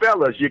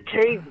 Fellas, you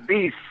can't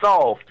be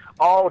soft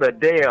all the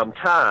damn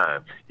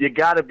time. You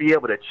got to be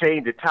able to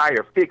change the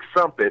tire, fix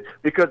something,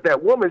 because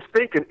that woman's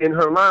thinking in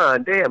her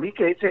mind, damn, he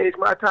can't change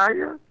my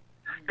tire?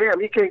 Damn,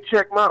 he can't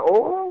check my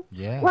oil?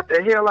 Yeah. What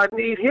the hell I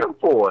need him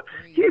for?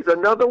 He's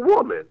another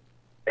woman,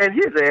 and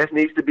his ass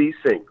needs to be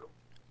single.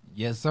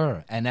 Yes,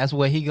 sir. And that's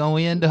where he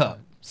going to end up.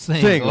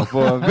 Single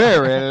for a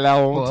very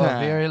long for time.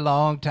 a very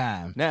long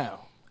time.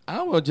 Now,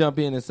 I'm going to jump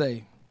in and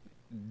say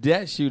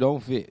that shoe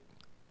don't fit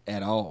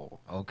at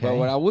all. Okay. But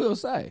what I will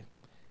say,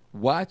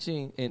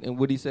 watching, and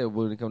what he said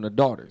when it comes to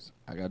daughters,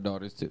 I got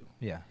daughters too.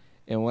 Yeah.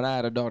 And when I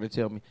had a daughter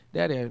tell me,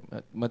 "Daddy,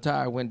 my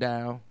tire went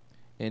down,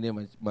 and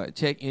then my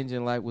check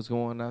engine light was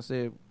going," I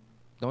said,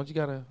 "Don't you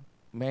got a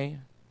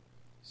man?"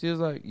 She was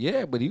like,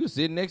 "Yeah, but he was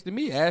sitting next to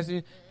me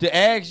asking to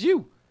ask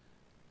you."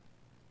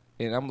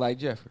 And I'm like,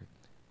 "Jeffrey,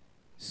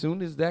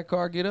 soon as that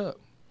car get up,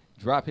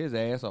 drop his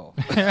ass off."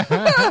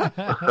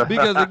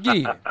 Because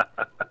again,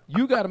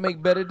 you got to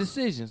make better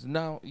decisions.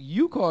 Now,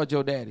 you called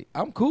your daddy.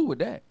 I'm cool with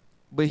that.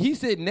 But he's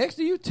sitting next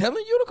to you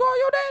telling you to call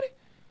your daddy?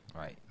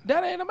 Right.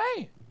 That ain't a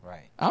man.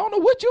 Right. I don't know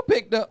what you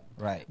picked up.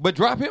 Right. But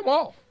drop him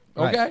off.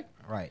 Okay?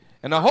 Right.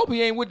 And I hope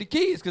he ain't with the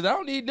kids because I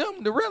don't need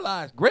them to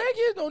realize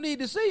grandkids don't need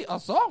to see a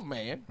soft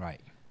man.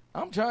 Right.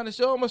 I'm trying to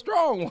show them a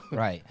strong one.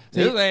 Right.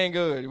 This ain't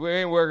good. We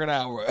ain't working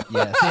out well.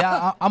 Yeah.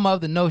 See, I'm of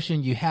the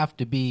notion you have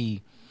to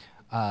be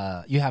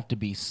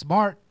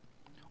smart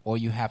or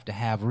you have to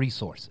have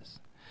resources.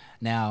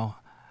 Now,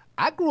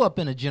 I grew up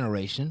in a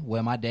generation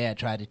where my dad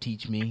tried to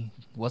teach me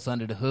what's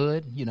under the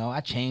hood. You know,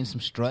 I changed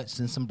some struts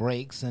and some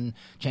brakes and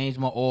changed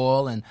my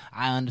oil, and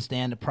I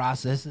understand the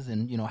processes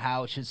and, you know,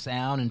 how it should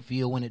sound and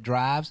feel when it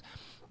drives.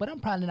 But I'm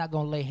probably not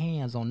going to lay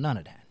hands on none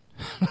of that.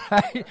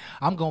 Right?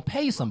 I'm going to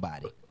pay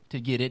somebody to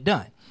get it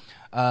done.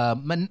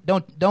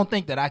 Don't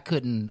think that I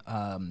couldn't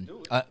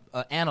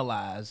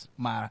analyze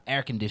my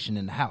air conditioning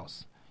in the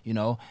house. You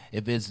know,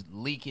 if it's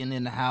leaking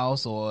in the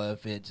house or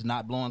if it's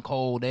not blowing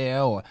cold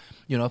air or,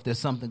 you know, if there's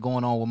something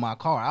going on with my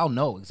car, I'll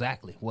know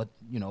exactly what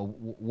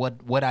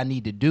I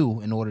need to do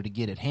in order to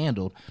get it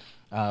handled.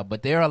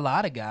 But there are a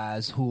lot of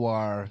guys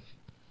who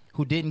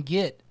didn't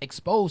get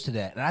exposed to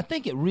that. And I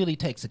think it really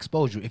takes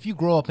exposure. If you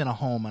grow up in a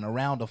home and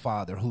around a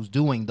father who's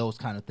doing those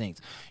kind of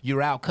things,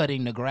 you're out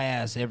cutting the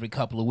grass every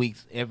couple of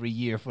weeks, every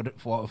year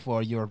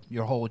for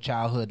your whole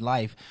childhood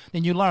life,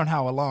 then you learn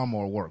how a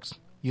lawnmower works.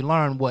 You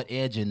learn what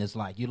edging is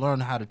like. You learn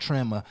how to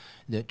trim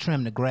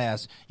the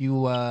grass.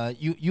 You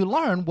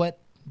learn what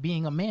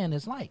being a man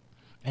is like,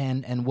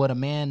 and what a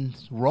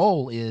man's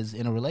role is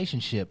in a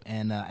relationship.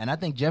 And I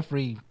think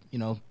Jeffrey, you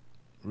know,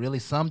 really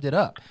summed it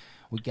up.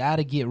 We got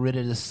to get rid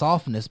of the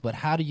softness, but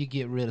how do you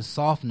get rid of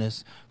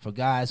softness for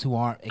guys who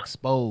aren't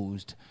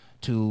exposed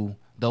to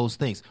those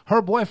things? Her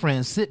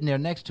boyfriend's sitting there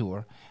next to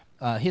her,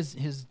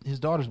 his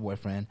daughter's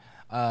boyfriend.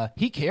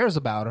 He cares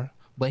about her.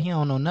 But he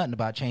don't know nothing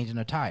about changing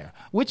a tire,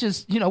 which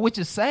is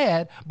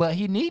sad. But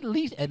he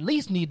at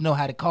least need to know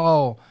how to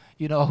call,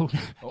 you know,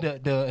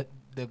 the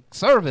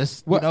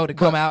service, you know, to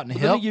come out and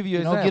help. Let me give you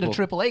an example. Get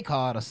a AAA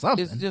card or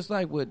something. It's just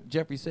like what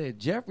Jeffrey said.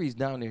 Jeffrey's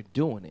down there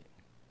doing it.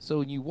 So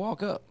when you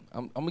walk up,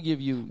 I'm gonna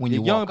give you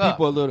young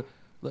people a little.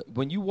 Look,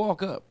 when you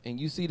walk up and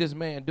you see this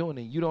man doing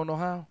it, you don't know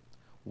how.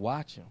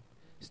 Watch him.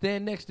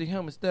 Stand next to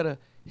him instead of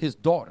his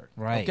daughter.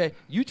 Right. Okay.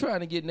 You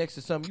trying to get next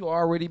to something you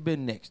already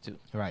been next to.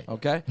 Right.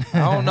 Okay. I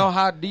don't know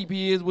how deep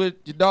he is with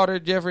your daughter,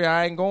 Jeffrey.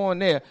 I ain't going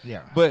there.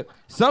 Yeah. But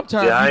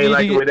sometimes I ain't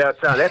like it without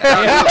sound. That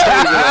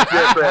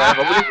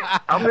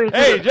sounds crazy.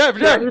 Hey,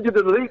 Jeffrey. I need you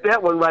to delete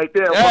that one right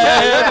there.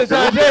 That's what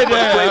I said.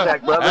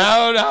 Playback, brother.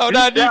 No,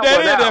 not do that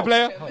in there,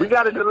 player. We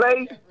got a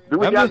delay. Do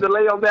we got a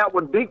delay on that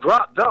one? Big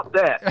drop, dump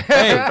that.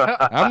 Hey,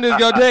 I'm just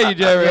going to tell you,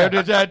 Jerry. I'm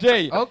just trying to tell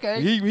you.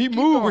 Okay. He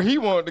moved where he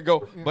wanted to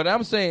go. But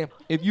I'm saying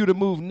if you to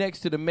move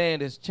next to the man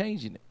that's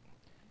changing it,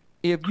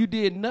 if you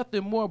did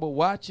nothing more but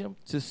watch him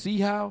to see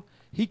how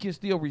he can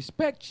still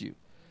respect you.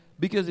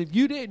 Because if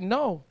you didn't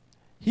know,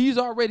 he's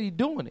already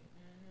doing it.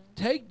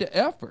 Take the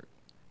effort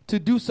to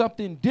do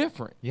something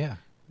different. Yeah.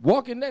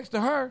 Walking next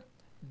to her,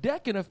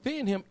 that can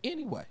offend him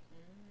anyway.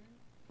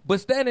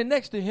 But standing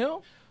next to him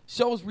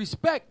shows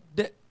respect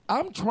that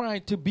I'm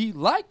trying to be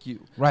like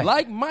you, right.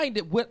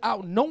 Like-minded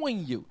without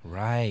knowing you.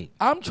 Right.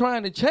 I'm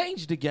trying to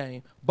change the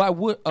game by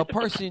what a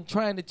person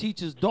trying to teach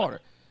his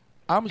daughter.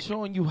 I'm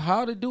showing you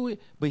how to do it,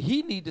 but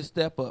he need to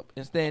step up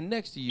and stand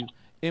next to you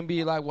and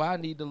be like, well, I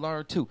need to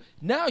learn too.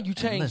 Now you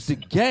change the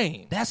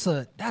game. That's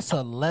a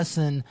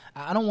lesson.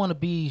 I don't want to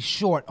be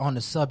short on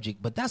the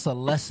subject, but that's a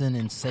lesson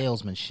in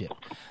salesmanship.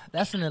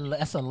 That's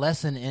a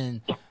lesson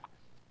in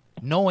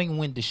knowing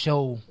when to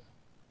show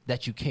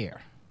that you care.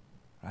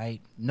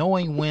 Right,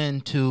 knowing when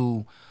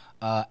to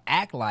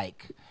act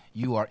like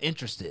you are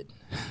interested,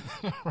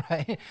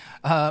 right?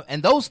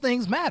 And those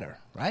things matter,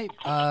 right?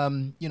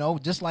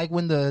 Just like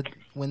when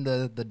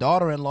the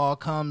daughter-in-law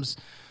comes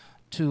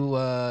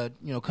to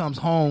comes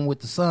home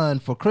with the son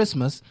for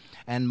Christmas,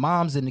 and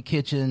mom's in the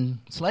kitchen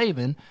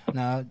slaving.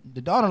 Now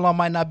the daughter-in-law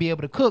might not be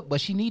able to cook,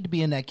 but she need to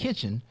be in that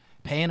kitchen,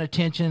 paying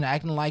attention,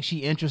 acting like she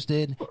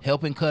interested,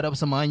 helping cut up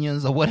some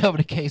onions or whatever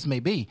the case may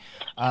be.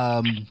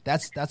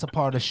 That's a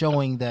part of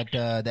showing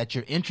that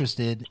you're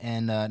interested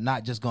and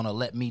not just going to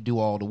let me do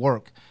all the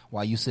work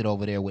while you sit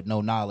over there with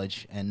no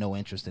knowledge and no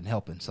interest in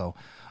helping. So,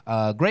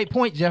 great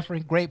point,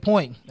 Jeffrey. Great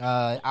point.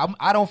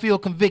 I don't feel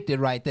convicted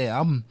right there.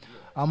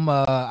 I'm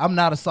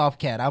not a soft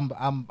cat.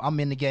 I'm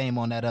in the game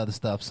on that other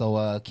stuff.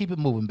 So keep it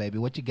moving, baby.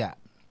 What you got?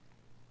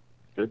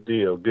 Good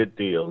deal, good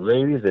deal.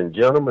 Ladies and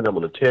gentlemen, I'm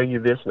going to tell you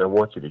this, and I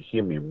want you to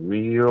hear me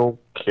real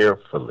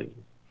carefully.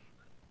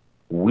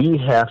 We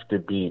have to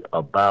be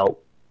about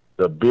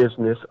the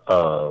business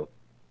of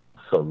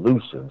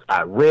solutions.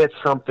 I read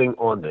something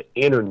on the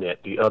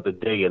internet the other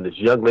day, and this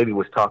young lady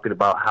was talking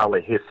about how a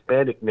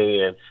Hispanic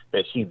man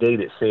that she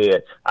dated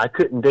said, I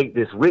couldn't date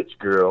this rich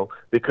girl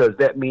because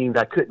that means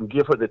I couldn't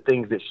give her the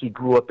things that she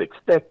grew up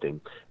expecting.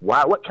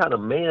 Why? What kind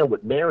of man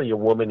would marry a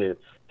woman and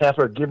have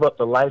her give up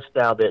the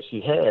lifestyle that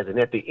she has? And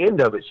at the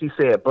end of it, she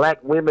said,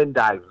 black women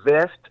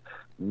divest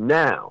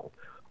now.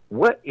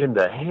 What in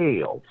the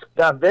hell?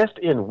 Divest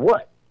in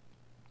what?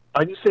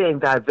 Are you saying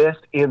divest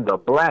in the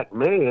black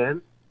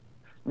man?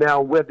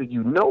 Now, whether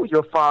you know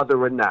your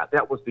father or not,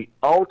 that was the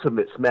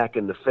ultimate smack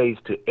in the face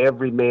to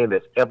every man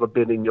that's ever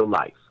been in your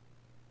life.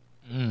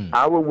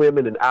 Our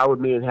women and our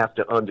men have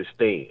to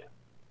understand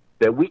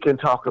that we can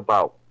talk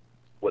about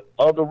what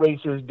other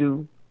races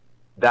do,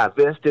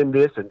 divest in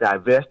this and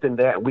divest in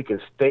that, and we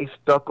can stay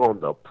stuck on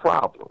the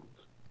problems.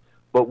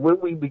 But when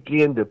we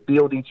begin to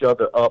build each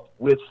other up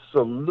with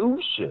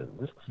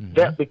solutions,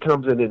 that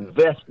becomes an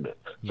investment.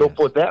 So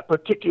for that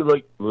particular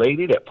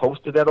lady that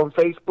posted that on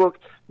Facebook,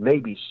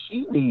 maybe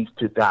she needs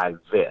to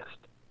divest.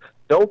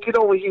 Don't get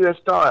over here and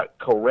start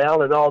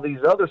corralling all these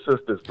other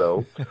sisters,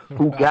 though,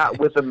 who got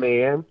with a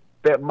man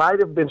that might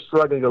have been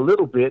struggling a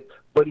little bit,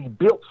 but he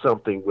built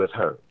something with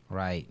her.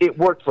 Right. It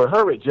worked for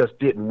her. It just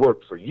didn't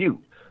work for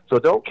you. So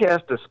don't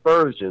cast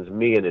aspersions,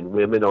 men and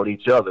women, on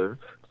each other.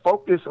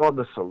 Focus on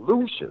the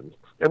solutions.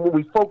 And when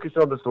we focus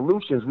on the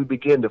solutions, we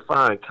begin to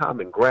find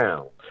common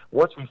ground.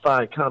 Once we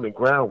find common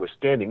ground, we're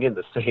standing in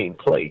the same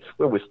place.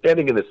 When we're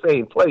standing in the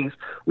same place,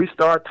 we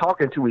start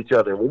talking to each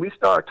other. And when we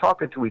start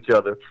talking to each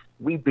other,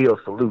 we build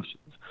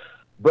solutions.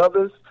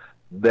 Brothers,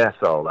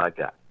 that's all I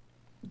got.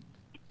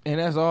 And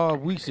that's all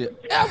we should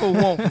ever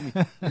want from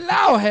you.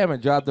 Now,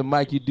 haven't dropped the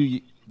mic.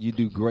 You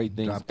do great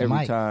things every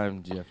mic.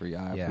 time, Jeffrey.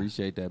 I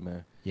appreciate that,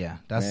 man. Yeah,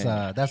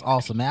 that's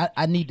awesome, man.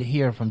 I need to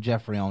hear from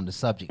Jeffrey on the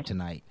subject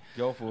tonight.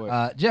 Go for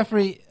it.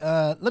 Jeffrey,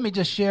 let me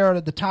just share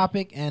the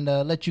topic and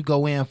let you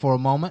go in for a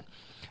moment.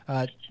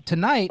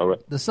 Tonight,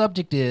 the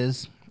subject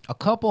is a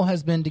couple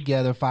has been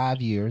together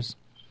 5 years,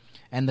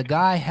 and the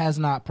guy has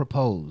not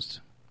proposed.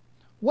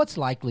 What's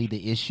likely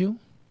the issue?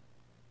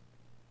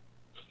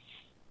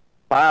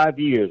 5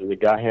 years and the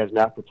guy has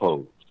not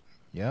proposed.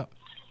 Yep.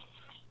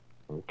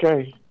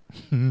 Okay.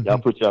 Y'all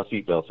put y'all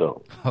seatbelts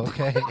on.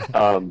 Okay.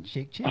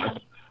 Chick.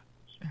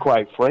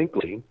 Quite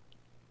frankly,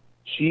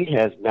 she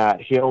has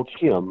not held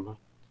him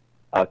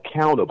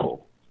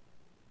accountable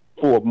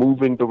for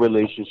moving the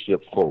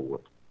relationship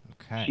forward.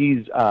 Okay.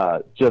 She's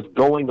just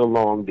going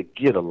along to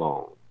get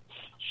along.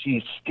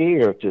 She's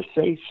scared to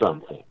say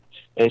something.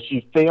 And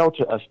she failed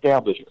to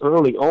establish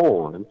early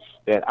on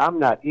that I'm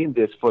not in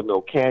this for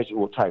no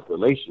casual type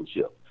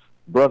relationship.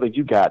 Brother,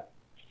 you got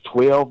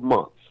 12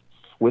 months.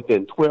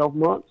 Within 12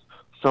 months,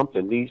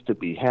 something needs to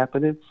be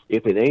happening.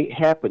 If it ain't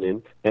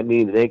happening, that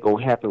means it ain't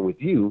going to happen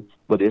with you,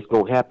 but it's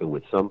going to happen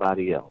with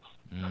somebody else.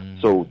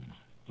 So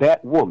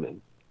that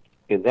woman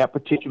in that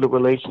particular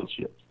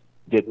relationship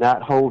did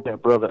not hold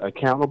that brother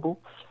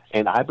accountable,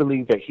 and I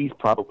believe that he's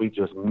probably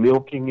just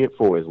milking it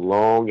for as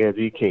long as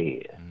he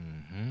can.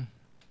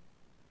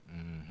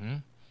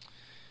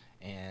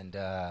 And,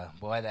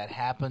 boy, that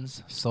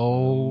happens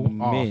so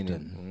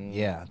often.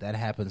 Yeah, that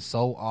happens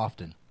so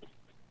often.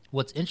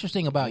 What's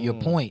interesting about your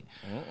point,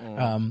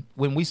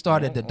 when we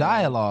started the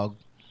dialogue,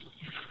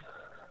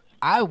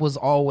 I was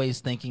always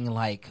thinking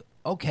like,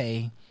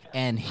 okay,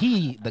 and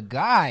the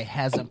guy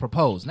hasn't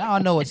proposed. Now I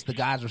know it's the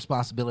guy's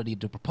responsibility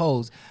to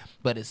propose,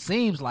 but it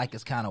seems like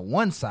it's kind of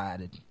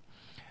one-sided.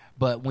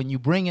 But when you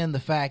bring in the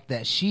fact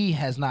that she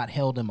has not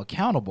held him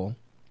accountable,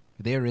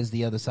 there is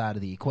the other side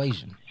of the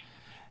equation.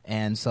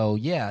 And so,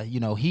 yeah,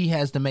 he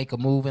has to make a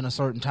move in a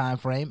certain time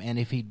frame, and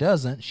if he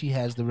doesn't, she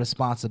has the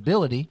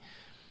responsibility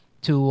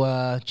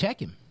to check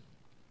him,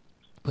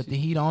 put the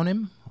heat on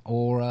him,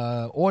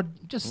 or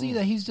just see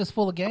that he's just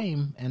full of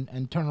game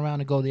and turn around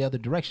and go the other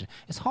direction.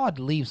 It's hard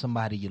to leave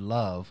somebody you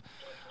love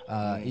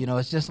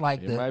It's just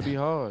like it might be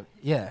hard.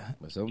 Yeah,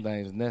 but some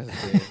things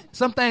necessary.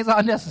 Some things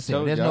are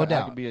necessary. There's no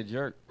doubt. I can be a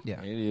jerk. Yeah,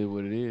 it is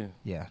what it is.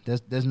 Yeah,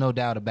 there's no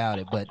doubt about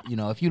it. But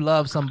if you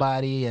love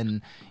somebody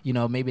and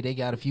maybe they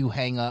got a few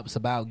hang-ups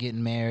about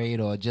getting married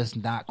or just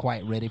not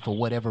quite ready for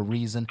whatever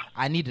reason.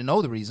 I need to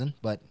know the reason,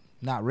 but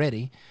not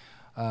ready.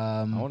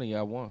 I only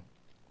got one.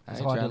 I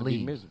ain't trying to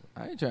be miserable.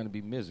 I ain't trying to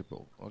be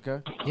miserable. Okay.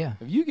 Yeah.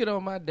 If you get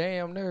on my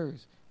damn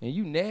nerves and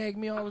you nag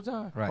me all the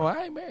time, right.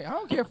 I ain't married. I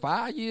don't care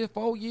 5 years,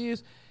 4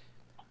 years.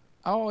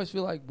 I always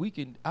feel like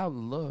I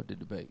love the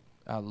debate.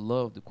 I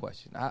love the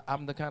question.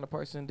 I'm the kind of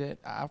person that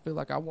I feel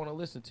like I want to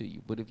listen to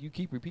you. But if you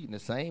keep repeating the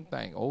same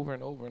thing over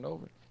and over and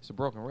over, it's a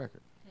broken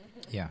record.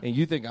 Yeah. And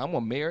you think I'm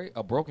going to marry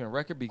a broken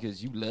record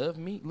because you love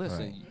me?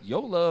 Listen,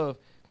 your love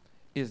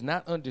is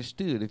not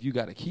understood if you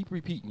got to keep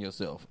repeating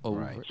yourself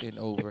over and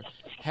over.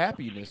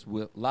 Happiness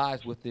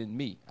lies within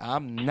me.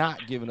 I'm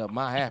not giving up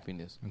my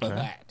happiness for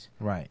that.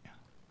 Right.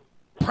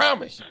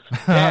 Promise you.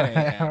 That ain't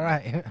happening. All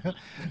right.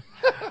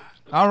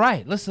 All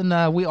right.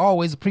 Listen, we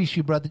always appreciate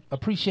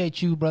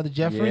you, Brother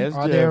Jeffrey. Yes,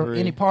 Are there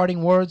any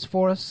parting words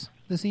for us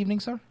this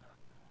evening, sir?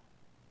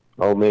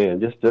 Oh,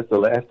 man, just the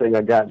last thing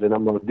I got, then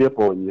I'm going to dip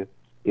on you.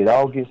 It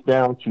all gets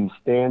down to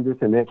standards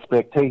and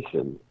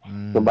expectations.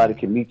 Somebody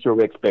can meet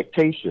your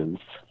expectations,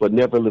 but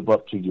never live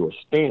up to your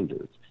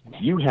standards.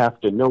 You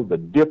have to know the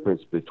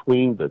difference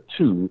between the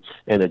two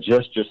and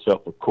adjust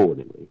yourself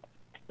accordingly.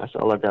 That's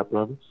all I got,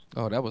 brothers.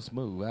 Oh, that was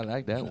smooth. I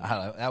like that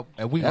one.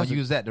 And we're going to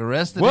use that the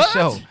rest of the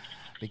show.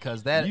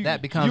 Because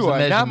that becomes a measurement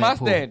You are not my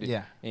pool. standard.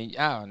 Yeah. And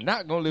I'm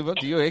not going to live up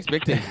to your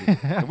expectations.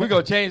 And we're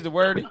going to change the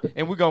wording,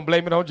 and we're going to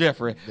blame it on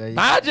Jeffrey.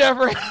 Bye,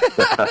 Jeffrey.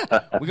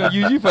 We're going to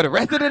use you for the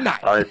rest of the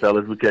night. All right,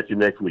 fellas. We'll catch you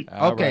next week.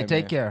 Okay,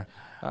 take care.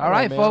 All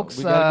right, man. folks.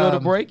 We got to go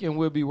to break, and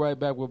we'll be right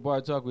back with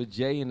Bar Talk with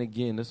Jay. And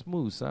again, the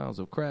smooth sounds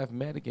of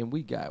Craftmatic, and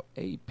we got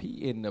AP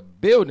in the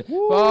building.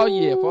 For all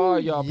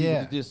y'all people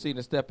that just seen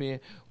us step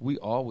in, we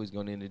always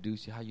going to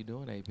introduce you. How you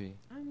doing, AP?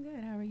 I'm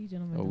good. How are you,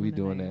 gentlemen? Oh, we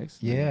doing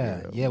next?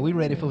 Yeah, we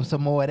ready for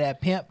some more of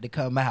that pimp to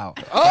come out.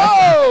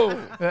 Oh!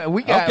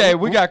 we got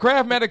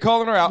Craftmatic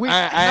calling her out.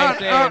 I ain't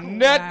saying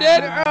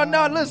nothing.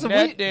 No, listen,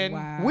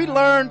 we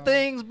learned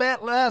things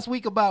back last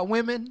week about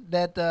women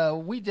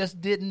that we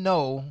just didn't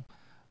know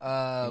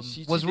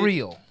was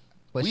real.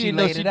 But we she didn't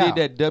know laid she it did out.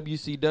 that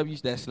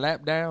WCW, that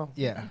slap down.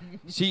 Yeah.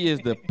 She is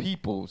the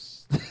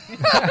people's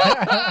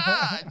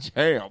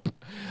champ.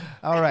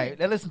 All right.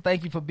 Now, listen,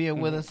 thank you for being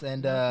with us.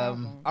 And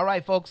all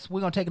right, folks,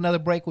 we're going to take another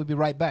break. We'll be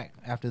right back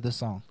after this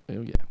song.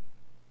 Hell yeah.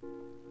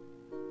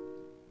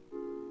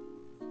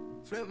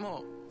 Flip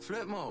mode.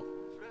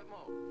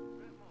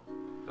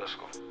 Let's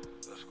go.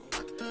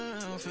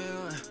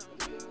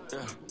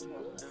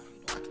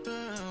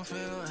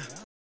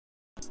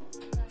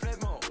 Flip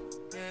mode.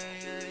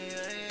 Yeah.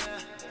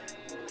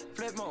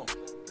 Flip mode.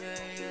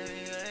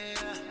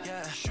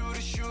 Yeah.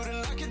 Shoot it,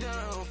 knock it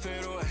down,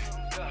 fade away.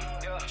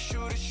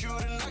 Shoot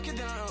it, knock it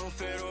down,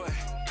 fade away.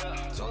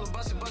 Told her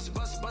bust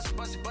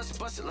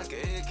it like an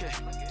AK.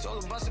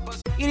 Told her bust it.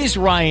 It is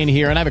Ryan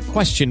here, and I have a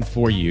question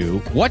for you.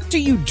 What do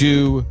you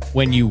do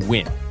when you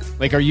win?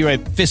 Like, are you a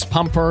fist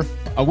pumper,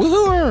 a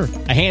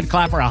woohooer, a hand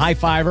clapper, a high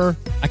fiver?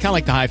 I kind of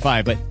like the high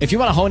five, but if you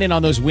want to hone in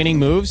on those winning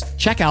moves,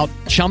 check out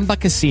Chumba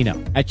Casino.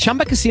 At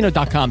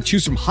ChumbaCasino.com,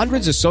 choose from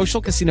hundreds of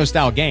social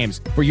casino-style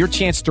games for your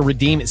chance to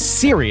redeem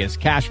serious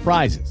cash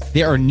prizes.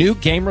 There are new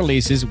game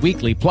releases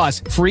weekly, plus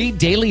free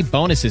daily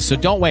bonuses. So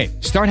don't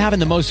wait. Start having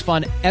the most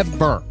fun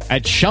ever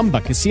at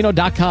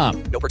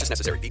ChumbaCasino.com. No purchase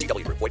necessary.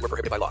 VGW Group. Void where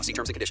prohibited by law. See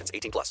terms and conditions.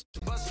 18+.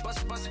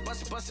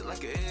 Bust it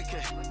like an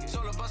AK.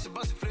 Told her bust it,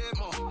 flip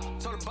more.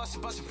 Told her bust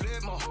it,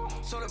 flip more.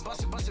 Told her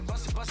bust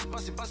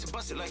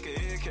it like an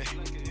AK.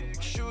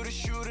 Shoot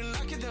it,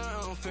 knock it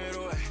down, fade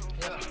away.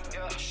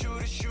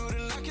 Shoot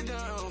it, knock it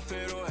down,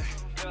 fade away.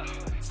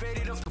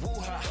 Faded off the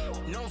woo-ha.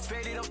 No,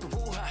 faded off the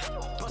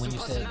woo-ha.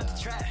 Bustin' out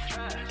the trap.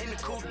 In the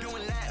coupe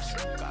doing laps.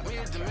 Got me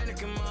a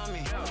Dominican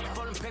mommy.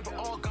 Folding paper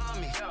all got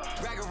me.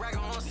 Ragga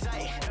on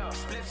site.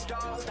 Split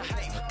star off the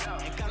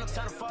hype. Ain't got no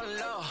time to fall in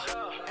love.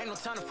 Ain't no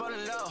time to fall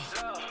in love.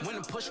 When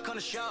the push come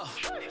to shove.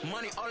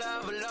 Money all I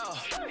ever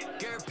love.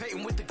 Gary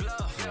Payton with the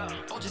glove.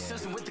 O.J.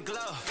 Simpson with the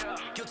glove.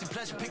 Guilty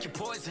pleasure, pick your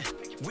poison.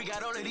 We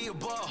got all of the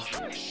above.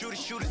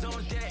 Shooters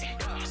on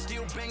deck.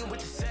 Still banging with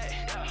the set.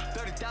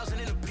 30,000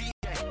 in a PA.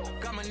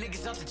 Got my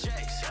niggas out the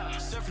checks.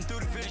 Surfing through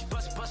the village,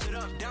 bust it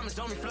up. Diamonds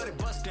on me, flooded,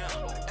 bust down.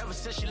 Ever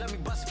since she let me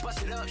bust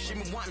it up, she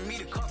been wanting me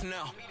to cuff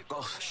now.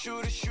 Go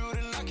shoot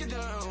it, knock it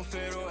down,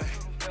 fade away.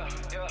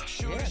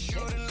 Shoot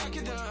it, knock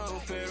it down,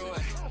 fade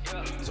away.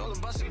 Told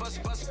her bust it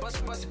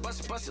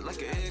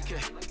like an AK.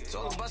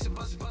 Told her bust it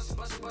like an AK.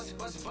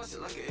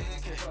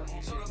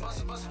 Told her bust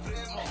it,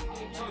 flip more.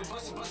 Told her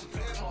bust it,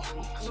 flip more.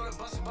 Told her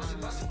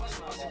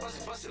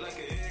bust it like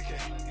an AK.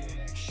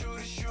 Shoot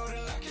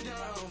it, knock it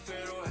down,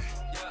 fade away.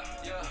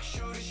 Yeah,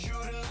 shoot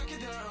it, lock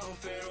it down,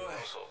 fade away.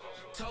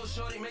 Told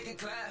Shorty make it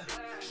clap,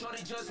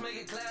 Shorty just make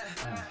it clap.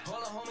 All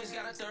the homies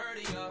got a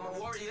 30 up, my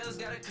warriors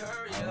got a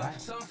curry up.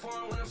 Something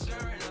foreign when I'm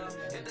stirring up.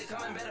 If they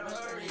coming, better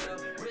hurry up.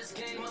 Wrist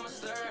game, I'ma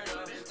stir it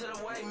up. To the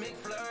white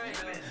McFlurry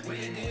up.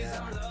 Big D's,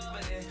 I'm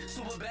loving it.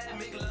 Super bad,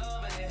 make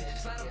loving it.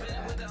 Slide up in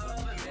it with the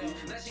oven, man.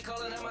 Now she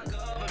calling out my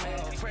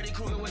government. Freddy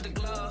Krueger with the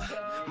glove,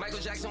 Michael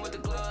Jackson with the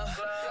glove.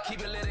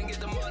 Keep it lit and get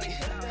the money.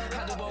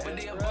 I do both of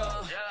the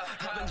above.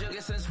 I've been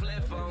jugging since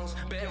flip phones.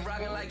 Been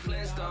rocking like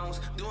Flintstones.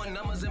 Doing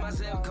numbers in my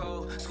zip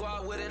code.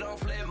 Squad with it on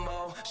flip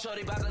mode.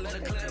 Shorty bout to let a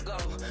clip go.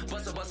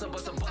 Bust a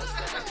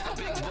that. A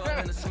big bug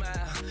and a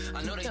smile.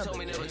 I know they told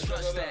me never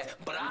trust that,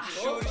 but I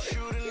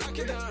shoot it, lock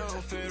it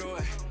down, fade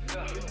away.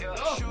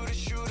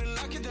 Shoot it,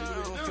 lock it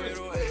down, fade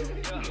away.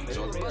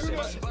 So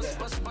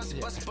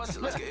bust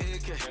it like an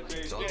AK.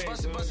 So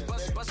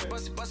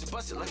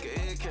bust it like an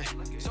AK.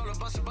 So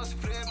bust it,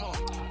 flip more.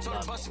 So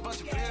bust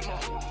it, flip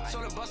more.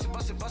 So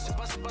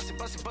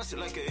bust it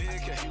like an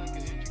AK.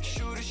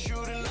 Shoot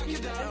it, lock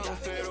it down,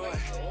 fade away.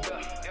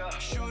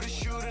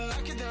 Shoot it,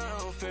 lock it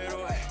down, fade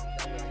away.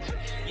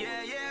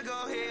 Yeah, go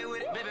ahead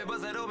with it. Baby,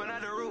 bust it open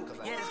out the roof.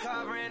 Yeah, this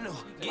car brand new.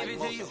 Give it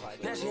to you.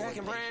 Now she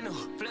acting brand new.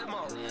 Flip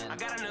mode. I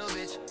got a new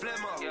bitch. Flip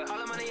mode. All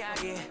the money I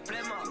get.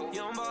 Flip mode.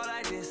 You don't ball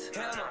like this.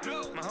 Hell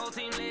no. My whole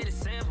team lit is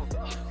simple.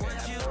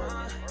 What you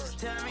want? Just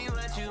tell me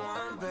what you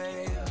want,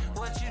 babe.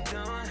 What you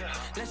doing?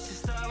 Let's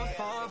just start with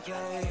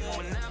foreplay.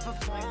 When I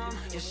perform,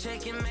 you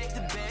shake and make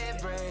the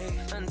bed break.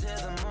 Until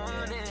the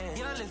morning.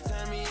 Your lips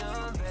turn me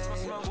on, babe.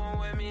 Smoke one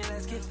with me,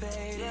 let's get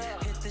faded.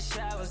 Hit the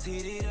showers,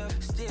 heat it up.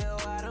 Still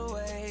wide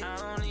awake.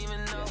 I don't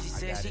even know. She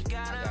said she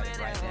got a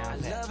minute. I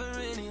love her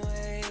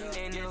anyway.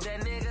 And if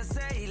that nigga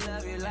say he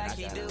love you like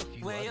he do,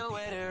 wear your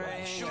wedding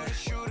ring. Shoot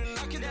it,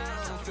 lock it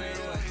down, fade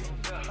away.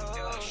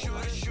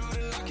 Shoot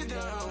it, lock it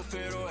down,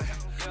 fade away.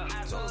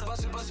 So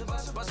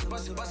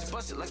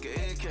bust it like an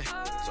AK.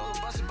 So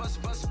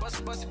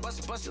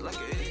bust it like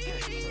an AK.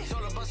 So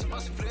bust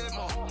it, flip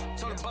more.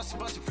 So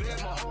bust it, flip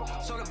more.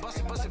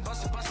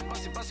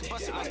 So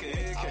bust it like an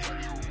AK.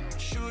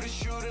 Shoot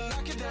it,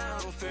 lock it down,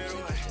 fade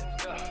away.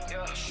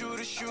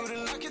 Shoot it,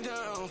 lock it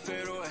down,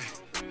 fade away.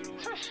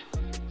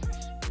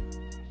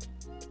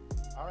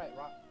 All right,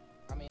 Rock.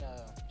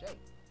 Jay.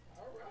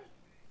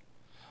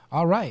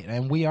 All right,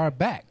 and we are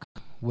back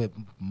with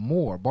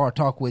more Bar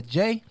Talk with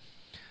Jay.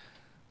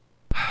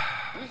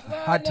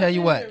 I tell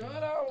you what,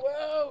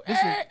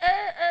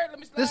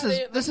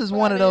 this is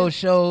one of those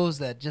shows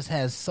that just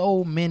has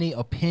so many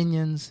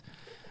opinions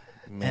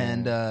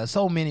and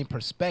so many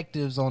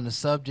perspectives on the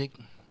subject.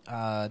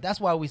 That's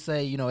why we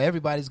say,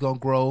 everybody's gonna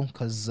grow,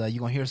 because you're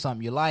gonna hear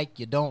something you like,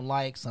 you don't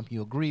like, something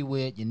you agree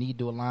with, you need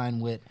to align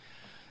with,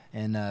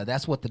 and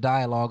that's what the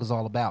dialogue is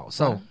all about.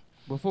 So,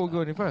 before we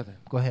go any further,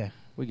 go ahead.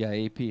 We got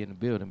AP in the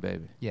building,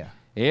 baby. Yeah.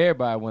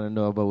 Everybody want to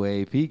know about what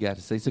AP got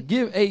to say. So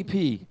give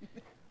AP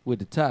what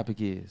the topic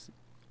is,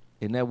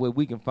 and that way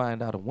we can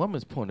find out a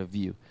woman's point of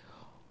view.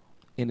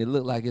 And it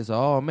look like it's an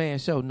all-man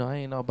show. No, it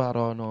ain't about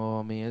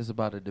all men. It's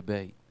about a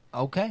debate.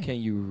 Okay. Can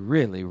you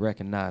really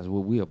recognize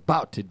what we're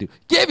about to do?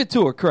 Give it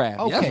to her, Crab.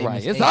 Okay, that's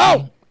right. It's AP,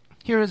 on.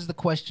 Here is the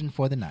question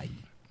for the night.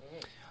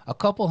 A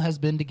couple has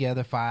been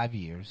together 5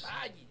 years.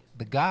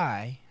 The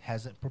guy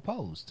hasn't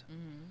proposed.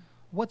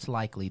 What's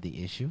likely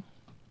the issue?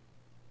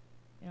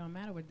 It don't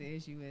matter what the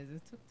issue is.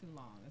 It took too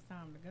long. It's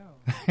time to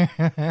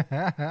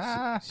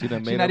go. She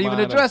done made She's not even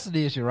addressing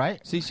the issue,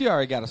 right? See, she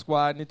already got a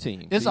squad in the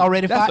team. It's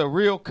already that's a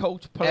real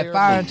coach player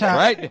move,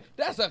 right?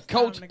 That's a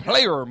coach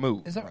player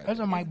move. Is there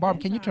a mic, Barb?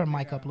 Can you turn the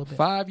mic up a little bit?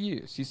 5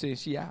 years. She said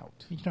she out.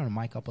 Can you turn the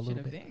mic up a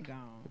little bit? Been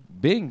gone.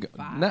 Been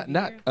gone.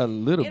 Not a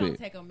little bit. It don't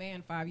take a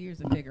man 5 years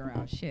to figure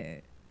out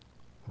shit.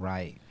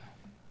 Right.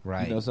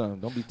 You know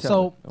something? Don't be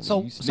telling.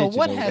 So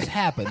what has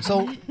happened?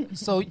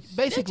 So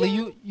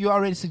basically, you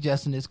already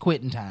suggesting it's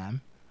quitting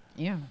time.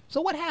 Yeah. So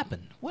what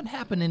happened? What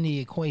happened in the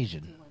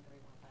equation?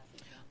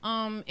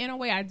 In a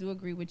way, I do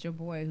agree with your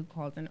boy who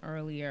called in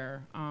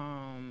earlier.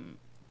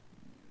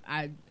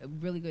 A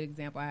really good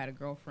example. I had a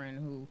girlfriend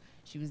who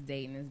she was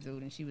dating this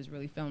dude, and she was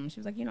really feeling him.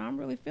 She was like, I'm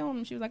really feeling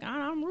him. She was like,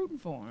 I'm rooting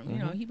for him.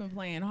 Mm-hmm. He been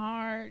playing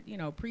hard.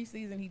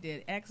 Preseason he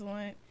did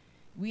excellent.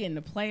 We in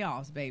the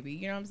playoffs, baby.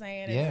 You know what I'm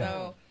saying? Yeah. And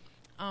so,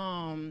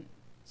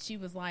 she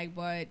was like,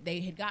 but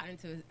they had gotten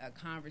into a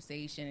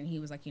conversation, and he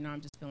was like,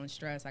 I'm just feeling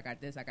stressed. I got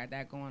this, I got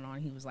that going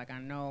on. He was like, I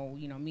know,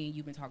 me and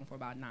you've been talking for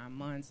about 9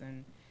 months,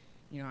 and,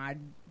 I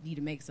need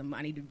to make some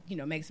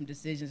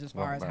decisions as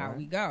far as how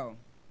we go.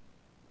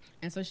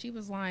 And so she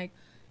was like,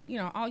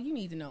 all you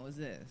need to know is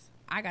this.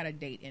 I got a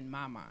date in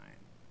my mind.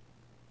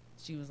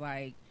 She was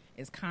like,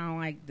 it's kind of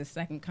like the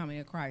second coming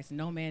of Christ.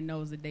 No man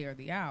knows the day or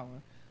the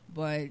hour,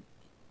 but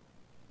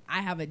I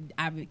have a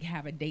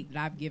date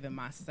that I've given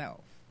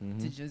myself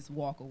to just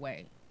walk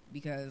away,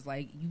 because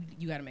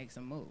you got to make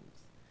some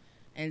moves.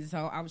 And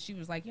so she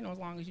was like, as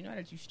long as you know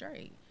that you're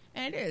straight.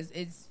 And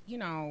it's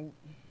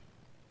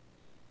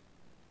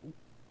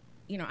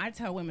I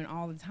tell women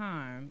all the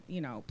time,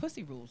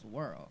 pussy rules the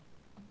world.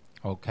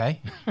 Okay.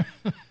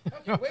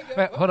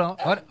 Wait, hold on.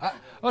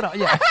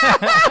 Yeah.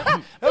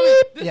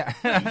 Yeah.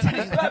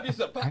 Slap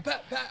yourself. Pat,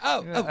 pat, pat.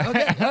 Oh,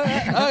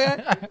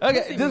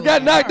 okay. Just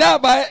got knocked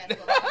out by it.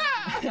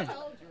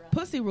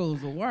 Pussy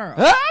rules the world.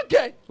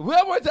 Okay.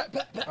 One more time.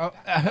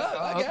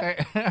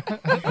 Okay.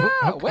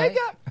 Wake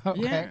up.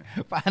 Okay. Yeah.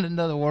 Find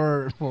another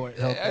word for it.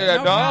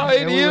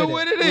 Okay. It is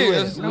what it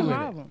is. No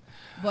problem.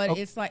 But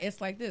it's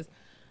like this.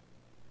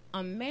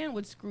 A man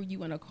would screw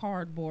you in a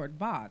cardboard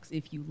box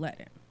if you let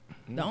him.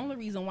 The only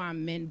reason why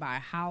men buy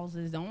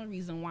houses, the only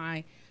reason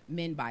why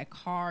men buy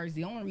cars,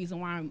 the only reason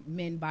why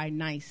men buy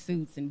nice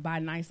suits and buy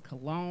nice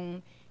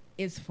cologne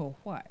is for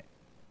what?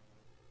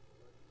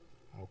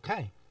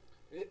 Okay.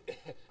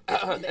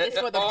 It's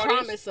for the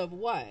promise of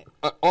what?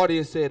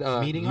 Audience said,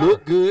 meeting look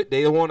her. good.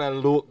 They want to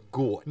look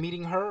good.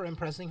 Meeting her,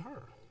 impressing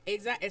her.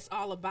 Exactly. It's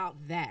all about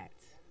that.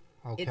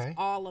 Okay. It's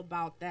all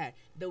about that.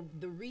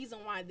 The reason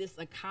why this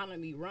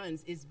economy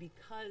runs is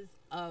because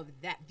of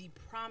that, the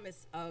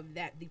promise of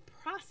that, the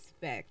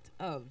prospect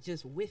of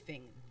just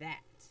whiffing that.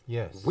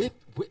 Yes. Whiff.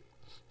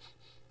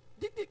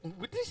 Did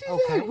she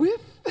Okay. say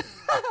whiff?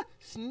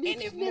 And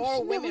if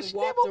more women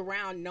walked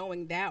around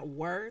knowing that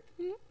worth,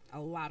 a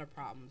lot of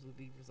problems would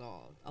be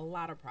resolved.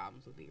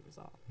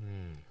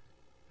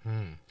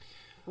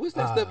 What's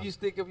that stuff you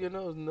stick up your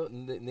nose?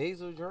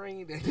 Nasal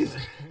drain?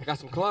 I got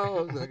some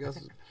clogs. I got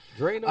some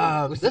drain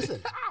on.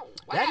 Listen,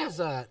 that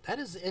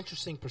is an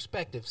interesting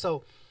perspective.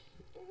 So,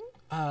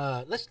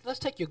 let's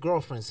take your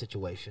girlfriend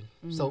situation.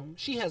 Mm-hmm. So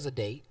she has a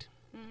date.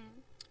 Mm-hmm.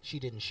 She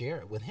didn't share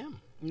it with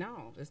him.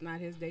 No, it's not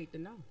his date to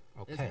know.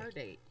 Okay. It's her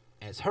date.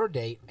 It's her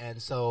date,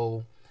 and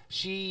so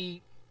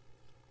she's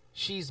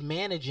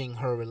managing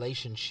her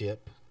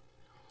relationship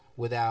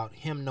without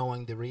him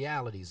knowing the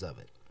realities of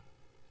it.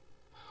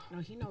 No,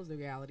 he knows the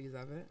realities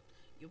of it.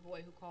 Your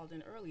boy who called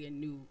in earlier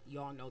knew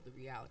y'all know the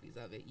realities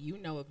of it. You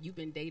know if you've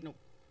been dating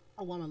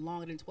a woman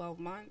longer than 12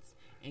 months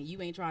and you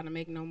ain't trying to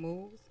make no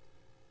moves,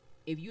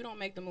 if you don't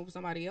make the move,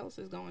 somebody else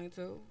is going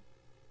to.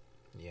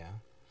 Yeah.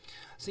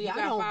 See, you I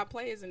got don't... 5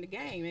 players in the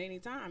game at any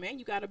time, and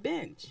you got a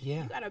bench.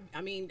 Yeah.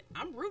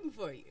 I'm rooting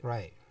for you.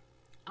 Right.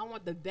 I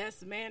want the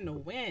best man to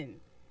win.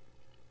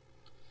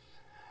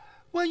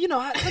 Well,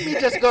 let me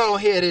just go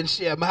ahead and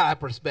share my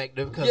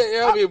perspective. Cause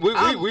we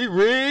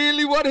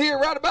really want to hear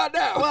right about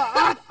now.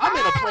 Well, I'm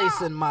in a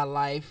place in my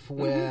life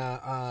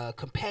where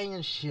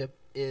companionship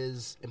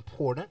is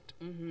important,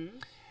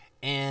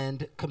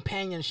 and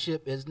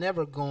companionship is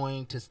never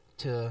going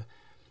to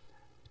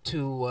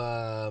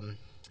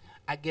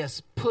I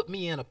guess, put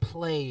me in a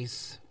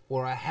place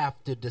where I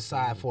have to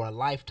decide for a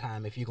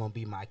lifetime if you're going to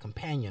be my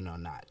companion or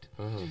not.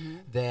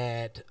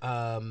 That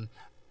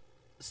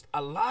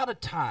a lot of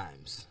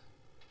times,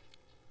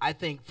 I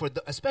think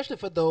especially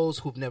for those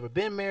who've never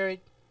been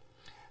married,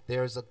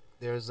 there's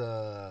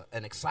an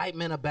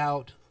excitement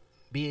about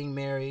being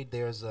married.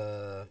 There's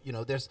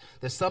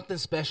something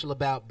special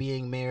about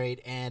being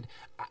married, and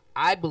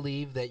I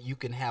believe that you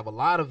can have a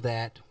lot of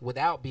that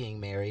without being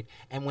married.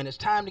 And when it's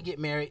time to get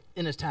married,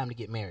 then it's time to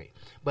get married.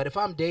 But if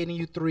I'm dating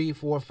you 3,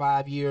 4,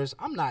 5 years,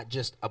 I'm not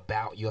just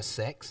about your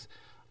sex.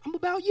 I'm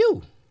about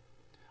you.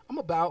 I'm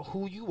about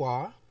who you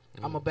are.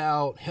 I'm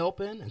about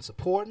helping and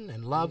supporting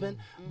and loving.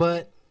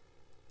 But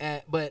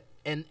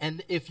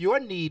if your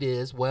need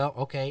is, well,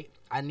 okay,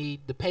 I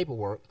need the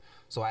paperwork.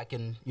 So I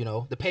can,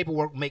 the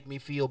paperwork make me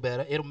feel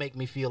better. It'll make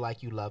me feel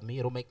like you love me.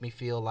 It'll make me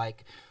feel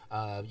like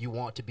you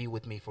want to be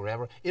with me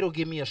forever. It'll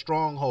give me a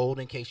stronghold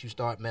in case you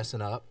start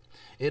messing up.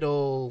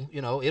 It'll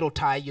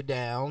tie you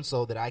down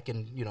so that I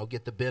can,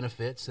 get the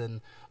benefits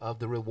and of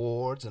the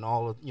rewards and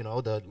all of,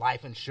 the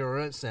life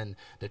insurance and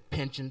the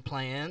pension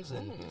plans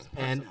and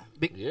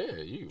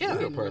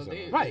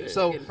right.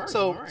 So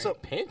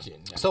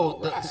pension. So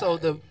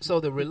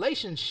the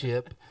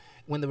relationship,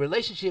 when the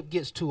relationship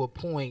gets to a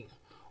point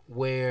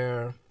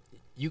where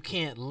you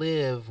can't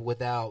live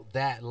without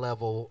that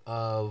level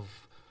of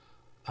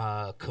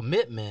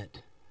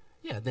commitment,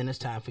 then it's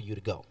time for you to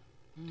go.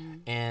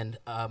 And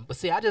but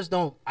see, I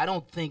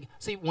don't think.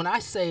 See, when I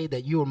say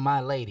that you are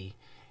my lady,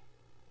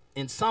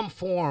 in some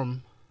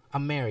form,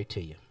 I'm married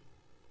to you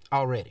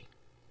already,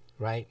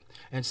 right?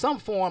 In some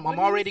form, I'm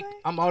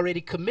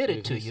already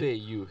committed to you. He said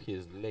you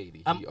his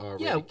lady. He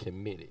already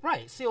committed.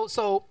 Right.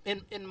 So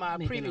in my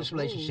previous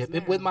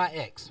relationship with my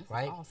ex,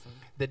 right? Awesome.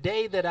 The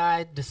day that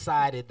I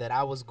decided that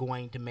I was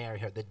going to marry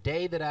her, the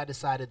day that I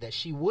decided that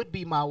she would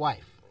be my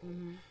wife,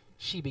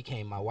 she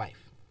became my wife.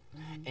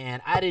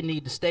 And I didn't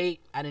need the state.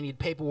 I didn't need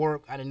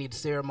paperwork. I didn't need the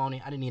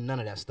ceremony. I didn't need none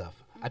of that stuff.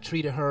 I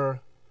treated her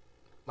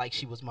like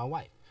she was my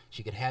wife.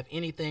 She could have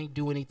anything,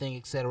 do anything,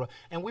 etc.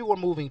 And we were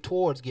moving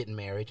towards getting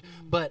married.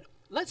 But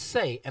let's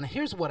say, and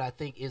here's what I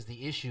think is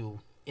the issue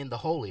in the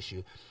whole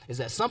issue, is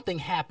that something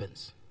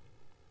happens.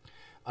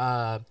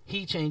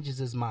 He changes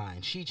his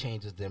mind. She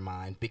changes their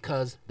mind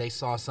because they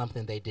saw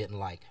something they didn't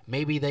like.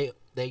 Maybe they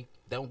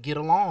don't get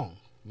along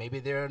Maybe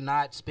they're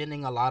not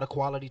spending a lot of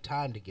quality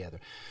time together.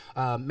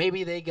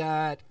 Maybe they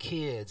got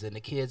kids and the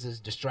kids is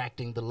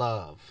distracting the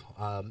love.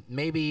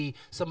 Maybe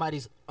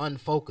somebody's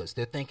unfocused.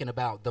 They're thinking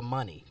about the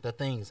money, the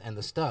things, and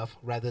the stuff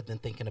rather than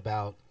thinking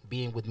about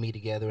being with me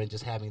together and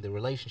just having the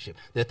relationship.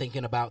 They're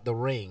thinking about the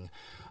ring.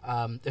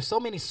 There's so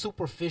many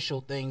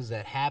superficial things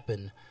that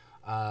happen,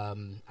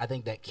 I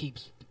think, that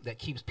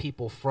keeps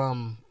people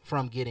from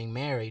getting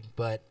married,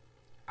 but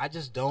I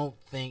just don't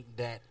think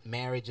that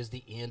marriage is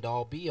the end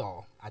all be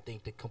all. I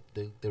think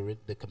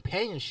the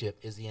companionship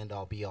is the end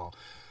all be all.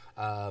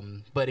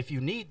 But if you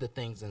need the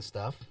things and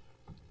stuff,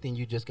 then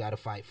you just got to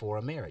fight for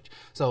a marriage.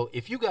 So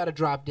if you got a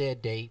drop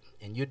dead date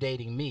and you're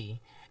dating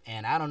me,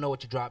 and I don't know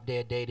what your drop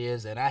dead date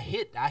is, and I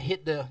hit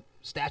the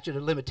statute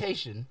of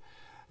limitation,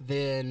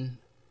 then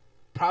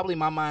probably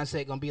my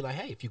mindset gonna be like,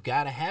 hey, if you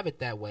got to have it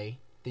that way,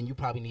 then you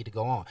probably need to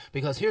go on.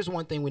 Because here's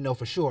one thing we know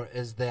for sure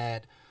is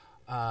that.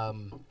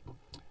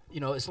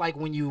 It's like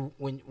when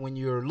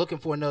you're looking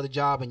for another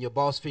job and your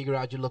boss figure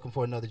out you're looking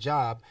for another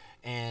job,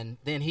 and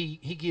then he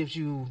gives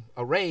you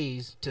a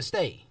raise to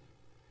stay.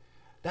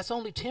 That's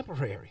only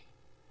temporary,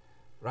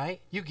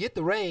 right? You get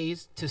the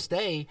raise to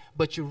stay,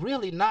 but you're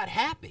really not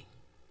happy.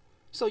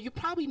 So you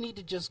probably need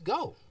to just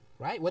go,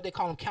 right? What they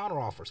call them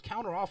counteroffers.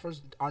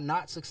 Counteroffers are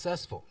not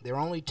successful. They're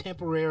only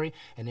temporary,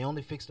 and they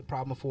only fix the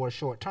problem for a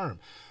short term.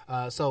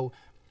 So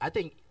I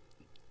think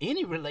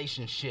any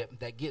relationship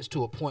that gets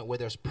to a point where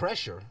there's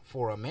pressure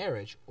for a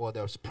marriage or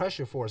there's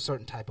pressure for a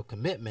certain type of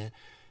commitment,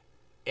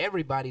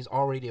 everybody's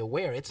already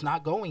aware it's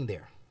not going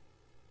there.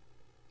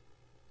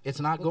 It's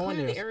not going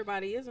there.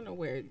 Everybody isn't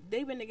aware.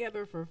 They've been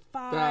together for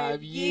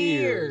 5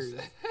 years.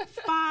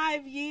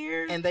 5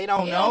 years. And they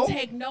don't know? It'll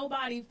take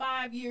nobody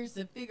 5 years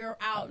to figure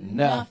out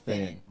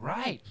nothing.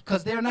 Right.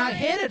 Because they're not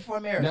headed for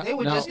marriage. They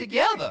were just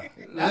together.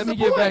 Let me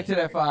get back to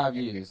that 5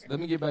 years. Let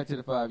me get back to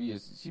the 5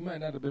 years. She might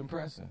not have been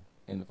pressing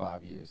in the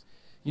 5 years.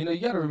 You know,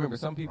 you got to remember,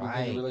 some people in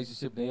a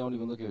relationship, they don't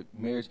even look at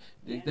marriage.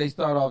 They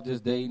start off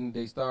just dating.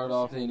 They start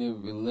off in a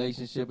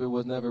relationship. It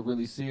was never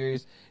really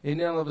serious. And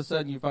then all of a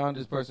sudden, you found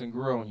this person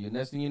grew on you.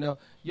 Next thing you know,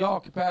 y'all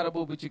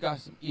compatible, but you got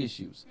some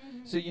issues.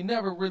 So you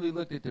never really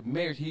looked at the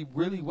marriage. He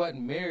really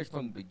wasn't married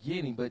from the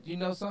beginning. But you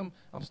know something?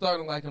 I'm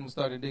starting to like him. I'm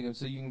starting to dig him.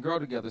 So you can grow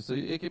together. So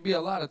it could be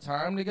a lot of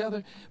time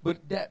together.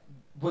 But that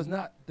was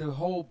not the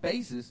whole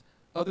basis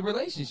of the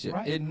relationship.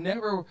 Right. It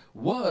never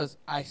was,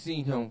 I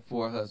seen him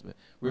for a husband.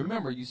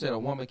 Remember, you said a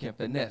woman can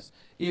finesse.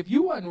 If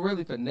you wasn't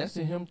really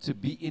finessing him to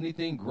be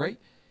anything great,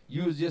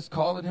 you was just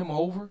calling him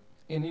over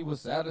and he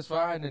was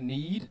satisfying the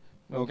need,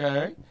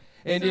 okay?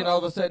 And then all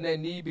of a sudden that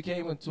need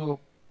became into a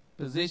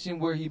position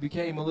where he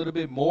became a little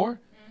bit more,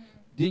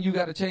 then you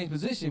got to change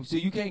position. So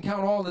you can't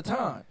count all the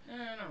time. No.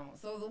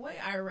 So the way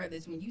I read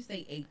this, when you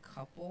say a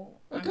couple,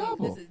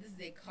 this is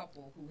a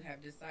couple who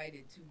have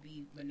decided to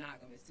be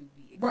monogamous, to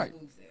be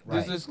exclusive. Right.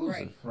 This is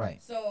exclusive.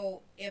 Right.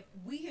 So if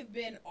we have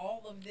been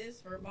all of this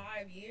for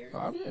 5 years,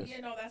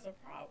 you know, that's a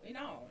problem. You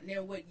know,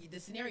 now the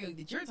scenario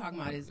that you're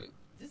talking about is,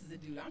 this is a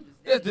dude I'm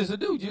just dating. This is a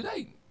dude you're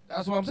dating.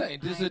 That's what I'm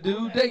saying. This is a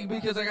dude dating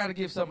because I got to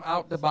give something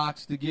out the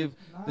box to give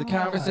the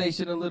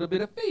conversation a little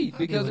bit of feed.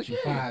 Because with you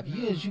 5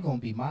 years, you're gonna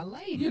be my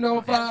lady. You know,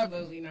 5.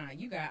 Absolutely not.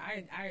 You got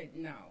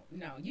no.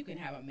 You can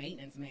have a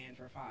maintenance man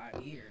for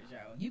 5 years, Joe.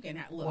 You can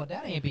have. Look. Well,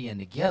 that ain't being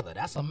together.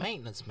 That's a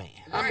maintenance man.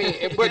 I mean,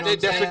 but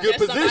that's a good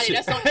position.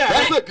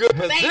 That's a good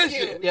position. Thank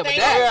you.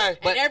 Yeah,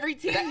 and every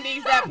team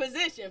needs that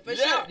position for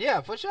sure.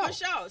 Yeah, for sure. For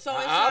sure. So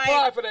it's I like,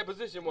 applied for that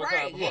position one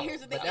time. And here's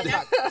the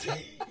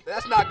thing.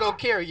 That's not gonna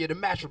carry you to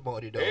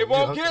matrimony, though. It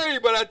won't carry you,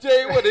 but I tell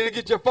you what, it'll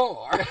get you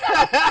far.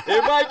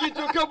 It might get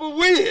you a couple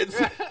wins.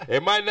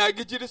 It might not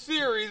get you the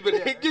series, but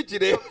it'll get you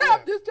there.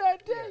 I'm just trying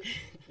to tell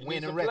you.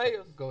 Win and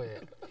record. Go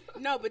ahead.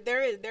 No, but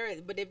there is.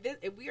 But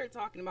if we are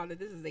talking about that,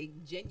 this is a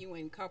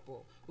genuine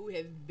couple who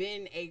have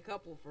been a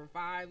couple for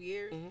 5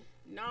 years.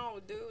 No,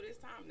 dude, it's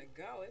time to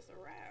go. It's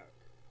a wrap.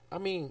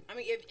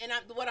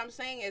 What I'm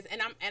saying is,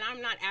 and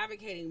I'm not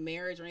advocating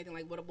marriage or anything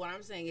like. What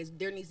I'm saying is,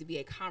 there needs to be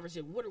a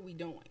conversation. What are we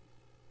doing?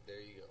 There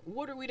you go.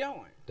 What are we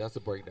doing? That's a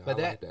breakdown. But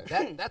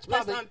that's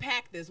probably, let's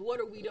unpack this. What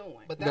are we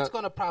doing? But that's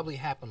going to probably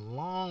happen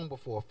long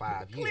before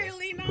 5 years.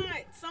 Clearly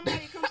not.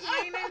 Somebody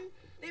complaining.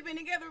 They've been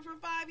together for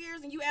 5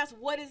 years, and you ask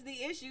what is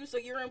the issue. So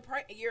you're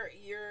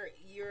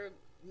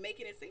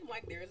making it seem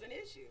like there's an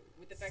issue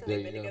with the fact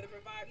they've been together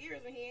for 5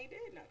 years and he ain't did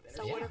nothing.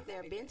 So what if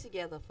they've been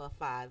together for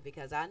 5?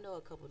 Because I know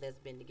a couple that's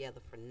been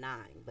together for 9,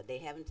 but they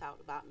haven't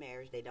talked about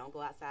marriage. They don't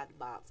go outside the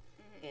box,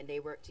 and they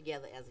work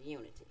together as a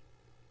unity.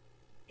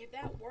 If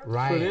that works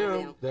for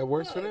them, that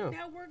works for them.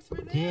 That works for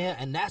them. Yeah,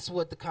 and that's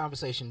what the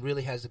conversation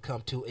really has to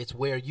come to. It's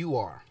where you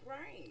are.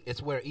 Right.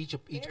 It's where each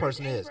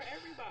person is.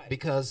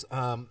 Because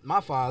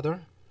my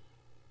father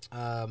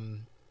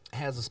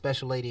has a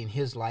special lady in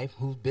his life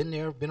who's been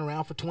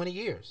around for 20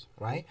 years,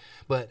 right?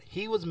 But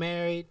he was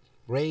married,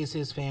 raised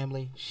his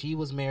family. She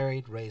was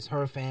married, raised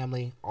her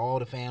family. All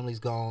the family's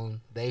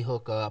gone. They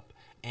hook up,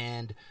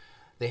 and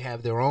they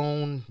have their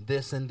own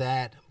this and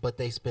that, but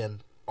they spend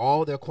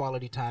all their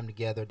quality time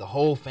together. The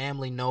whole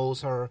family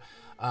knows her.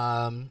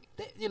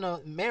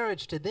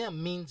 Marriage to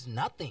them means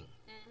nothing,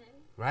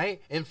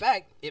 Right? In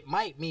fact, it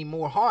might mean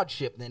more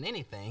hardship than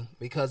anything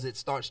because it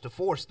starts to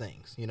force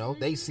things. You know,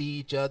 they see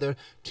each other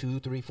 2,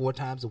 3, 4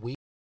 times a week.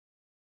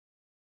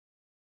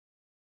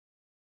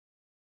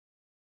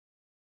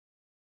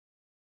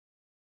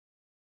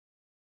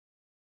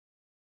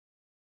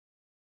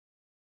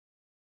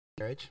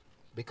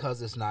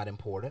 Because it's not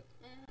important.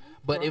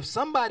 But if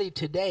somebody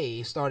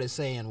today started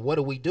saying, what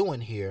are we doing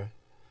here?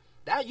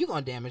 That you're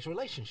going to damage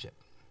relationship.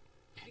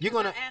 You're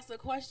gonna ask a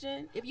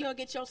question. If you don't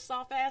get your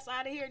soft ass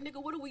out of here,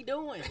 nigga, what are we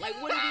doing? Like,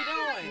 what are we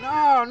doing?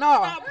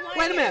 No.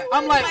 Wait a minute.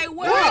 I'm like,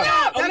 what are we doing?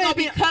 Are we gonna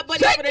be cut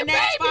buddies for the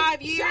next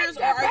 5 years,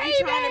 or are you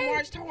trying to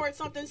march towards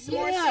something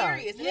more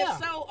serious? And if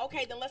so,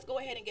 okay, then let's go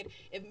ahead and get.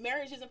 If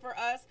marriage isn't for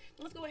us,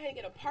 let's go ahead and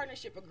get a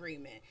partnership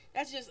agreement.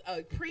 That's just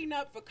a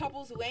prenup for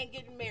couples who ain't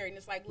getting married. And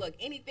it's like, look,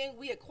 anything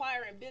we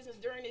acquire in business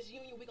during this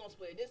union, we gonna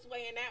split it this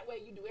way and that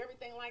way. You do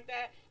everything like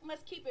that, and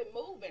let's keep it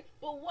moving.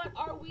 But what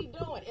are we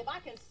doing? If I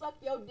can suck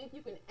your dick,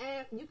 you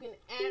can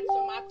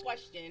answer my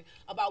question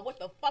about what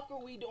the fuck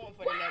are we doing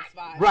for the next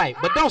 5 years. Right,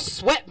 but don't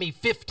sweat me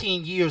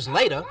 15 years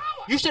later.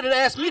 You should have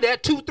asked me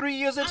that 2, 3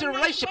 years into the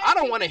relationship. I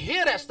don't want to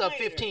hear that stuff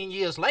 15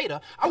 years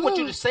later. I want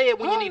you to say it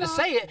when you need to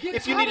say it.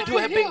 If you needed to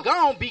have been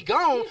gone, be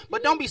gone.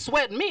 But don't be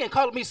sweating me and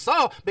calling me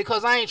soft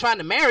because I ain't trying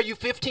to marry you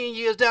 15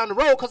 years down the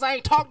road because I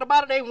ain't talked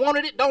about it, ain't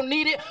wanted it, don't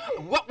need it.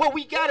 What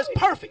we got is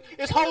perfect.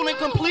 It's whole and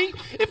complete.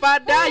 If I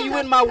die, you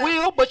in my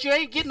will, but you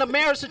ain't getting a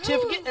marriage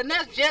certificate, and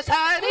that's just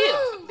how it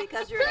is.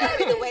 Because you're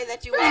happy the way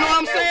that you are. You know what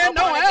I'm saying?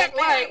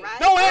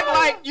 Don't act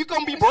like you're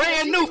going to be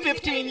brand new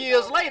 15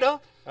 years later.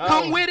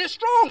 Come with it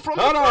strong from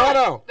the front. Hold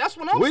on. That's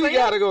what I'm saying. We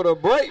got to go to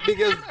break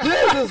because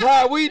this is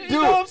how we do it.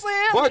 You know what I'm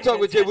saying? Bar Talk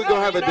with Jay, we're going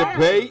to have a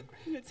debate,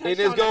 and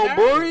it's going to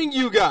bring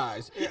you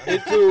guys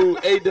into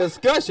a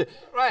discussion.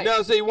 Right.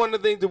 Now, see, one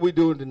of the things that we're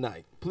doing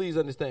tonight, please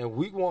understand,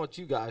 we want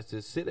you guys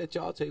to sit at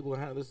y'all table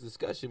and have this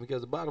discussion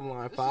because the bottom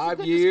line,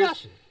 5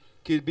 years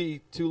could be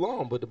too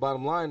long, but the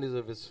bottom line is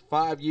if it's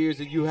 5 years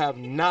and you have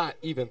not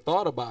even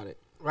thought about it.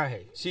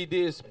 Right. She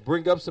did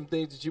bring up some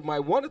things that you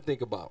might want to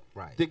think about.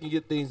 Right. They can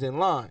get things in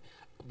line.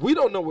 We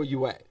don't know where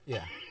you at.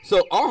 Yeah.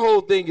 So our whole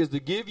thing is to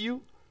give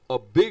you a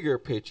bigger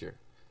picture,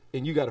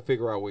 and you got to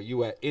figure out where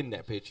you at in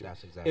that picture.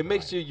 That's exactly and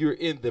make right. sure you're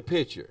in the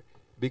picture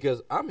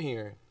because I'm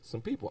hearing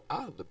some people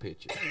out of the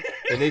picture,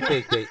 and they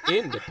think they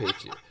in the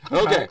picture.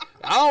 Okay.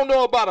 I don't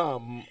know about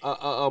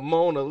a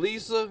Mona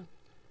Lisa,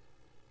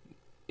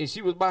 and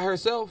she was by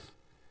herself.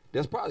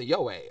 That's probably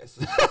your ass.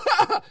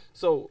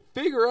 So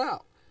figure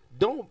out.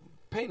 Don't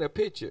paint a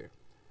picture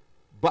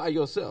by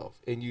yourself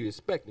and you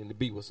expecting to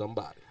be with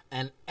somebody.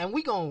 And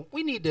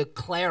we need to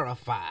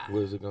clarify.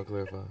 What is it gonna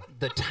clarify?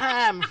 The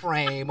time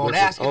frame on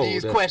asking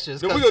these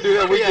questions. We're gonna do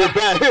that when we get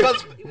back.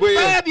 Because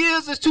 5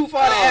 years is too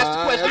far to ask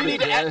the question.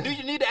 Do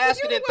you need to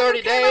ask it in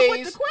 30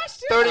 days,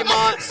 30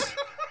 months,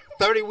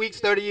 30 weeks,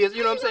 30 years?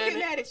 You know what I'm saying?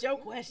 That is your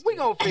question. We're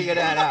gonna figure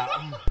that out.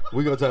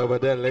 We're gonna talk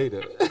about that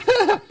later.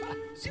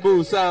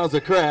 Smooth sounds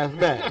of Craft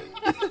Mac.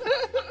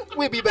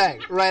 We'll be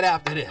back right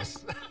after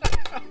this.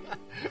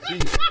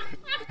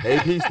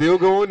 AP still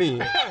going in.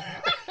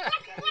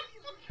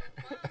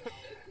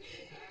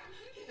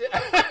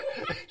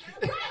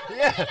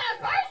 Yeah.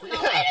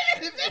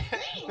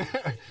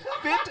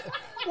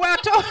 Well, I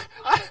told.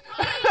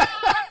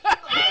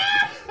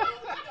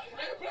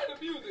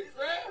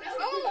 It's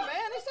on,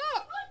 man. It's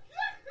up.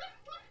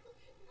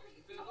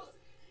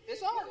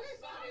 It's on.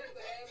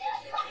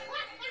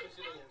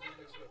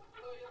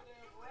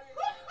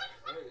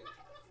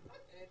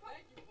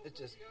 It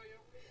just.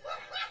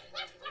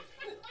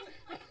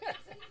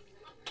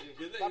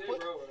 If I put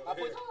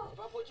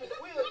you in the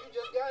wheel, you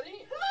just got in.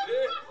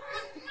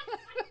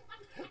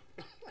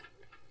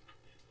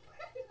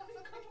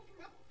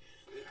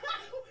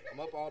 I'm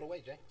up all the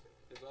way, Jay.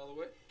 It's all the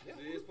way? Yeah. Is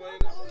he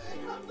playing now?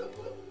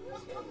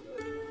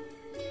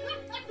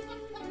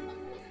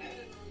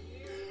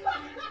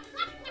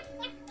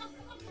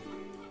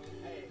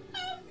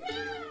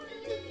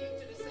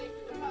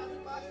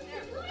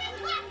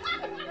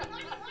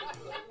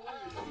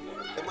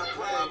 If my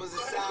pride was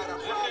inside, I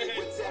probably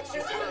would text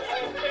you first.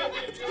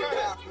 If you get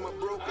back from a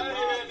broken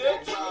heart, you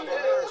would drive a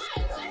hearse.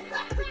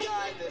 Every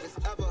guy that has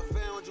ever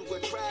found you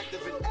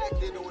attractive and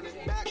acted on his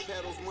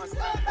backpedals months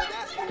after,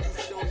 that's when you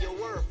show your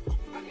worth.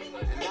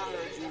 And I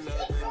heard you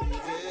loving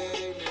these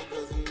gay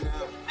niggas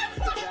now.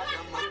 The track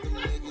I must them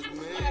niggas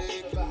make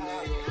you never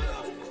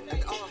else. An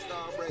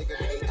all-star breaker,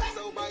 they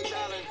so by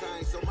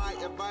Valentine. So my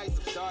advice,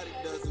 if Shawty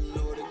doesn't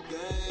know the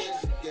game,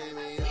 she gave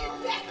me all.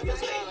 And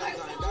this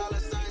Valentine, dollar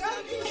signs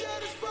have you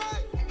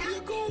satisfied.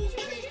 Your goals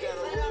peak at a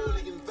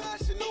rolling and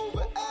fashion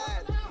over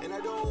ad. And I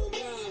don't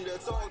mean to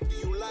talk to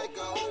you like a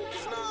hoe,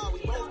 'cause nah, we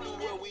both do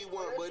what we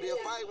want. But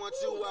if I want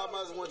you, I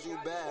must want you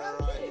bad,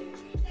 right?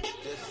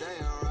 Just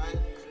saying, right?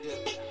 Yeah.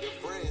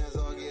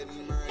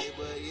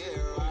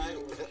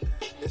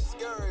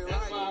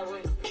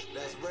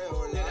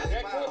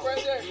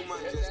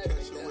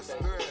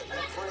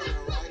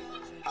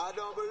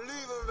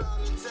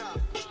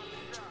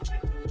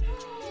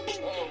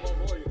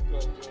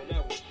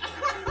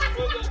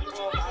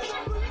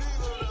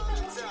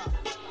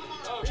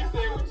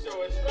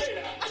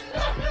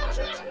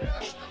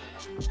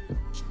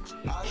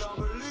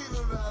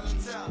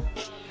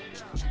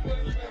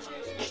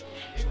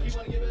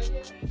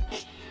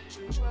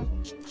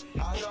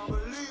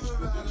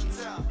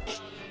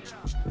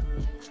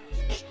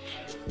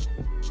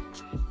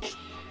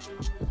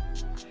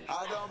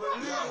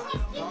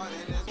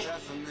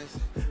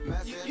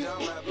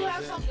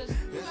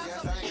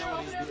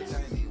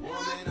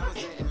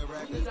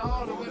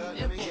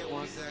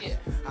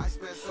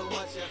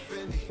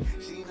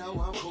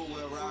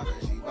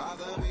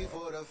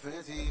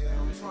 fancy, yeah.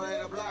 I'm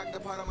trying to block the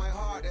part of my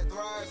heart that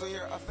thrives on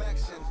your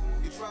affection.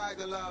 You tried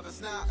to love,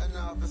 it's not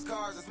enough. It's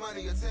cars, it's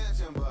money,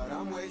 attention. But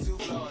I'm way too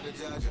flawed to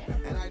judge you.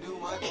 And I do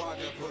my part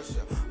to push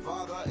you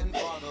farther and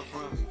farther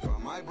from me.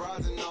 From my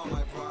bras and all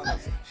my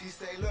problems. She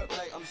say, look,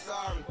 like I'm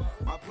sorry.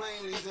 My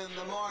plane leaves in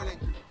the morning.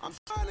 I'm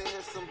trying to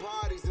hit some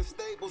parties and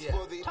staples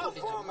for the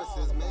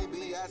performances.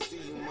 Maybe I see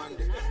you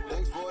Monday.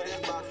 Thanks for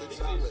that box of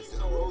chocolates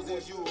and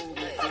roses you hold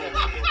me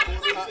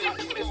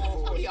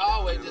for. He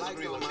always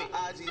disagree with me.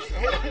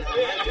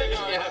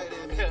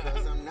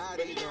 Cause I'm not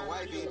even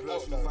wifey,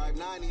 plus you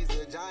 5'9", he's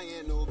a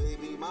giant, no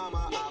baby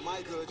mama. I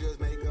might could just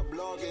make a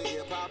blog and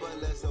get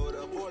popular. So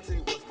the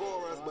 14th was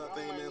for us, but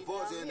fame and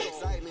fortune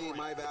excite me,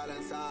 my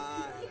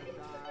Valentine.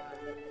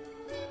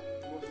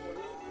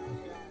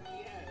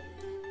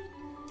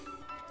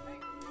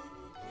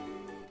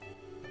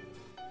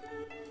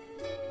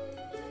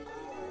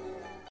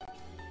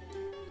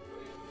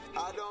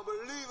 I don't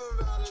believe in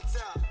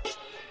Valentine.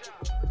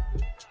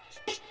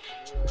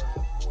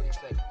 40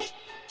 seconds.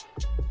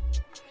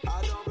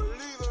 I don't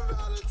believe in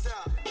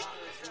Valentine.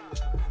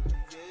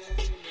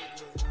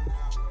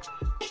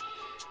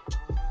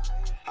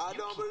 I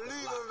don't believe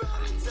in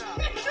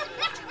Valentine.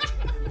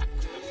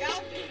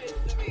 Y'all do this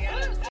to me. I'm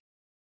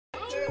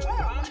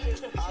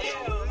just I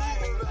don't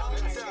believe in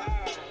Valentine.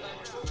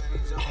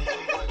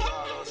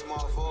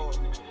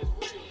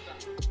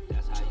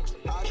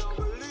 I don't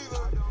believe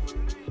it.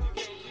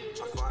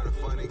 I find it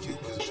funny,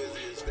 Cupid's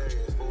busiest day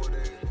is 4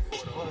 days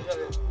before the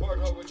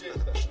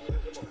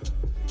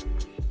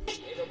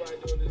Ain't nobody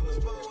doing this.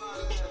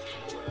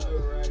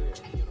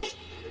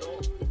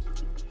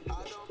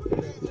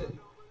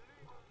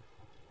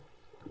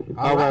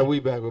 All right, we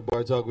back with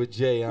Bar Talk with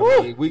Jay. I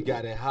mean, we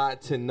got it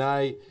hot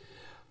tonight.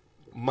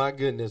 My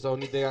goodness,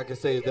 only thing I can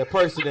say is that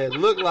person that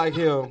looked like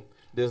him,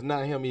 does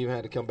not him even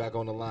had to come back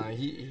on the line.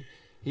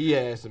 He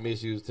had some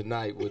issues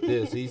tonight with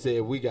this. He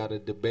said we got a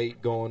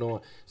debate going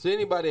on. So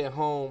anybody at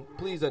home,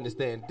 please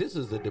understand, this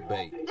is a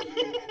debate.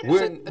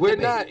 We're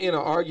not in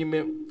an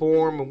argument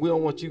form, and we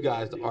don't want you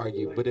guys to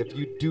argue. But if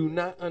you do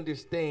not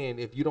understand,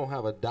 if you don't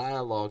have a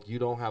dialogue, you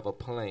don't have a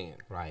plan.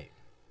 Right.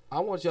 I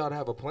want y'all to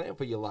have a plan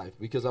for your life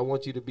because I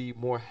want you to be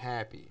more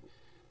happy.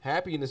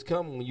 Happiness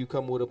comes when you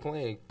come with a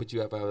plan, but you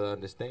have to have an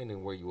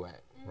understanding where you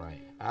at.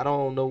 Right. I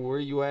don't know where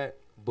you at,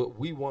 but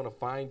we want to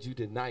find you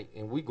tonight,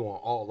 and we going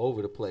all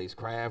over the place.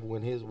 Kraft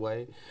went his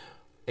way.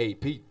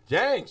 AP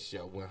James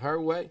show went her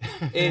way.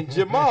 And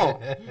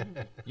Jamal,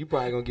 you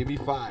probably going to get me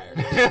fired.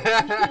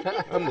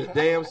 I'm the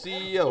damn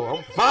CEO.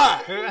 I'm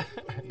fired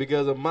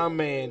because of my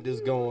man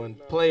just going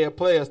player,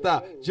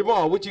 stop.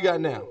 Jamal, what you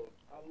got now?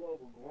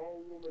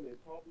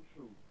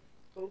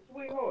 So,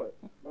 sweetheart,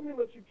 let me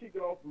let you kick it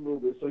off a little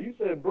bit. So you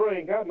said bro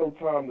ain't got no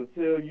time to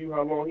tell you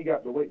how long he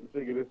got to wait to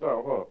figure this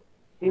out, huh?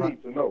 He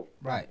needs to know.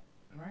 Right.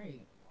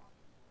 Right.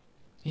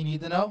 He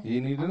need to know?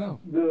 You need to know.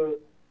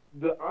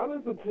 The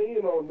honest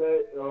opinion on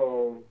that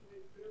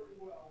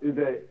is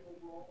that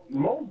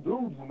most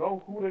dudes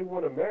know who they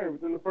want to marry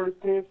within the first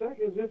 10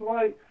 seconds. Just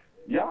like,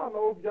 y'all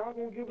know if y'all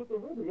going to give us a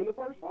rhythm in the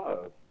first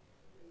 5.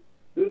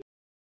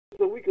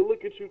 So we can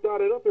look at you,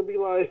 thought it up, and be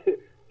like,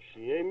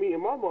 she ain't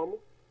meeting my mama.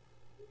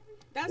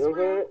 That's you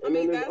know real. And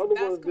then there's other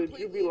ones that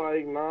you be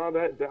like, nah,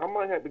 that I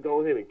might have to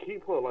go ahead and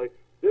keep her. Like,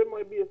 there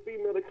might be a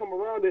female that come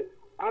around that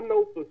I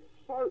know for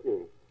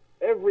certain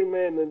every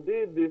man that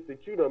did this,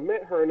 that you done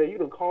met her and then you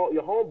done called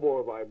your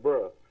homeboy like,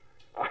 bruh,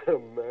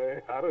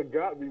 man, I done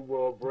got me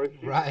one, bruh.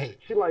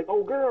 She like,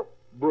 oh, girl,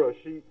 bruh,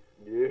 I'm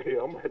going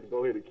to have to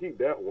go ahead and keep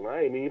that one.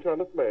 I ain't even trying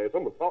to smash.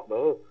 I'm going to talk to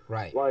her.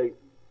 Right. Like,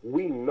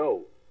 we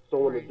know. So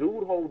when a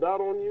dude holds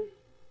out on you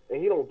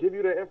and he don't give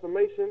you that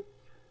information,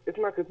 it's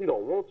not because he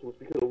don't want to. It's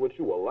because of what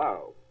you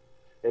allow.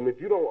 And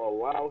if you don't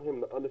allow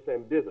him to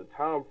understand there's a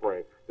time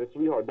frame, then,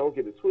 sweetheart, don't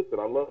get it twisted.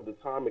 I love the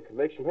time and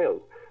connection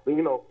helps. But,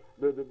 you know,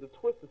 the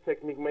twisted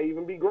technique may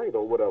even be great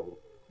or whatever.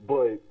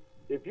 But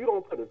if you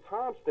don't put a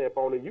time stamp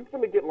on it, you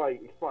finna get,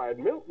 like, expired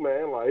milk,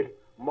 man, like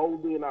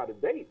mold being out of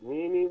date.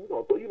 We going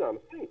to throw you down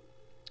the sink.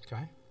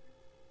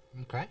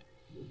 Okay.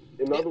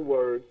 In other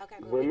words,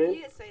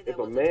 women, if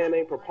a man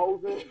ain't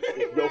proposing,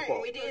 it's your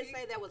fault. We did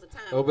say that was a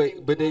time. Oh,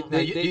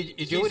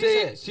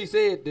 she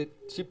said that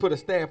she put a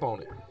stamp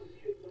on it,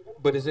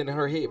 but it's in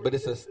her head. But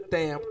it's a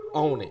stamp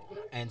on it.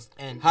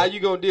 And how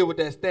you gonna deal with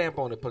that stamp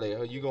on it, player?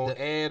 Are you gonna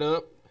add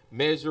up,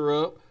 measure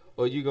up,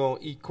 or you gonna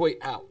equate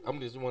out? I'm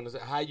just wondering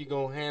how you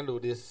gonna handle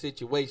this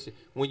situation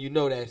when you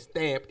know that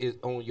stamp is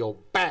on your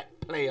back,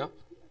 player.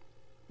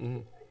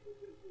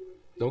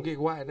 Don't get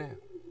quiet now.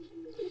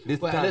 This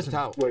time to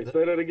talk. Wait,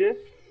 say that again?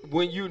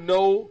 When you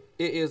know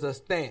it is a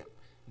stamp,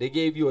 they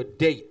gave you a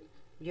date.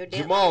 Your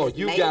deadline Jamal, is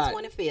you May got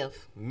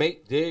 25th.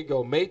 There you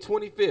go, May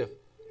 25th.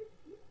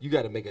 You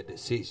got to make a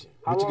decision.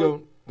 What you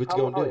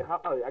gonna do?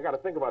 I got to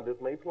think about this.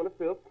 May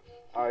 25th.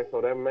 All right, so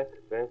that May,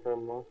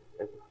 7 months.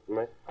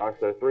 May. All right,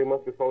 so 3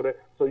 months before that.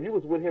 So you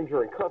was with him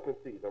during cuffing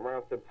season,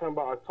 around September,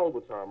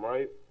 October time,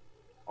 right?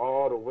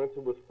 Oh, the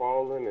winter was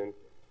falling, and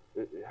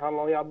how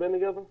long y'all been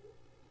together?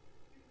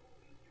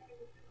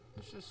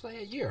 Let's just say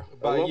a year.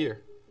 About a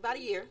year. About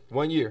a year.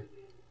 1 year.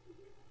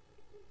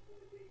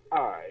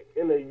 All right,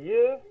 in a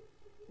year,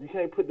 you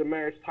can't put the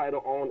marriage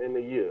title on in a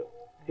year.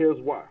 Here's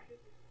why.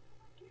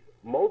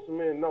 Most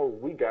men know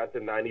we got the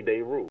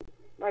 90-day rule.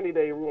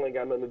 90-day rule ain't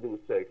got nothing to do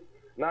with sex.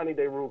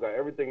 90-day rule got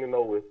everything to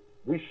know with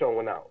we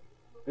showing out.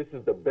 This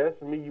is the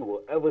best me you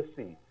will ever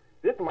see.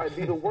 This might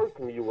be the worst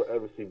me you will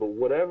ever see, but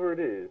whatever it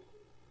is,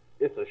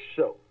 it's a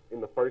show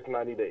in the first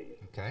 90 days.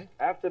 Okay.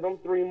 After them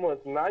 3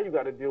 months, now you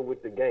got to deal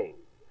with the game.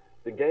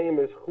 The game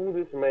is who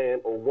this man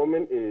or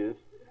woman is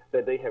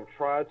that they have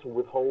tried to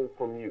withhold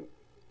from you.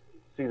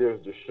 See,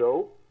 there's the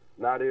show.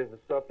 Now there's the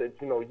stuff that,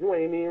 you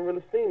ain't even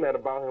really seen that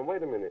about him.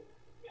 Wait a minute.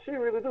 She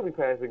really do be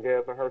passing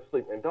gas in her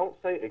sleep. And don't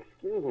say,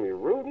 excuse me,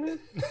 rudeness.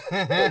 She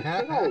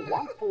don't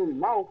wash her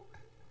mouth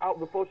out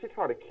before she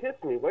try to kiss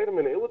me. Wait a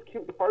minute. It was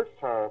cute the first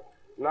time.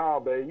 Nah,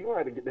 babe, you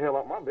had to get the hell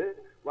out my bed.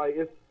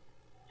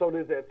 So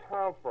there's that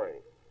time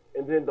frame.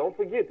 And then don't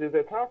forget, there's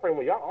that time frame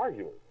when y'all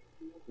arguing.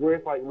 Where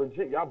it's like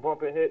legit, y'all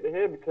bumping head to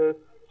head because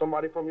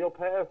somebody from your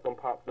past done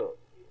popped up.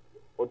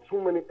 Or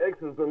too many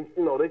exes, and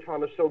they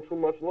trying to show too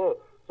much love.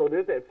 So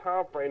there's that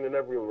time frame in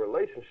every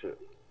relationship.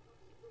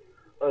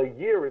 A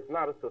year is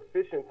not a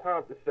sufficient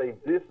time to say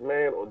this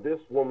man or this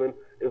woman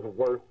is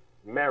worth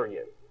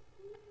marrying.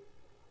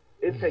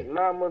 It takes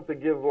 9 months to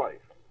give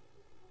life.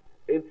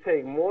 It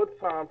takes more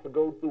time to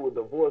go through a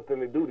divorce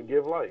than it do to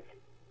give life.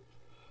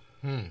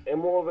 And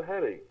more of a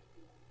headache.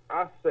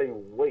 I say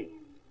wait.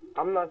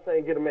 I'm not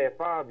saying get a man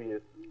 5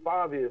 years.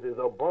 5 years is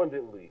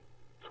abundantly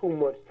too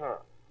much time.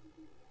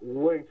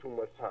 Way too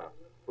much time.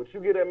 But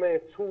you get that man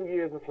 2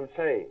 years and some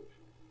change.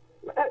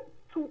 That's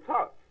 2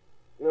 tops.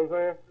 You know what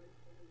I'm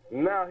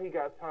saying? Now he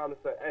got time to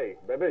say, hey,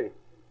 baby,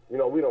 we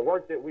done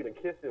worked it, we done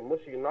kissed it,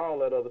 mushy and all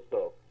that other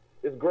stuff.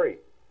 It's great.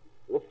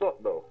 What's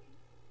up, though?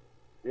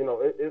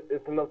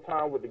 It's enough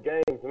time with the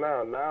games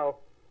now. Now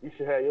you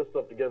should have your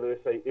stuff together and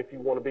say if you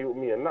want to be with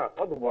me or not.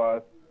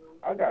 Otherwise,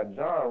 I got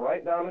John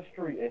right down the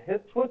street, and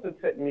his twister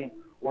technique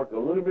worked a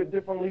little bit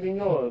differently than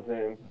yours.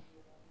 And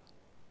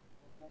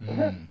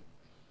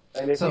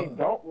if he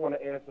don't want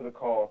to answer the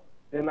call,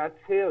 then I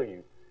tell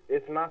you,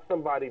 it's not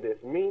somebody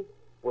that's me,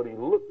 but he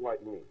look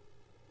like me,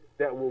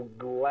 that will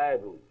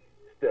gladly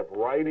step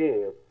right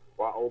in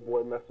while old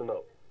boy messing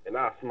up. And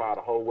I smile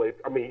the whole way.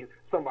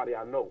 Somebody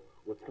I know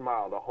would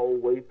smile the whole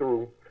way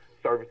through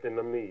servicing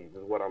the needs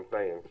is what I'm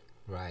saying.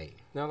 Right.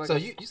 Now, like so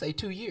you say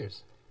 2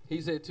 years.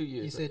 He said 2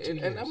 years. He said 2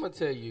 years. And I'm going to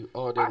tell you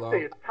all day long. I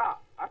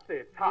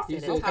said top. He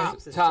said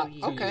tops is 2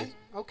 years.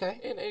 Okay.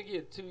 And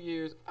again, 2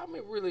 years,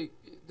 really,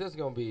 there's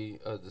going to be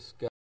a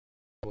discussion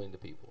between the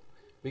people.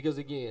 Because,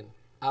 again,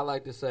 I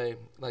like to say,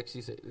 like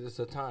she said, it's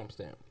a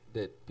timestamp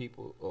that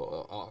people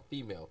are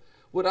female.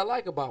 What I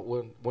like about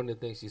one of the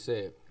things she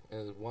said,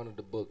 and one of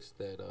the books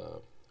that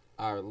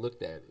I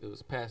looked at, it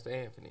was Pastor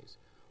Anthony's,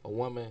 A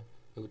Woman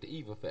with the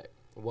Eve Effect.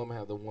 A woman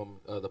have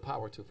the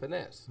power to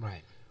finesse.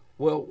 Right.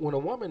 Well, when a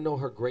woman know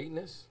her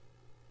greatness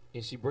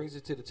and she brings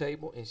it to the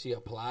table and she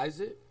applies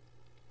it,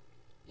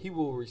 he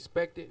will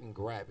respect it and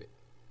grab it.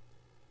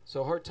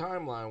 So her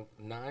timeline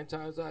 9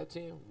 times out of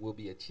 10 will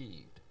be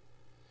achieved.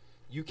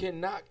 You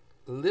cannot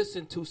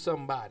listen to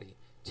somebody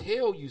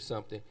tell you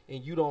something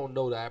and you don't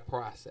know that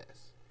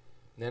process.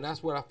 And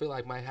that's what I feel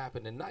like might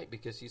happen tonight,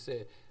 because she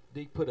said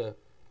they put a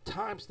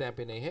timestamp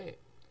in their head.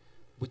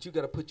 But you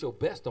got to put your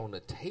best on the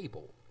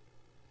table.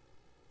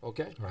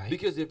 Okay? Right.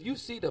 Because if you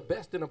see the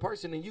best in a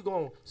person and you're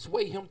going to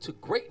sway him to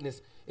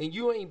greatness and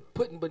you ain't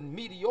putting but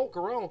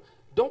mediocre on,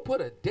 don't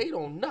put a date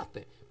on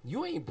nothing.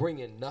 You ain't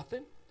bringing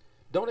nothing.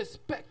 Don't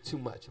expect too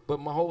much. But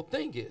my whole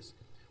thing is,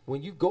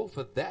 when you go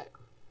for that,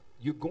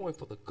 you're going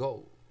for the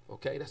gold.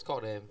 Okay? That's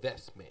called an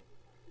investment.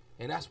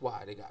 And that's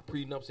why they got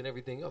prenups and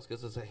everything else,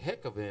 because it's a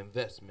heck of an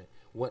investment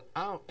when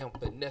I am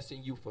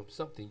finessing you from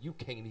something you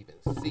can't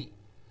even see.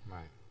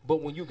 Right.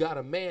 But when you got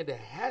a man that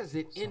has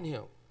it in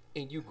him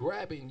and you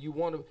grab it and you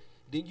want to,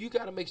 then you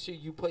got to make sure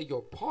you play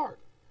your part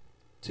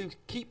to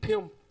keep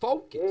him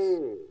focused.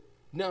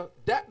 Now,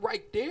 that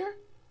right there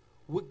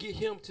would get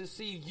him to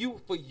see you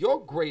for your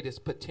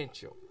greatest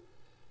potential.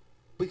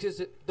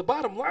 Because the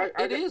bottom line,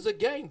 it is a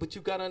game, but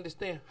you got to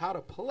understand how to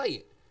play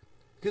it.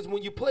 Because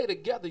when you play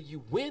together,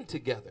 you win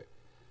together.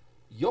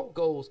 Your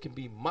goals can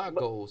be my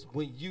goals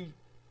when you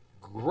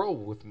grow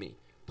with me,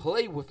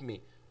 play with me.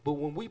 But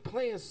when we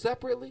playing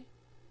separately,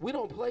 we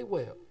don't play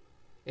well.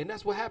 And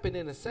that's what happened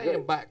in the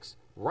sandbox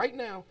right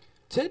now,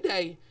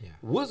 today. Yeah.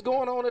 What's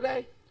going on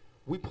today?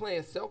 We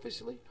playing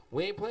selfishly.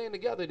 We ain't playing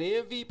together. The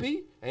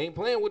MVP ain't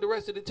playing with the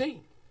rest of the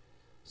team.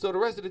 So the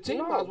rest of the team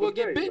might as well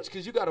get benched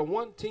because you got a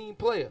one-team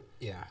player.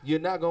 Yeah. You're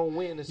not going to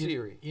win the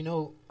series.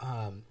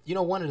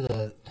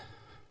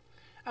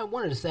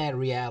 One of the sad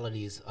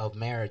realities of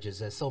marriage is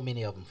that so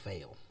many of them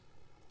fail,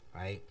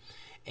 right?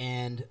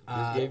 And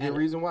just gave you a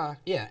reason why.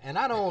 Yeah, and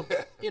I don't,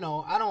 you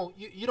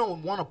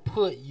don't want to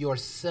put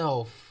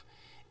yourself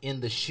in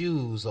the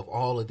shoes of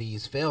all of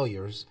these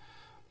failures,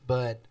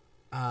 but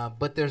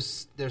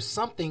there's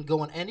something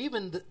going, and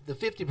even the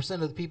 50%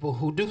 of the people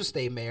who do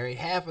stay married,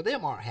 half of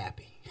them aren't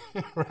happy,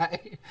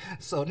 right?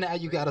 So now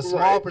you got a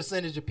small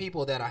percentage of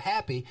people that are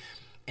happy,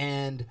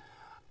 and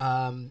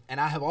I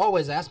have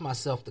always asked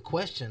myself the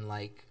question,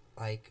 like,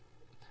 like,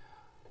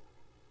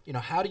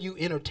 how do you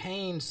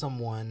entertain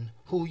someone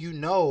who you're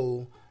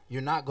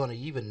not going to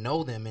even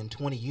know them in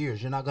 20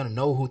 years? You're not going to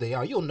know who they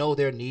are. You'll know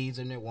their needs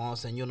and their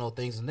wants, and you'll know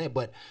things and that.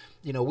 But,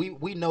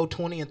 we know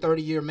 20 and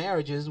 30-year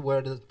marriages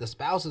where the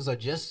spouses are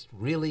just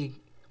really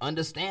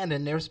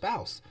understanding their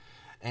spouse.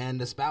 And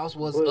the spouse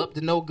was up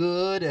to no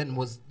good and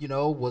was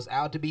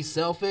out to be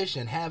selfish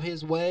and have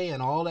his way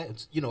and all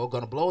that, going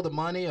to blow the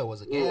money, or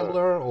was a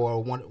gambler,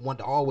 or want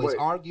to always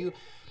argue.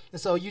 And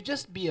so you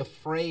just be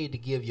afraid to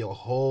give your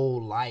whole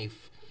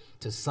life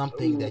to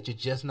something that you're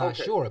just not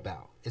sure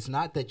about. It's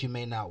not that you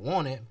may not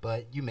want it,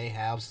 but you may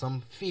have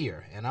some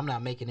fear. And I'm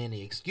not making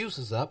any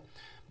excuses up,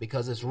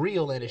 because it's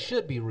real and it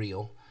should be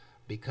real.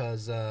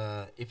 Because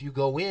if you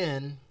go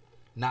in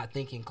not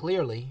thinking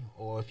clearly,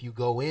 or if you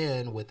go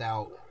in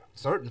without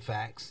certain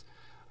facts,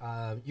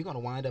 you're going to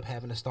wind up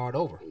having to start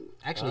over.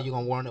 Actually, you're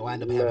going to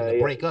wind up having to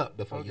break up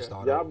before you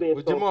start over.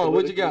 Being Jamal,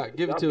 what you got?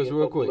 Give it to us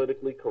real quick.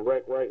 Politically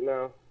correct right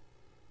now,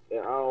 and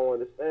I don't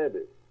understand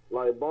it.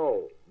 Like,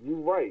 Bone, you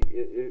right.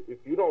 If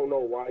you don't know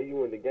why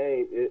you in the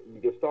game, you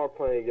can start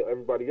playing.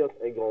 Everybody else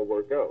ain't gonna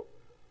work out.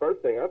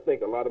 First thing, I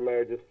think a lot of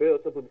marriages fail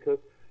simply because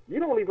you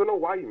don't even know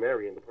why you're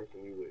marrying the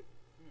person you with.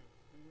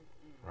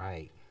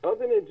 Right.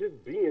 Other than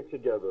just being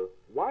together,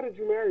 why did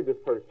you marry this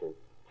person?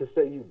 To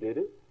say you did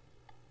it?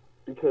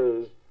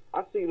 Because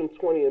I see them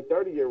 20 and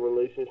 30-year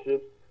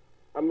relationships.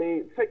 I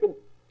mean, take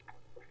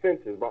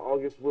Fences by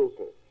August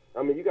Wilson.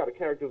 I mean, you got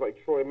characters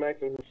like Troy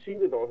Maxon who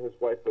cheated on his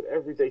wife, but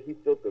every day he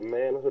felt the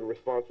manhood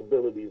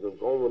responsibilities of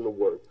going to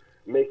work,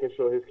 making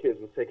sure his kids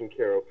was taken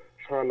care of,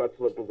 trying not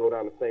to let them go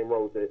down the same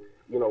road that,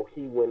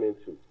 he went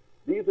into.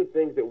 These are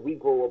things that we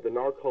grow up in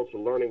our culture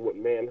learning what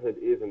manhood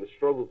is and the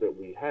struggles that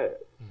we have.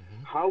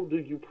 Mm-hmm. How do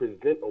you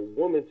present a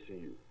woman to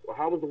you? Or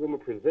how is a woman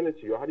presented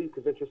to you? Or how do you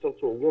present yourself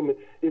to a woman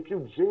if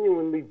you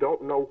genuinely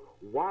don't know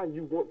why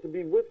you want to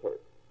be with her?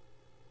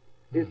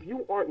 If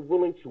you aren't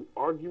willing to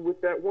argue with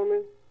that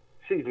woman,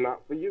 she's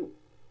not for you.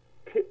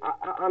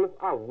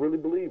 I really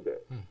believe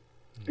that.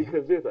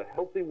 Because there's a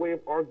healthy way of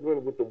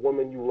arguing with the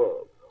woman you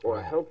love, or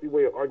a healthy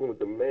way of arguing with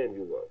the man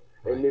you love.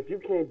 And if you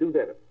can't do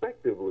that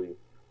effectively,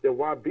 then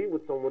why be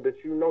with someone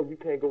that you know you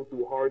can't go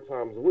through hard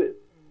times with?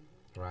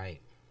 Right.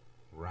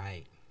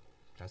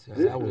 That's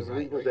exactly right. This is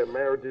reasons that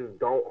marriages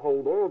don't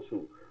hold on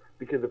to.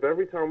 Because if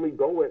every time we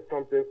go at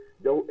something,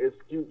 your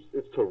excuse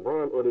is to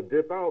run or to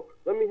dip out,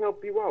 let me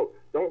help you out.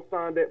 Don't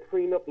sign that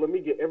prenup. Let me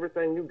get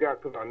everything you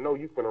got because I know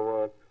you're going to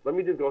run. Let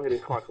me just go ahead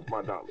and clock up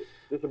my dollars.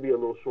 This will be a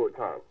little short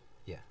time.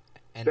 Yeah.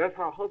 And that's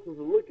how hustlers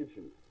will look at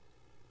you.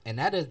 And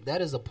that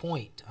is a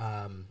point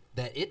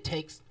that it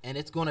takes, and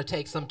it's going to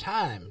take some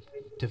time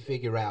to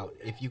figure out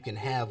if you can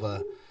have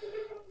a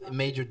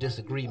major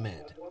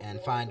disagreement and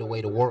find a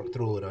way to work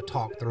through it or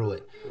talk through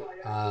it.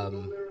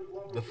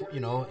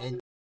 Before, and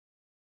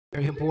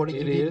very important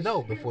you need to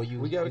know before you.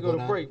 We got to go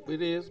to break.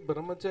 It is, but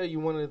I'm gonna tell you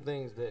one of the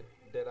things that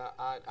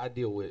I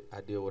deal with.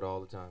 I deal with all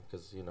the time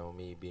because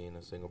me being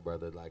a single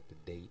brother, like to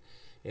date,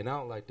 and I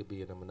don't like to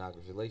be in a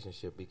monogamous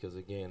relationship because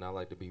again I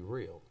like to be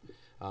real.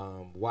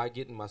 Why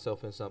getting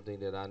myself in something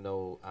that I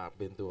know I've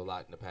been through a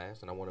lot in the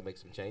past and I want to make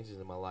some changes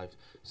in my life?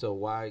 So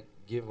why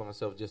give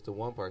myself just to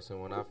one person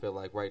when I feel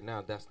like right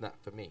now that's not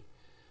for me?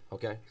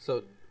 Okay,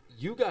 so.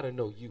 You got to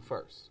know you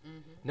first.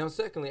 Mm-hmm. Now,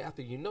 secondly,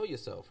 after you know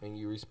yourself and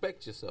you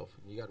respect yourself,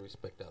 you got to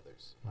respect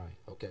others. Right.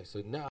 Okay,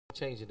 so now I'm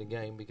changing the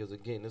game because,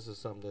 again, this is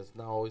something that's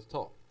not always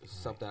taught. This is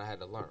something I had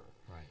to learn.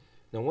 Right.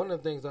 Now, one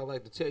of the things I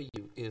like to tell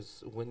you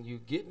is when you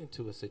get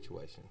into a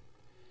situation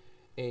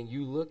and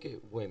you look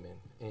at women,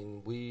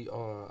 and we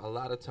are, a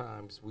lot of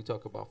times, we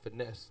talk about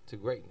finesse to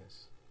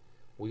greatness.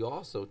 We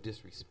also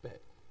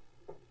disrespect.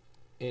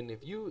 And if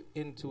you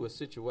into a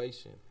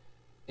situation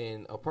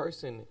and a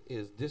person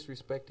is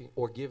disrespecting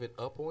or giving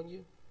up on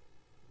you,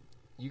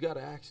 you got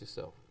to ask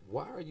yourself,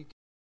 why are you?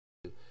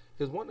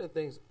 Because one of the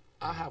things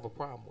I have a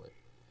problem with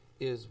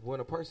is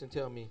when a person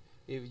tell me,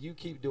 if you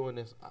keep doing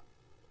this,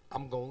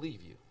 I'm going to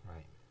leave you.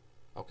 Right.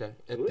 Okay?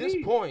 At this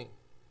point,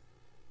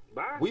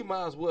 we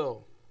might as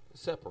well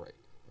separate.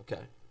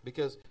 Okay?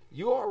 Because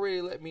you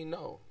already let me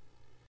know.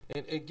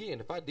 And again,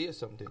 if I did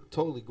something to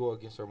totally go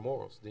against her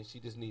morals, then she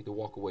just need to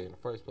walk away in the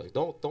first place.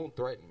 Don't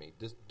threaten me.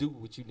 Just do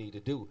what you need to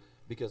do.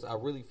 Because I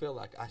really feel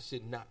like I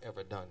should not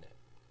ever done that,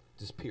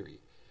 just period.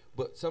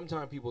 But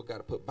sometimes people got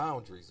to put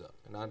boundaries up,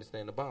 and I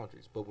understand the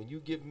boundaries. But when you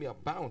give me a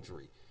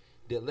boundary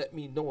that let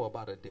me know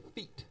about a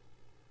defeat,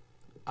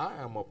 I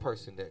am a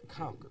person that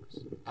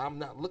conquers. I'm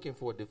not looking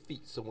for a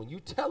defeat. So when you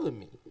telling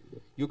me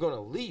you're going to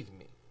leave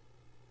me,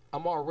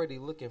 I'm already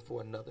looking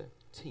for another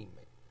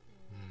teammate.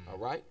 All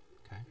right?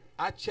 Okay.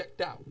 I checked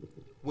out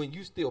when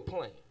you still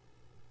playing.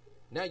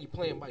 Now you're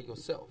playing by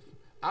yourself.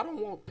 I don't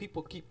want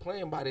people keep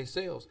playing by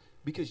themselves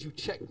because you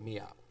checked me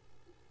out.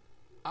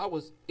 I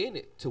was in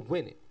it to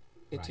win it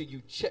until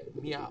you checked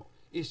me out.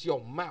 It's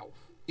your mouth.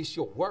 It's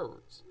your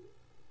words.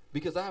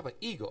 Because I have an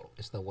ego.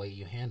 It's the way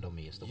you handle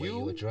me. It's the way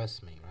you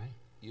address me, right?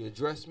 You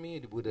address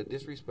me with a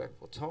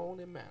disrespectful tone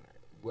and manner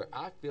where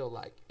I feel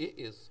like it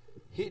is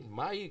hitting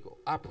my ego.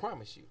 I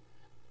promise you.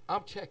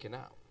 I'm checking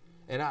out.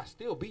 And I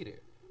still be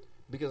there.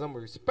 because I'm a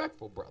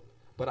respectful brother.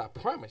 But I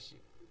promise you,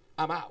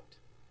 I'm out.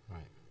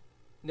 Right.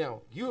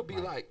 Now, you would be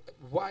like,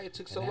 why it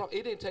took so long?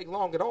 It didn't take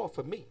long at all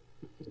for me.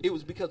 It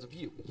was because of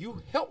you.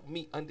 You helped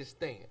me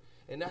understand.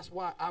 And that's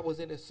why I was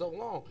in it so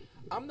long.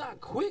 I'm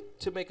not quick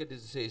to make a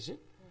decision,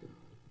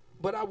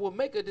 but I will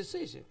make a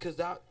decision because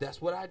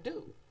that's what I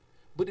do.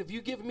 But if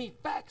you give me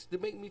facts to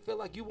make me feel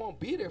like you won't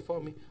be there for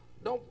me,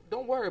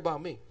 don't worry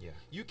about me. Yeah.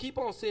 You keep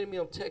on sending me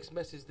a text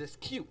message that's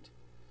cute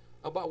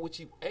about what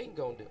you ain't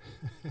going to do.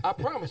 I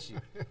promise you.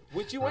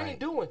 What you ain't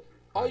doing,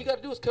 all you got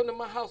to do is come to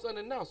my house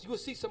unannounced. You will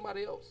see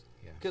somebody else.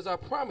 Because I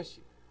promise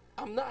you,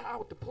 I'm not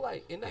out to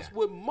play. And that's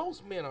what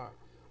most men are.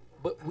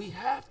 But we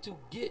have to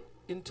get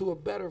into a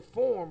better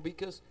form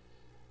because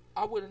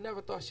I would have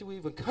never thought she would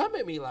even come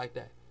at me like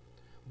that.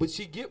 But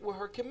she get with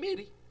her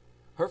committee,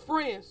 her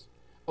friends,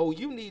 oh,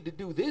 you need to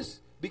do this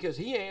because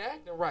he ain't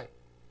acting right.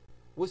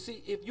 Well,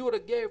 see, if you would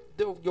have gave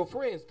your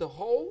friends the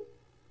whole,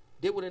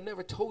 they would have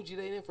never told you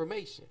that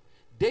information.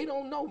 They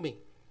don't know me.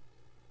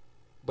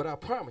 But I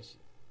promise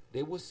you,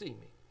 they will see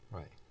me.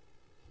 Right.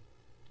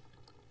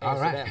 Answer All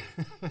right.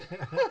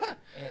 that.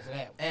 Answer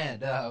that.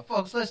 And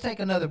folks, let's take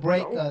another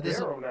break.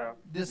 This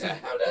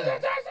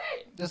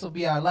will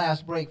be our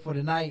last break for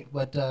tonight.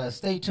 But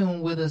stay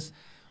tuned with us.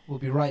 We'll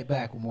be right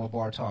back with more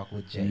Bar Talk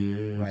with Jay.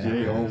 Yeah, right after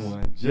this.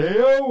 J01.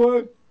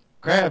 J01.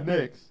 Crab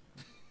next.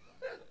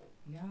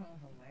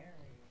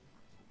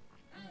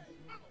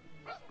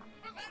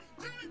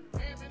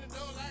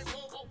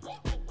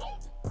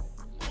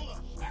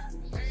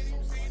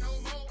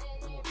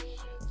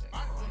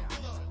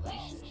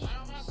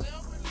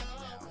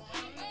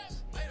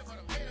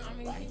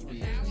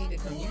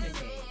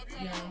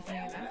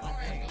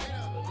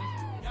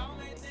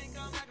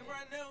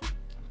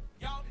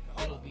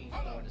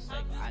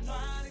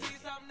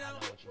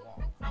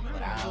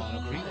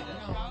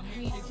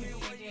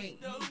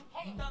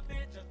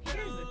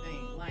 Here's the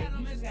thing, like,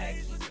 you just gotta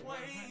keep it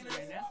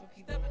 100, and that's what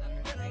people don't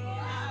understand.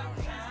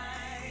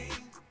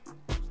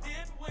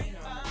 You know,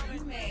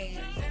 you may, I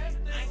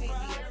may be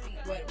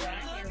what I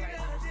hear right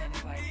now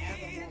is like, as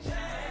a woman,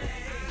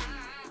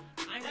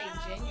 I may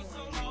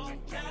genuinely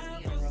want to be in a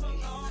relationship with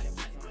somebody,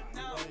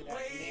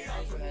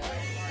 whether that's marriage or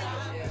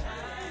partnership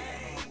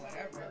or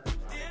whatever.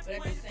 But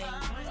at the same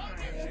time,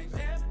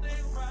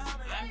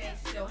 I may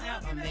still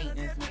have a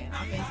maintenance man.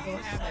 I may still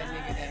have that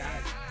nigga that I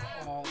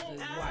call to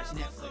watch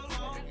Netflix.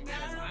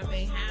 I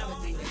may have a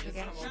dude that just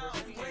come over just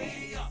to be he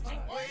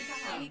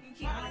can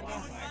keep my Wi-Fi. You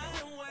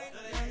know what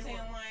I'm saying?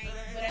 Like,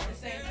 but at the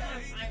same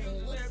time,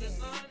 I'm looking.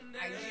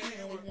 I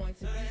genuinely want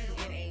to be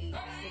in a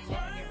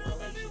significant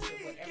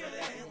relationship, whatever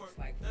that looks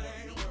like for me.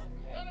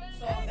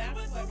 So that's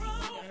what people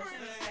don't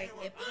understand. Like,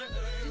 if I'm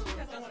just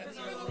because I want to be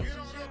in a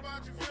relationship, I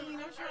mean,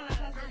 I'm trying to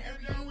hustle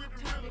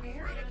every time to get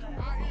married.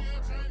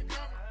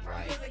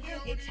 Because again,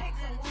 it takes a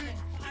woman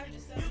 5 to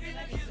 7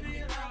 seconds to be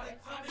a product.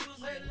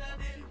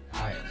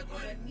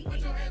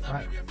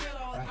 Right.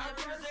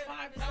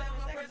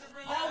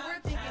 All we're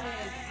thinking is, I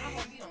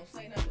hope you don't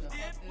say nothing about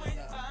this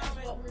stuff.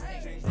 That's what we're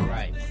thinking.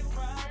 Right.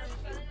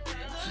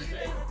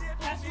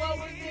 That's what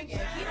we're thinking.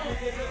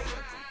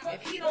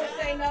 If he don't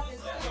say nothing,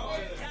 it's like, you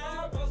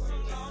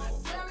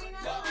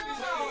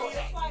know,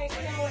 if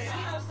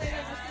he don't say nothing for the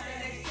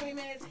next 20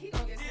 minutes, he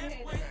gonna get some head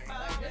tonight.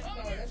 Like, this is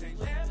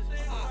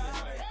pop.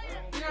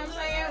 You know what I'm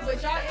saying?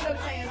 But y'all end up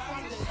saying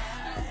something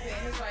stupid,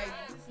 and it's like,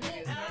 this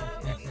nigga's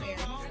not gonna be married.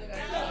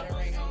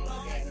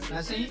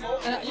 Now see,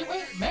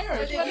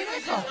 marriage, where did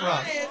that come from?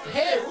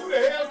 Hey, who the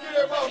hell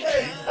did about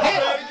that?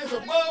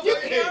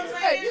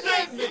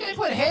 You can't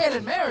put head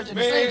and marriage in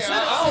the same sentence.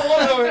 I don't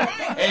want no.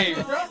 Hey,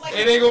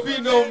 it ain't gonna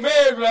be no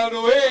marriage without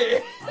no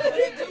head.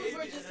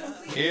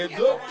 Heads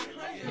up.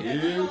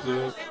 Heads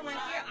up.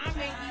 I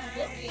may be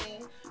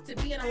looking to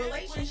be in a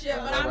relationship,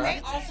 but I may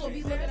also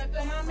be looking to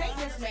fill my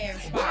maintenance man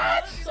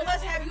spot. So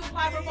let's have you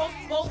apply for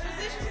both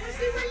positions and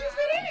see where you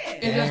fit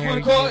in. And that's what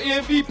we call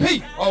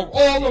MVP of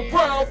all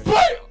around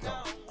players.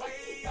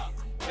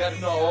 Gotta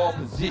know all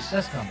positions.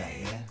 Let's come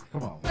back, man.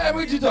 Come on. Man,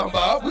 what you talking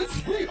about? We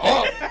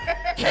all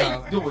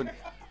doing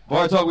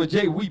Bar Talk with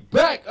Jay. We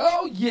back.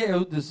 Oh yeah,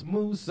 with the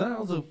smooth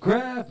sounds of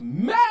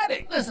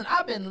Craftmatic. Listen,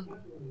 I've been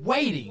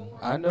waiting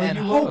and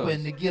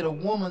hoping to get a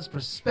woman's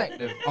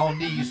perspective on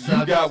these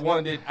subjects. You got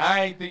one that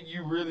I ain't think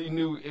you really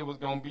knew it was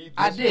gonna be.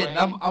 I did.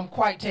 I'm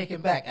quite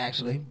taken back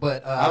actually,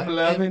 but I'm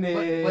loving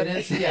it. But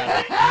it's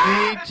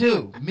me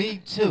too.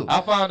 Me too. I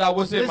found out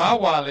what's in my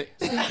wallet.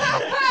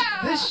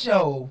 This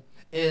show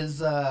is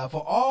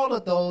for all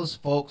of those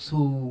folks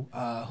who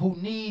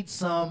need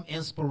some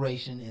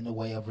inspiration in the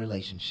way of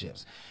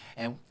relationships.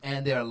 And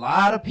there are a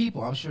lot of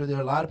people, I'm sure there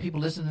are a lot of people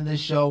listening to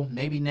this show,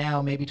 maybe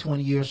now, maybe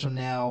 20 years from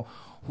now,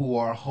 who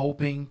are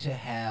hoping to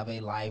have a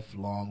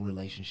lifelong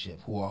relationship,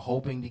 who are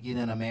hoping to get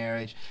in a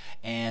marriage,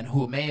 and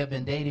who may have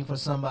been dating for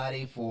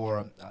somebody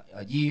for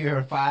a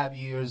year, 5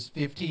 years,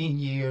 15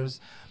 years.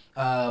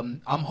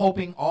 I'm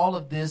hoping all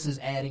of this is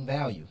adding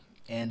value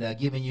and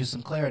giving you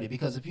some clarity,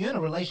 because if you're in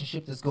a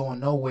relationship that's going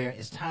nowhere,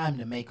 it's time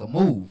to make a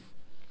move,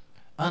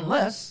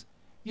 unless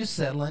you're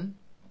settling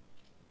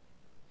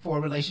for a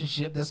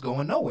relationship that's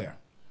going nowhere.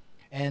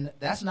 And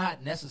that's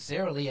not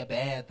necessarily a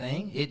bad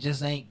thing. It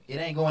just ain't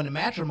going to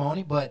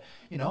matrimony, but,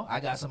 I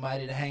got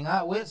somebody to hang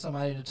out with,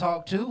 somebody to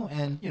talk to,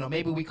 and,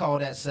 maybe we call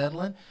that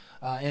settling.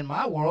 In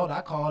my world,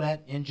 I call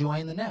that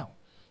enjoying the now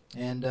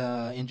and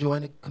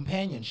enjoying the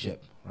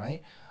companionship,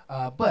 right?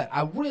 But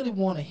I really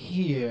want to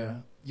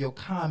hear your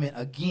comment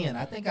again.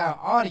 I think our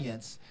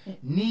audience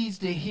needs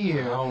to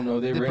hear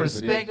the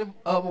perspective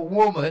of a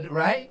woman,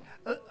 right?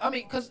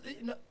 Because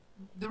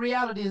the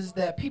reality is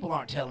that people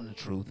aren't telling the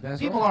truth.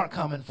 People aren't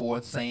coming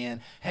forth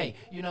saying, hey,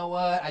 you know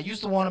what? I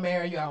used to want to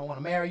marry you. I don't want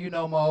to marry you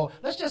no more.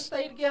 Let's just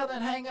stay together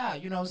and hang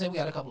out. You know what I'm saying? We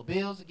got a couple of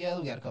bills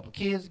together. We got a couple of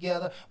kids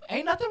together.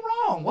 Ain't nothing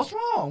wrong. What's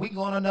wrong? We can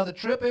go on another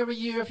trip every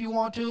year if you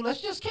want to.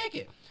 Let's just kick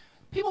it.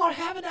 People aren't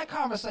having that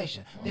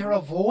conversation. They're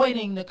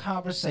avoiding the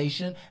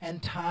conversation,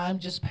 and time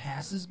just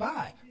passes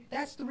by.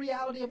 That's the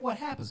reality of what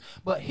happens.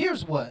 But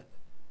here's what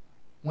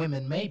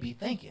women may be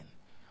thinking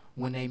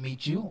when they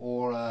meet you,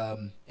 or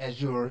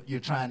as you're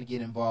trying to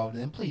get involved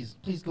in. Please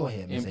go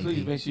ahead, Ms. And AP.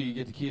 please make sure you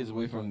get the kids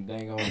away from the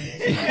dang on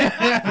TV.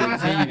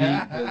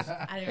 Because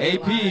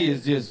AP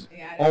is just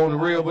on the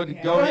real.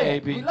 But go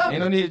ahead, AP. Ain't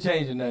no need to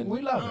change nothing.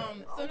 We love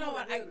it. So no,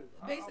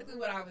 basically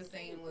what I was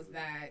saying was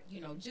that,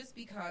 just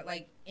because,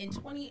 like, in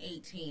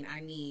 2018, I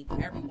need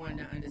everyone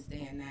to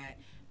understand that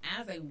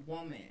as a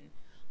woman,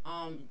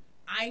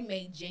 I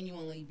may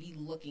genuinely be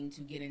looking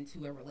to get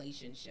into a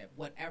relationship,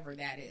 whatever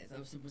that is,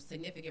 a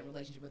significant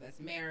relationship, whether that's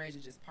marriage or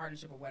just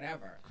partnership or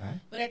whatever. Okay.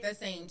 But at the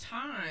same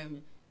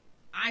time,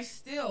 I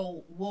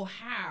still will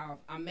have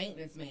a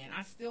maintenance man.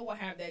 I still will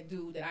have that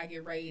dude that I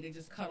get ready to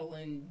just cuddle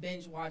and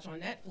binge watch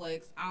on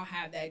Netflix. I'll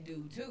have that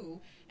dude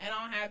too. And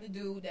I'll have the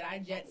dude that I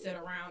jet set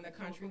around the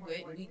country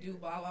with, and we do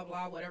blah, blah,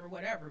 blah,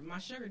 whatever, my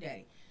sugar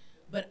daddy.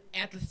 But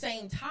at the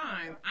same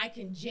time, I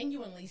can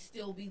genuinely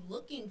still be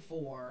looking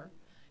for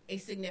a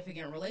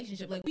significant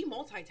relationship. Like, we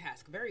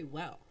multitask very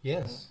well.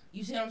 Yes.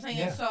 You see what I'm saying?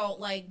 Yeah. So,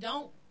 like,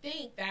 don't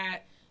think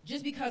that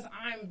just because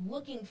I'm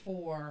looking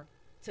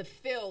to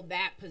fill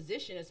that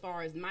position as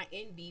far as my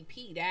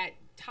MVP, that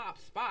top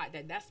spot,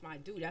 that's my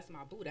dude, that's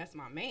my boo, that's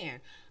my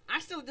man, I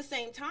still at the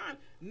same time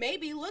may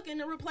be looking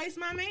to replace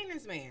my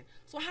maintenance man.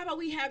 So how about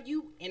we have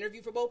you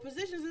interview for both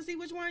positions and see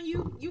which one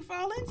you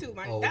fall into?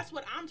 That's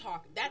what I'm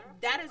talking.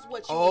 That is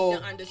what you need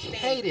to understand.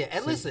 Okay, then.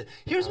 And listen,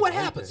 here's what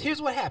happens.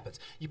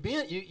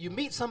 You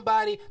meet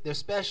somebody, they're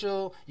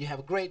special, you have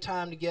a great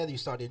time together, you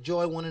start to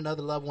enjoy one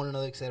another, love one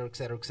another, et cetera, et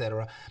cetera, et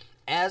cetera.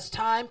 As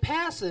time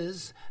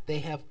passes, they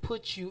have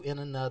put you in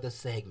another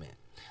segment.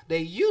 They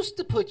used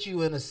to put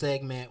you in a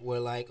segment where,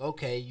 like,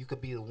 okay, you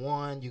could be the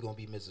one, you're going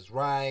to be Mrs.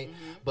 Right,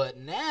 but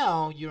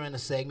now you're in a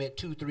segment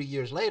 2-3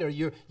 years later,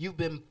 you've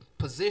been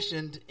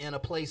positioned in a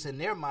place in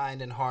their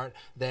mind and heart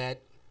that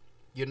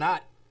you're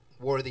not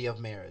worthy of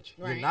marriage.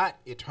 Right. You're not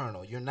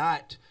eternal. You're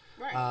not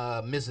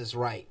Mrs.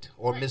 Right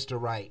or Mr.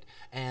 Right.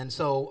 And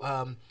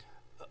so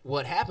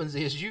what happens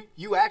is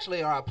you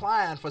actually are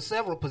applying for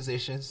several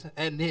positions,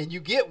 and then you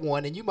get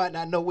one, and you might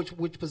not know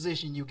which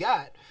position you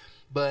got,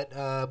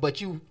 but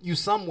you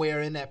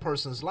somewhere in that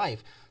person's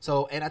life.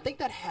 So, and I think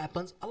that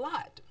happens a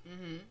lot.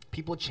 Mm-hmm.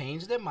 People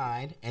change their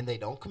mind, and they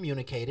don't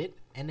communicate it,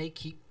 and they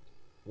keep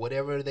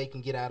whatever they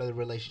can get out of the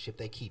relationship.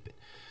 They keep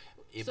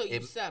it. So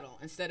you settle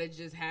instead of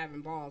just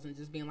having balls and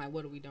just being like,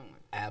 "What are we doing?"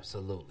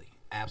 Absolutely.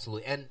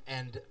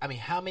 And I mean,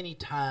 how many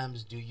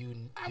times do you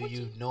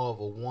know of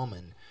a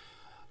woman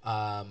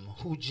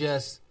who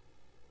just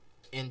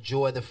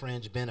enjoy the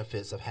fringe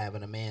benefits of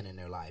having a man in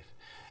their life?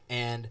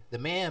 And the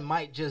man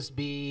might just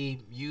be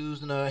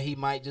using her. He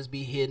might just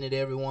be hitting it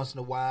every once in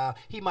a while.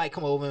 He might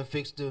come over and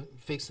fix the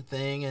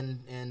thing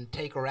and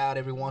take her out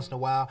every once in a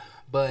while.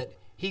 But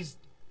he's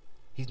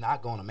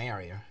not going to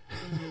marry her,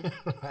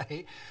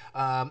 right?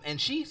 And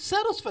she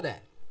settles for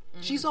that.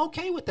 Mm-hmm. She's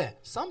okay with that.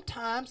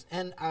 Sometimes,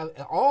 and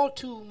all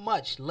too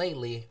much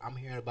lately, I'm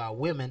hearing about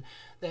women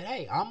that,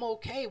 hey, I'm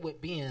okay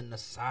with being a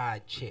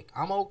side chick.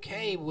 I'm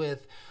okay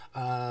with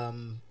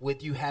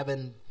you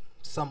having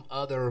some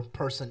other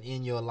person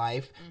in your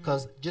life,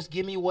 because just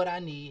give me what I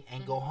need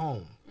and go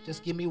home.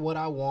 Just give me what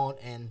I want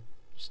and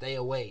stay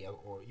away,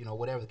 or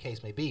whatever the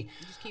case may be.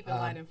 Just keep it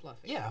light and fluffy.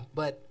 Yeah,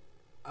 but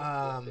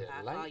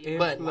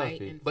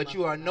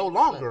you are no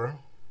longer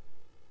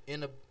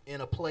in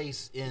a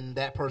place in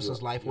that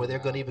person's life where they're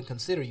going to even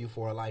consider you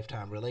for a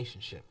lifetime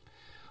relationship.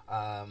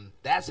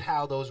 That's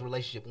how those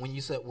relationships.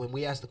 When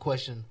we ask the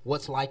question,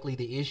 what's likely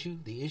the issue?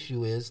 The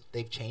issue is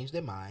they've changed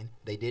their mind,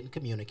 they didn't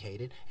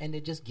communicate it, and they're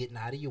just getting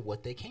out of you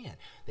what they can.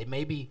 They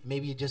maybe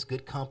you're just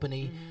good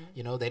company.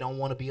 They don't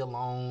want to be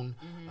alone.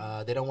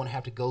 They don't want to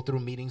have to go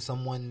through meeting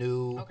someone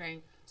new.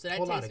 Okay. So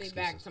that takes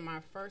me back to my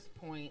first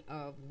point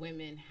of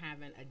women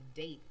having a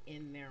date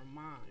in their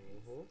minds.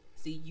 Mm-hmm.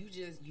 See,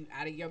 you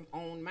out of your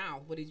own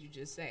mouth, what did you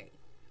just say?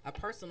 A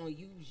person will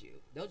use you.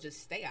 They'll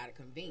just stay out of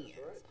convenience.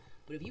 Right.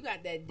 But if you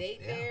got that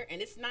date there,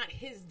 and it's not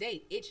his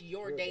date, it's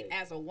your date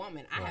as a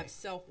woman. I have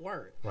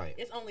self-worth. Right.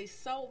 It's only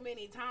so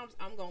many times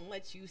I'm going to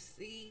let you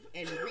see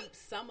and reap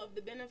some of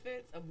the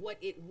benefits of what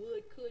it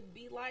could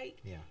be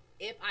like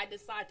if I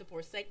decide to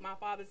forsake my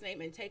father's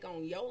name and take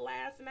on your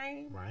last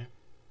name. Right.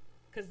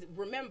 Because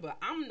remember,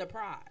 I'm the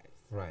prize.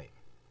 Right.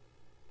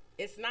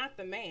 It's not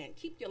the man.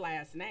 Keep your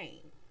last name.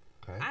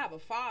 Okay. I have a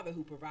father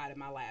who provided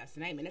my last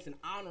name, and it's an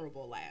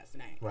honorable last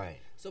name. Right.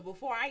 So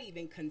before I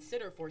even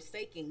consider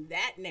forsaking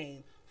that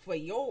name for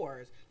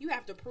yours, you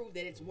have to prove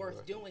that it's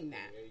worth doing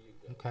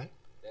that. Okay.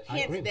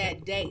 Hence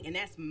that date, and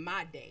that's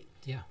my date.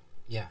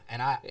 Yeah,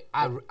 and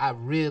I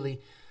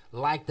really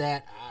like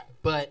that,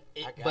 but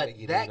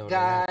get that in on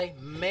guy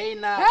that. may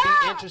not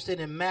be interested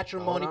in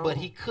matrimony, Hold on. but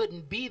he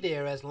couldn't be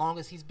there as long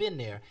as he's been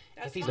there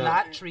if he's fine.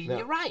 not treating No.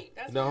 you right.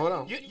 No, hold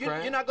on.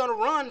 You're not going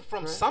to run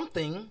from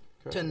something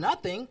to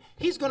nothing.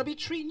 He's going to be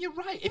treating you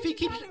right. If he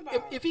keeps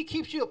if he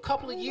keeps you a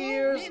couple of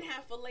years. Men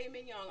have filet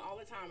mignon all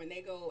the time, and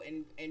they go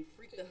and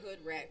freak the hood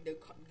rat,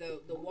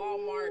 the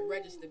Walmart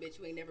register bitch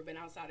who ain't never been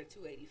outside of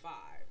 285.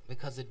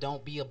 Because it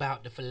don't be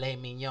about the filet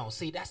mignon.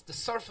 See, that's the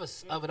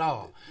surface of it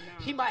all.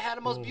 He might have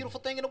the most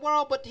beautiful thing in the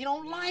world, but he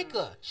don't like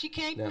her. She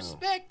can't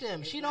respect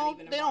him. She don't.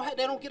 They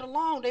don't get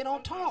along. They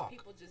don't talk.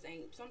 People just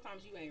ain't.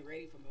 Sometimes you ain't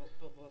ready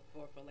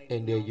for filet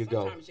And there mignon. you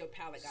go. Sometimes your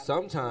palate got.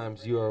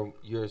 Sometimes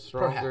you're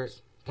stronger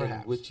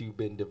Perhaps. in what you've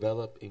been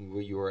developed and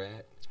where you're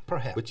at.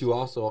 Perhaps. But you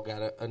also got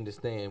to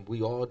understand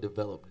we all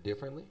develop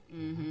differently.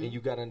 Mhm. And you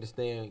got to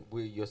understand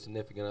where your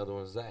significant other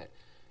one's at.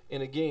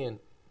 And again,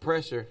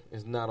 pressure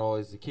is not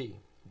always the key.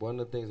 One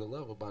of the things I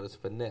love about it is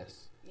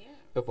finesse. Yeah.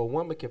 If a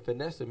woman can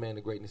finesse a man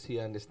to greatness, he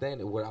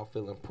understand it without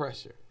feeling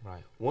pressure.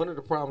 Right. One of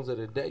the problems of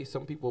the day,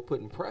 some people are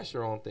putting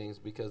pressure on things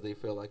because they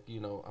feel like,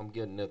 I'm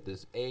getting at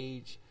this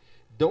age.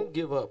 Don't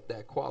give up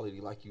that quality,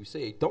 like you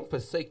said. Don't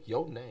forsake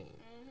your name.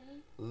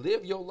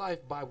 Live your life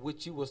by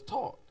what you was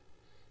taught.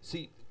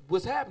 See,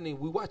 what's happening,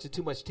 we watching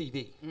too much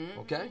TV,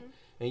 okay?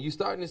 And you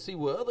starting to see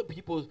what other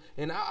people,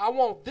 and I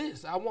want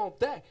this, I want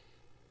that.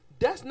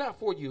 That's not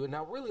for you. And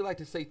I really like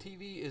to say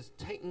TV is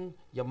taking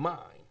your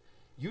mind.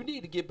 You need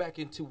to get back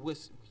into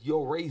what's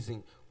your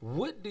raising.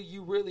 What do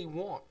you really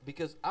want?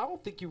 Because I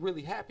don't think you're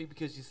really happy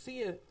because you're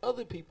seeing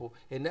other people,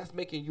 and that's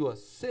making you a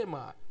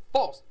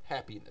semi-false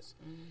happiness.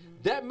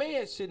 That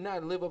man should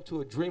not live up to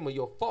a dream of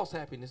your false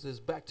happiness. Is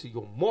back to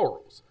your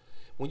morals.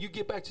 When you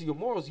get back to your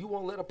morals, you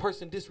won't let a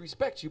person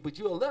disrespect you, but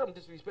you'll let them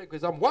disrespect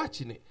because I'm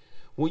watching it.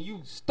 When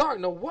you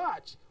starting to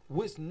watch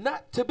what's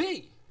not to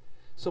be.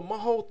 So my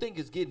whole thing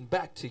is getting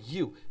back to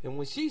you. And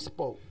when she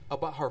spoke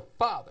about her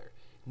father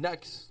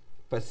not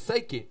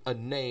forsaking a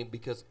name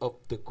because of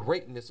the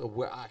greatness of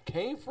where I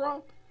came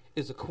from,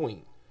 is a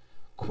queen.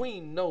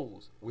 Queen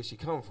knows where she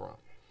come from,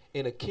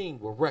 and a king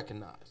will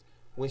recognize.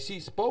 When she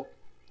spoke,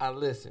 I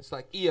listened. It's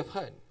like E.F.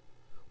 Hutton.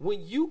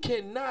 When you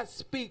cannot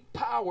speak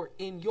power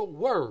in your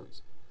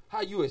words,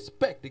 how you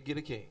expect to get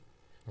a king?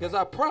 Because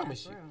I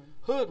promise you,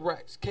 hood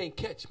rats can't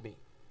catch me.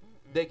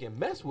 They can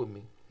mess with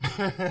me.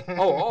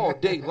 All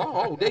day long.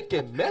 Oh, they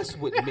can mess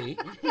with me.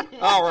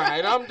 All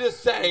right, I'm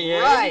just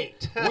saying.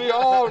 Right. We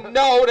all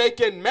know they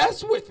can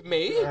mess with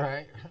me. All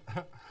right.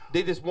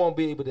 They just won't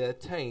be able to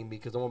attain me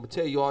because I'm going to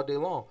tell you all day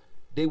long,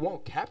 they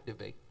won't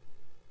captivate.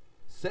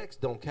 Sex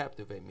don't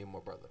captivate me, my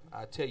brother.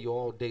 I tell you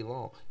all day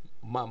long,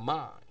 my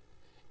mind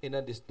and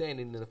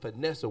understanding the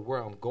finesse of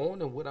where I'm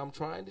going and what I'm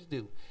trying to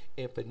do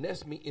and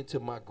finesse me into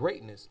my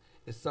greatness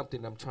is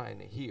something I'm trying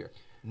to hear.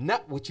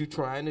 Not what you're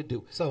trying to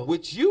do. So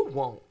what you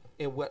want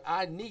and what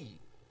I need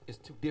is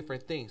two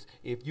different things.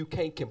 If you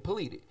can't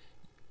complete it,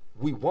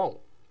 we won't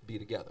be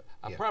together.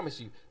 I promise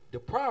you. The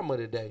problem of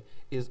the day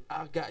is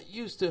I got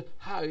used to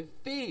how it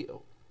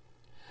feel.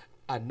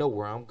 I know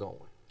where I'm going.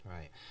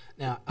 Right.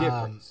 Now,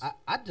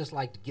 I'd just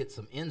like to get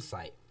some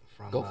insight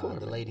from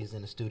the ladies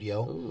in the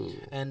studio. Ooh.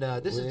 And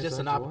this is just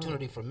an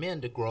opportunity for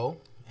men to grow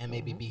and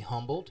maybe be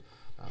humbled.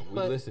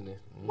 We're listening.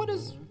 What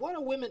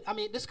are women, I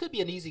mean, this could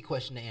be an easy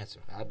question to answer.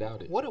 I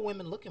doubt it. What are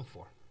women looking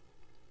for?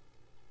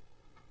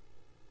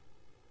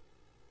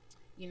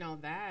 You know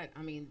that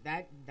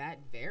that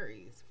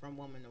varies from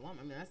woman to woman.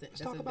 I mean, let's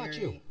talk about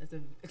you. That's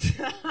a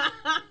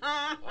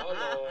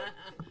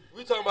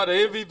We talking about the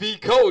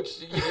MVP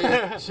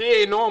coach. She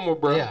ain't normal,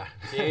 bro. Yeah.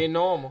 She ain't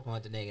normal.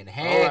 Want the nigga in the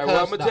All right,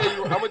 well, I'm handcuffs?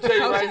 gonna tell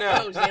you right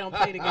now. Coach, they don't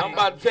play the game. I'm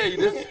about to tell you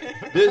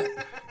this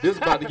is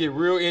about to get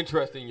real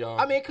interesting, y'all.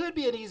 I mean, it could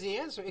be an easy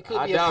answer. It could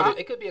I be doubt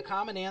it could be a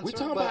common answer. We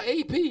talking but about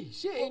AP.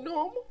 She ain't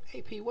normal.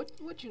 AP, what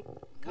Coach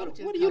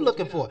are you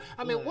looking for?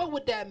 I mean, what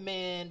would that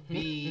man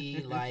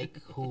be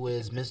like who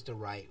is Mr.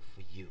 Right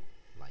for you?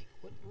 Like,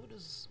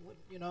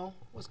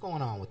 what's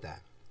going on with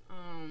that?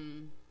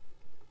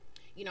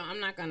 You know, I'm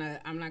not gonna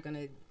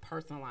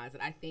personalize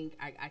it. I think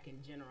I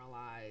can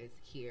generalize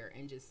here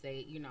and just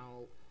say, you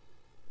know,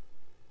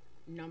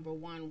 number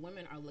one,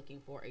 women are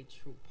looking for a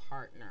true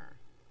partner.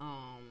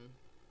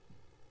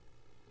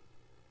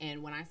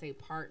 And when I say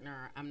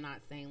partner, I'm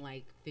not saying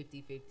like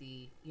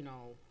 50-50, you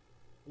know,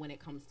 when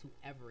it comes to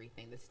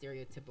everything, the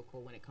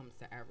stereotypical when it comes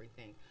to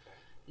everything.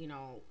 You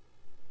know,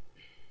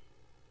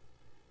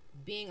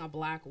 being a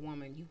black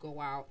woman, you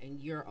go out and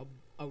you're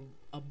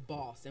a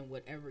boss in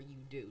whatever you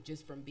do.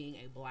 Just from being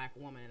a black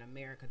woman in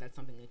America, that's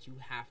something that you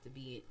have to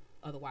be.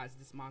 Otherwise,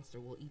 this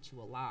monster will eat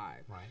you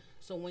alive. Right.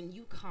 So when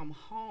you come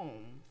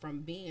home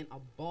from being a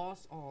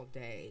boss all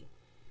day,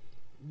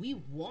 we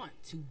want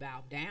to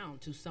bow down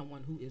to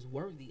someone who is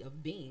worthy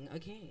of being a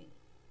king.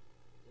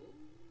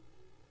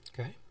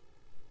 Okay.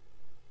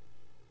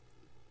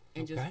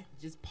 And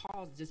just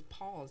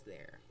pause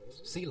there.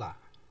 Selah.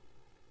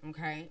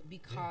 Okay?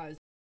 Because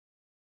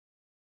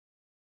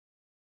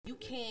you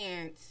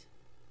can't,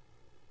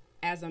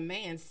 as a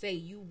man, say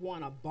you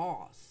want a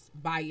boss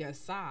by your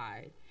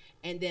side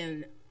and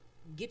then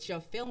get your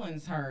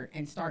feelings hurt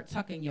and start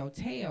tucking your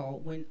tail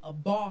when a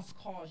boss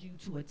calls you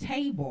to the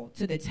table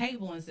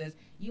and says,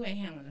 you ain't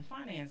handling the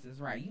finances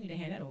right. You need to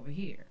hand that over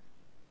here.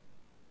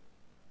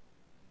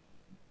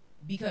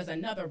 Because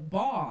another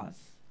boss,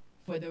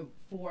 for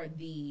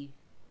the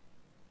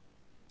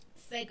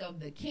sake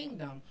of the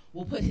kingdom,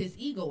 will put his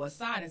ego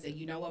aside and say,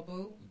 you know what,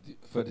 boo?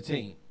 For the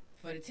team.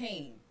 For the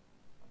team.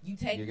 You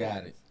take You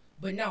got it.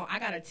 But no, I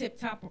got to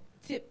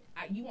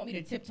you want me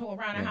to tiptoe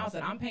around a house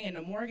that I'm paying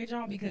the mortgage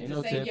on because Ain't to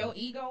no save tip. your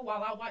ego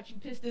while I watch you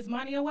piss this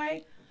money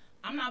away?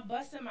 I'm not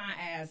busting my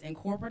ass in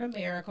corporate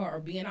America or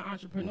being an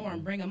entrepreneur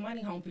and bringing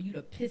money home for you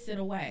to piss it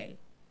away.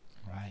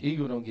 Right.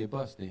 Ego don't get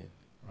busted.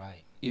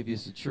 Right. If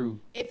it's the truth.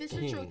 If it's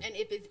king. the truth, and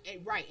if it's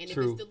right, and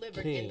True if it's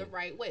delivered king. in the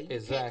right way, you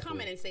can't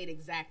come in and say it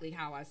exactly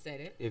how I said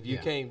it. If you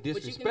came But you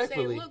can say,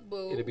 disrespectfully, look,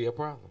 boo, it'll be a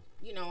problem.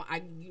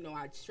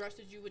 I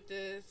trusted you with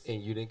this.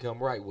 And you didn't come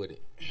right with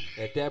it.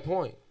 At that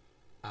point,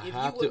 I If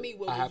have you with me,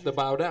 what I would have you to do?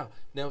 bow down.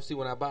 Now, see,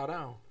 when I bow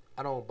down,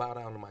 I don't bow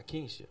down to my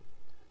kingship.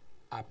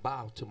 I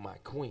bow to my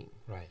queen.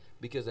 Right.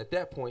 Because at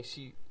that point,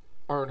 she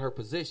earned her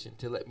position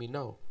to let me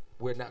know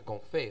we're not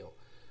going to fail.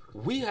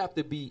 We have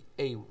to be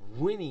a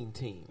winning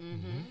team.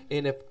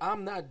 And if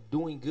I'm not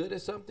doing good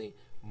at something,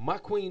 my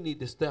queen need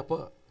to step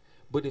up.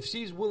 But if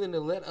she's willing to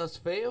let us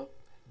fail,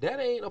 that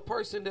ain't a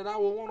person that I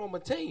would want on my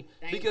team.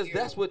 Because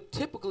that's what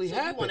typically So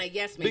happens. you want a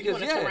yes man. You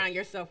want to surround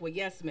yourself with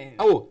yes men.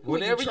 Oh, Who are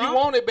whenever you Trump?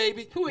 want it,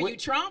 baby. Who are you,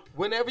 Trump?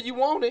 Whenever you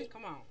want it.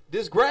 Come on.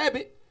 Just grab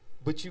it.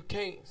 But you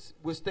can't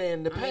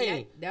withstand the I pain.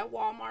 mean, that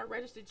Walmart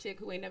registered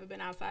chick who ain't never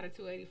been outside of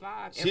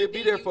 285. She'll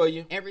be there for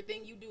you.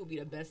 Everything you do will be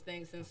the best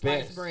thing since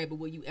sliced Best. bread. But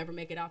will you ever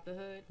make it out the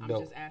hood? I'm No.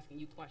 just asking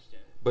you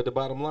questions. But the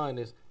bottom line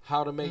is,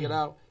 how to make it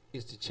out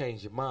is to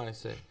change your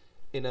mindset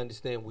and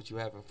understand what you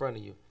have in front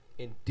of you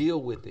and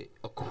deal with it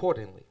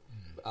accordingly.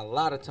 A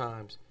lot of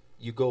times,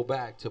 you go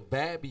back to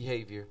bad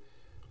behavior,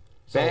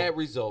 bad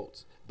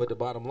results. But the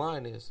bottom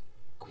line is,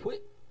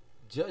 quit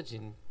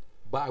judging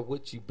by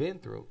what you've been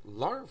through.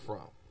 Learn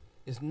from.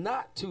 It's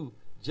not to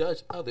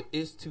judge others.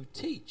 It's to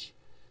teach.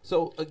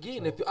 So,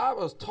 again, if I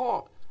was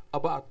taught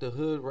about the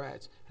hood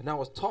rats and I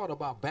was taught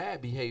about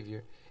bad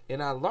behavior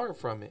and I learned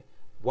from it,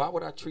 why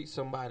would I treat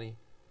somebody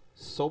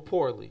so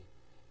poorly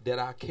that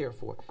I care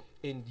for?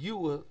 And you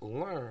will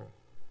learn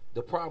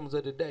the problems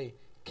of the day,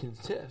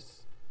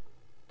 contest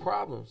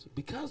problems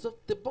because of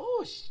the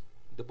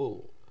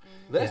bull.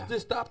 Let's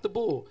just stop the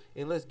bull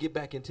and let's get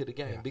back into the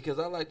game. Because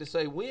I like to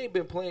say we ain't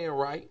been playing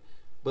right,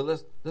 but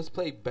let's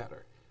play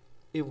better.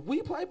 If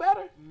we play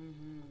better,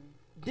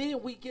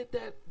 then we get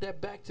that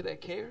back to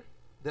that care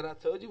that I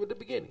told you at the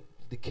beginning.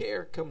 The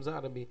care comes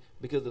out of me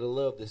because of the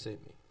love that's in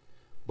me.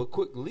 But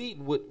quit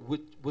leading with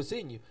what's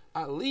in you.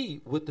 I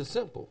lead with the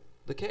simple,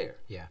 the care.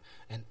 Yeah,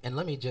 and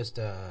let me just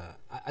I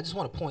just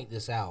want to point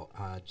this out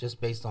just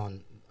based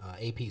on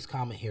AP's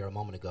comment here a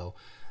moment ago.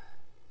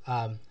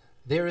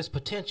 There is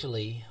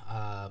potentially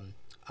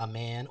a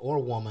man or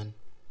woman,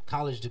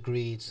 college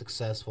degree,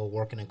 successful,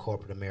 working in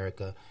corporate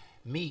America,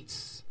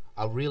 meets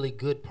a really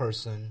good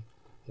person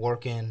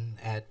working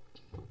at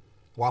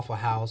Waffle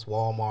House,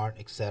 Walmart,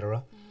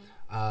 etc.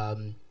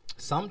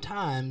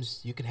 Sometimes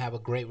you can have a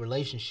great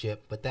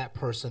relationship, but that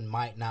person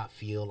might not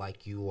feel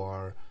like you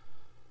are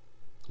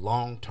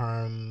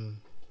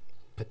long-term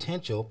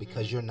potential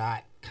because you're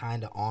not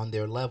kind of on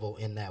their level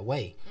in that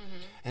way.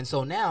 And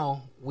so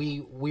now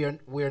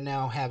we're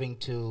now having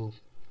to,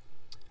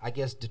 I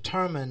guess,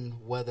 determine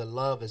whether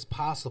love is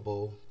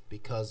possible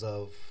because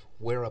of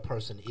where a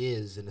person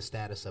is in the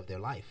status of their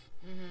life.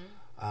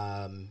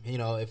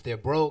 If they're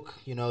broke,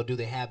 do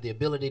they have the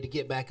ability to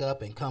get back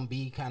up and come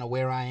be kind of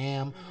where I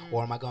am?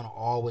 Or am I going to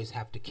always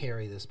have to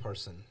carry this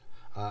person?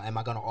 Am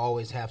I going to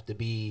always have to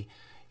be,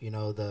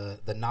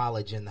 the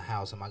knowledge in the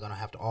house? Am I going to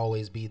have to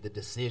always be the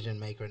decision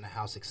maker in the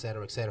house, et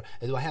cetera, et cetera?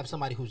 And do I have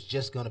somebody who's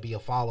just going to be a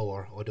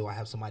follower, or do I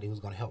have somebody who's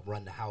going to help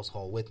run the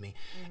household with me?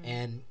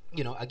 And,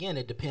 again,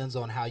 it depends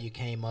on how you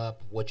came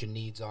up, what your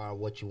needs are,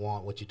 what you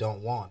want, what you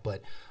don't want.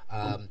 But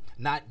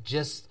not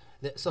just...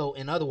 So,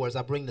 in other words,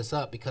 I bring this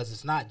up because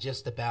it's not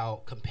just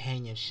about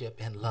companionship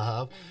and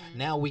love.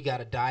 Now we got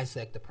to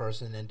dissect the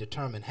person and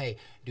determine, hey,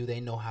 do they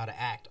know how to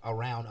act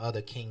around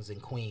other kings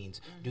and queens?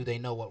 Do they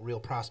know what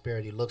real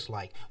prosperity looks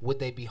like? Would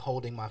they be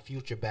holding my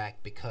future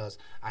back because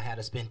I had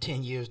to spend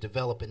 10 years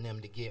developing them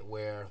to get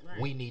where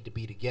we need to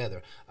be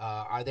together?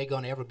 Are they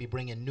going to ever be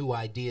bringing new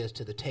ideas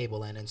to the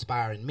table and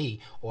inspiring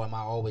me? Or am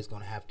I always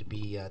going to have to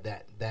be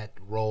that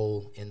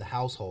role in the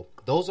household?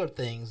 Those are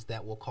things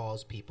that will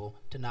cause people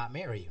to not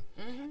marry you.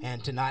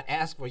 And to not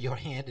ask for your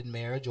hand in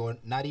marriage or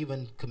not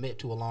even commit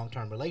to a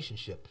long-term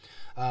relationship.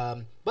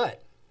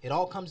 But it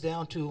all comes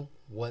down to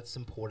what's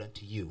important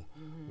to you.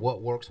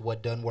 What works,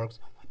 what doesn't work.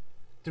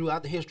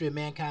 throughout the history of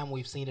mankind,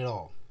 we've seen it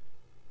all,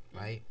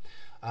 right?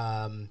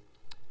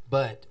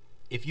 But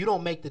if you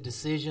don't make the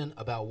decision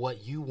about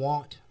what you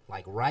want,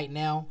 like right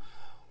now,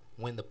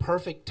 when the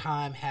perfect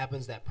time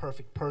happens, that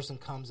perfect person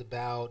comes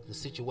about, the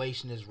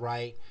situation is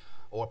right,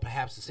 or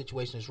perhaps the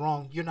situation is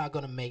wrong, you're not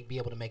going to be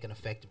able to make an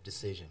effective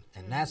decision.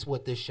 And that's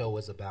what this show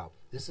is about.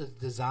 This is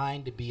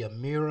designed to be a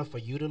mirror for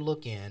you to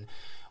look in,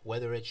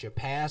 whether it's your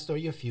past or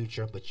your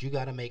future, but you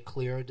got to make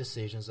clearer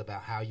decisions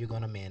about how you're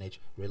going to manage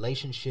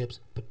relationships,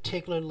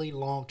 particularly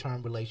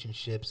long-term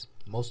relationships,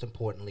 most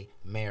importantly,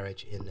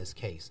 marriage in this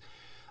case.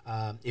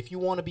 If you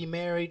want to be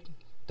married,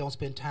 don't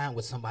spend time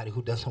with somebody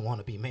who doesn't want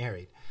to be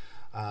married.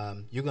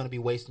 You're going to be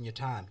wasting your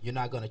time. You're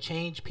not going to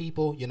change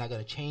people. You're not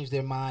going to change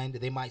their mind.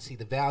 They might see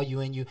the value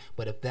in you,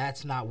 but if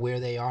that's not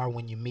where they are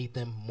when you meet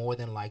them, more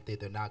than likely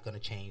they're not going to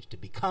change to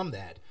become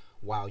that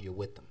while you're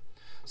with them.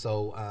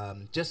 So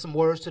just some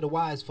words to the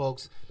wise,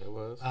 folks.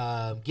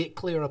 Get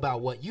clear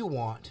about what you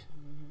want.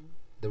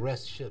 The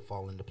rest should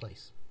fall into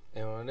place.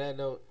 And on that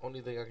note,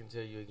 only thing I can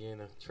tell you again,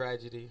 a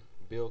tragedy,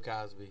 Bill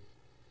Cosby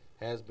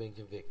has been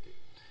convicted.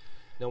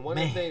 Now, one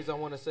of the things I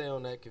want to say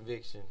on that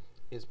conviction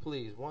is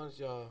please, once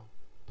y'all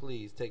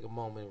please take a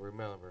moment and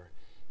remember,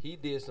 he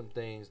did some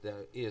things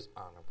that is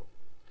honorable.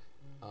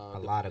 A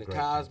lot of the great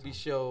Cosby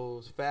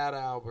shows, Fat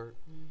Albert,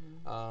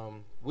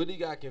 what he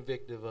got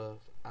convicted of,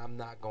 I'm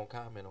not going to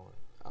comment on it.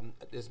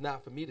 It's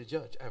not for me to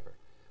judge ever.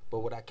 But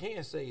what I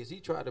can say is he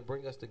tried to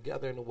bring us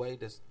together in a way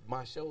that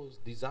my show's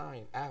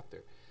designed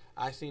after.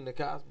 I seen the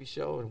Cosby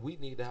Show, and we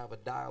need to have a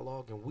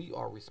dialogue, and we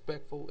are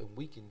respectful, and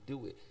we can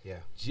do it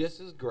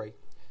just as great.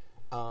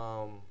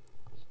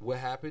 What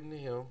happened to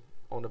him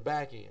on the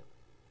back end,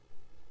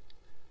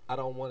 I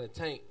don't want to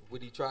taint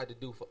what he tried to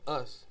do for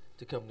us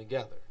to come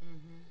together.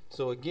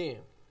 So again,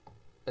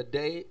 a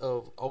day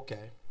of,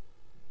 okay,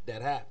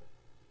 that happened.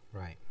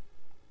 Right.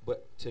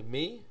 But to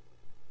me,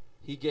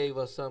 he gave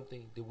us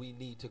something that we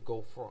need to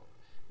go from.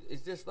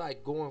 It's just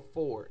like going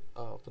forward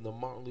from the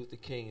Martin Luther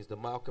Kings, the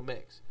Malcolm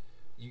X.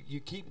 You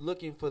keep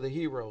looking for the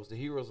heroes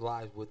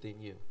lives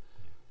within you.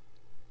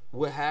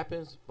 What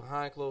happens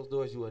behind closed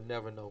doors, you will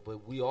never know.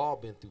 But we all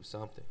been through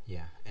something.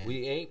 Yeah.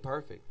 We ain't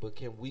perfect, but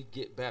can we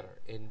get better?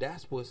 And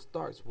that's what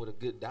starts with a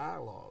good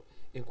dialogue.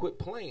 And quit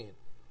playing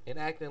and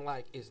acting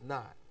like it's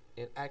not,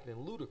 and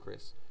acting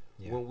ludicrous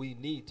when we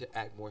need to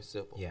act more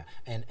simple. Yeah.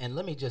 And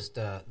let me just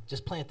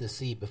plant the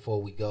seed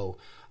before we go.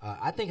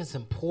 I think it's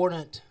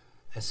important,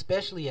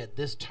 especially at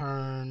this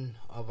turn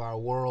of our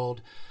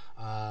world,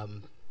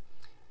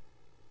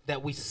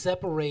 that we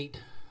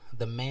separate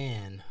the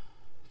man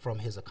from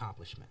his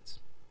accomplishments.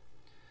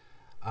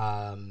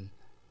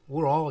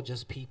 We're all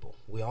just people.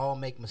 We all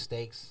make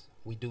mistakes.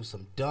 We do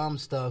some dumb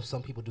stuff.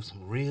 Some people do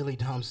some really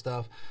dumb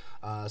stuff,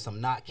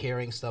 some not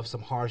caring stuff,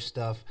 some harsh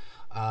stuff.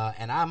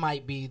 And I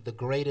might be the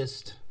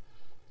greatest,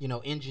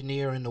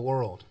 engineer in the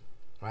world,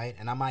 right?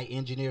 And I might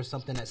engineer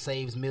something that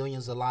saves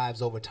millions of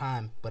lives over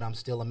time, but I'm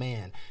still a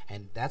man.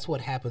 And that's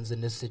what happens in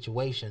this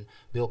situation.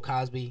 Bill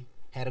Cosby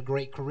had a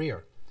great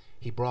career.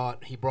 He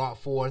brought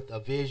forth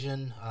a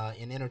vision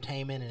in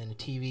entertainment and in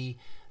TV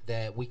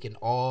that we can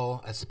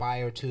all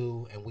aspire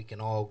to and we can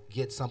all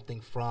get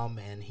something from.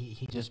 And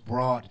he just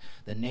brought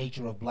the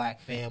nature of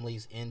black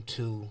families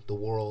into the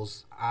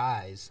world's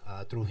eyes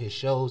through his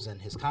shows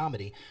and his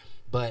comedy.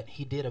 But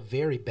he did a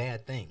very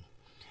bad thing.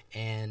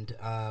 And,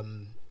 I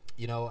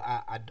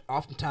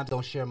oftentimes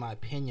don't share my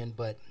opinion,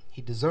 but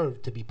he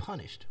deserved to be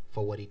punished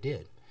for what he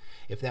did.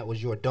 If that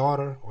was your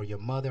daughter or your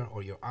mother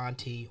or your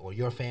auntie or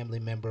your family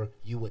member,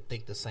 you would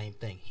think the same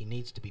thing. He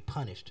needs to be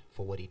punished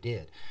for what he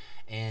did.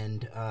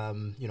 And,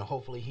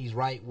 hopefully he's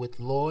right with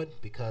the Lord,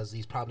 because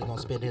he's probably going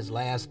to spend his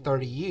last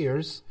 30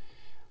 years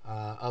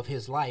of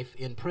his life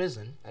in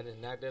prison. I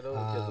didn't knock that over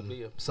because of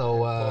Bill.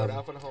 So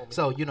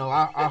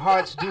our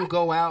hearts do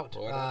go out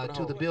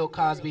to the Bill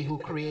Cosby who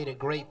created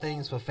great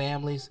things for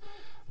families.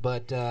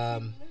 But,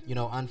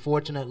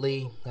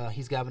 unfortunately,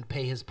 he's got to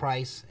pay his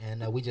price,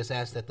 and we just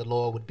ask that the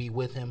Lord would be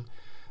with him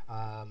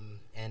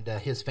and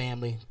his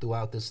family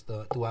throughout this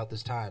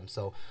time.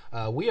 So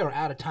we are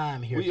out of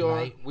time here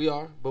tonight. We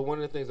are. But one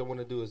of the things I want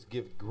to do is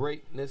give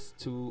greatness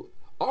to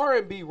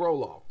R&B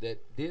Roll-Off that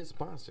did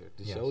sponsor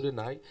the show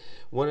tonight.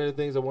 One of the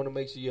things I want to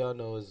make sure y'all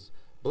know is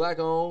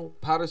black-owned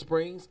Powder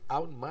Springs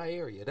out in my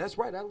area. That's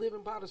right. I live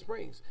in Powder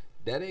Springs.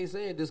 That ain't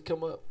saying just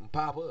come up and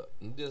pop up.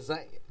 I'm just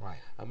saying. Right.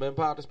 I'm in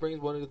Powder Springs.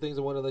 One of the things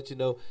I want to let you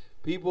know,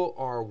 people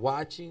are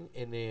watching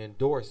and they're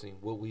endorsing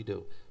what we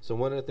do. So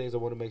one of the things I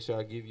want to make sure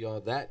I give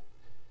y'all that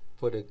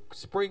for the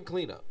spring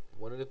cleanup.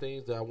 One of the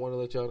things that I want to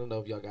let y'all know,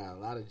 if y'all got a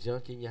lot of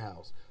junk in your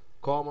house,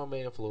 call my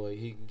man Floyd.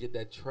 He can get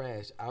that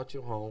trash out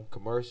your home,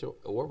 commercial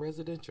or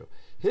residential.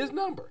 His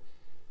number,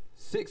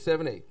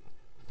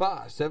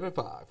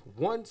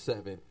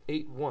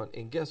 678-575-1781.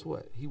 And guess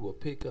what? He will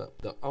pick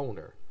up. The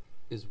owner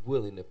is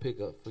willing to pick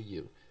up for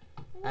you.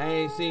 I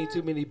ain't seen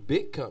too many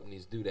big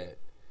companies do that,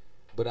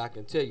 but I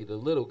can tell you the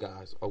little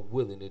guys are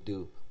willing to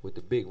do what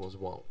the big ones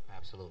won't.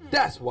 Absolutely.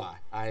 That's why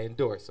I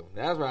endorse him.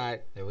 That's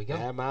right. There we go.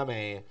 That's my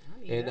man.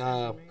 And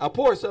I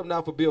poured something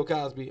out for Bill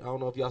Cosby. I don't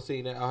know if y'all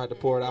seen that. I had to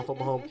pour it out from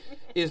home.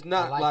 It's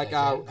not like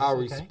I okay.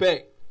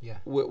 respect Yeah.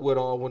 with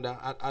all when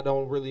I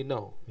don't really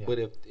know. Yeah. But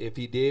if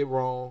he did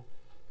wrong,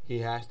 he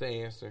has to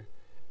answer.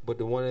 But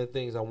one of the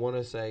things I want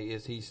to say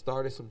is he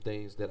started some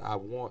things that I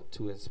want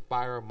to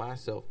inspire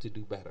myself to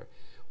do better.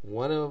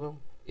 One of them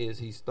is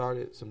he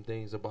started some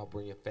things about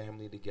bringing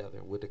family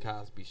together with the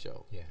Cosby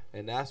Show. Yeah.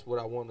 And that's what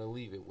I want to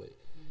leave it with.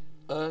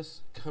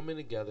 Us coming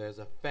together as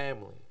a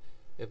family,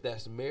 if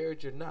that's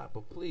marriage or not,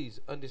 but please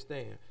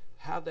understand,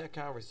 have that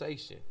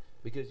conversation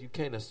because you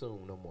can't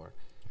assume no more.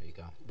 There you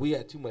go. We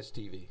had too much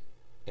TV.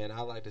 And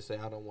I like to say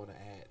I don't want to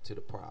add to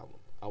the problem.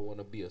 I want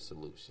to be a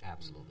solution.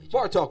 Absolutely.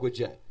 Bar Talk with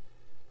Jay.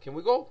 Can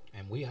we go?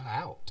 And we are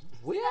out.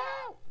 We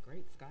out.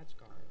 Great Scotch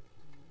guard.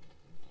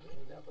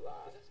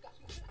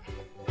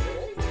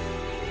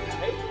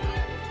 Hey.